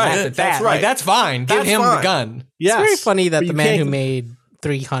so I can laugh at that. That's right. Like, that's fine. Give him the gun. Yes. It's very funny that the man who made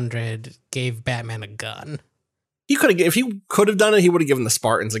 300 gave Batman a gun. If he could have done it, he would have given the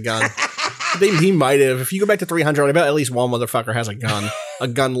Spartans a gun. He might have. If you go back to 300, I bet at least one motherfucker has a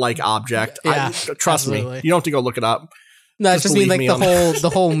gun-like object. Yeah, trust me, you don't have to go look it up. No, it's just mean like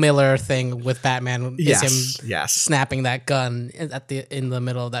the whole Miller thing with Batman is him snapping that gun in the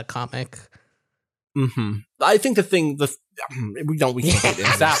middle of that comic. Mm-hmm. I think we can't get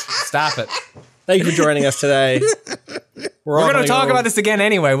into Stop it. Thank you for joining us today. We're going to talk about this again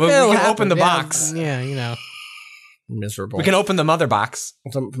anyway. We can open the box. Yeah, miserable. We can open the mother box.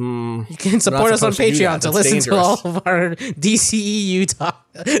 You can support us on Patreon to listen to all of our DCEU talk.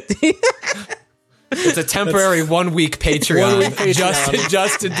 It's a temporary 1 week Patreon,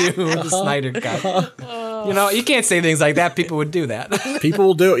 just to do the Snyder Cut. You can't say things like that. People would do that. People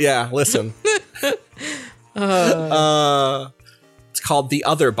will do it. Yeah, listen. It's called The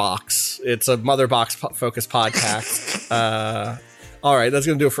Other Box. It's a Mother Box focused podcast. All right, that's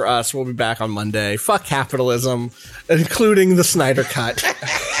going to do it for us. We'll be back on Monday. Fuck capitalism, including the Snyder Cut.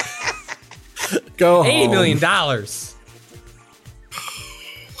 Go home. $80 million.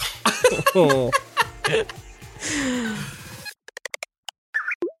 Oh.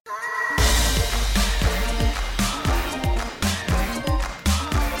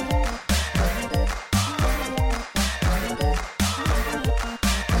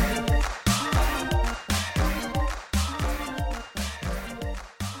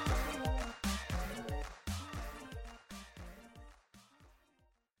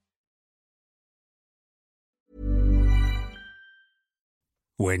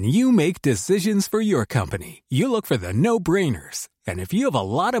 When you make decisions for your company, you look for the no-brainers. And if you have a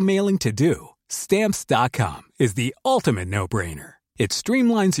lot of mailing to do, Stamps.com is the ultimate no-brainer. It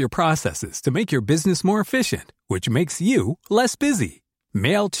streamlines your processes to make your business more efficient, which makes you less busy.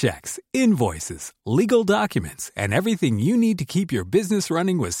 Mail checks, invoices, legal documents, and everything you need to keep your business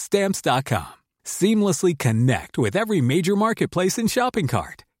running with Stamps.com. Seamlessly connect with every major marketplace and shopping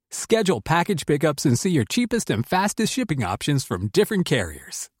cart. Schedule package pickups and see your cheapest and fastest shipping options from different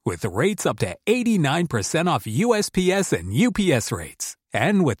carriers. With rates up to 89% off USPS and UPS rates.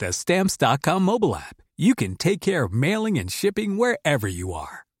 And with the Stamps.com mobile app, you can take care of mailing and shipping wherever you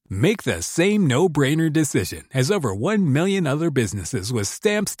are. Make the same no-brainer decision as over 1 million other businesses with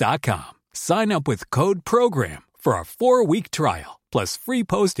Stamps.com. Sign up with code PROGRAM for a 4-week trial, plus free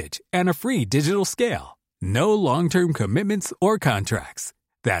postage and a free digital scale. No long-term commitments or contracts.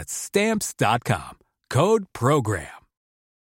 That's Stamps.com. Code PROGRAM.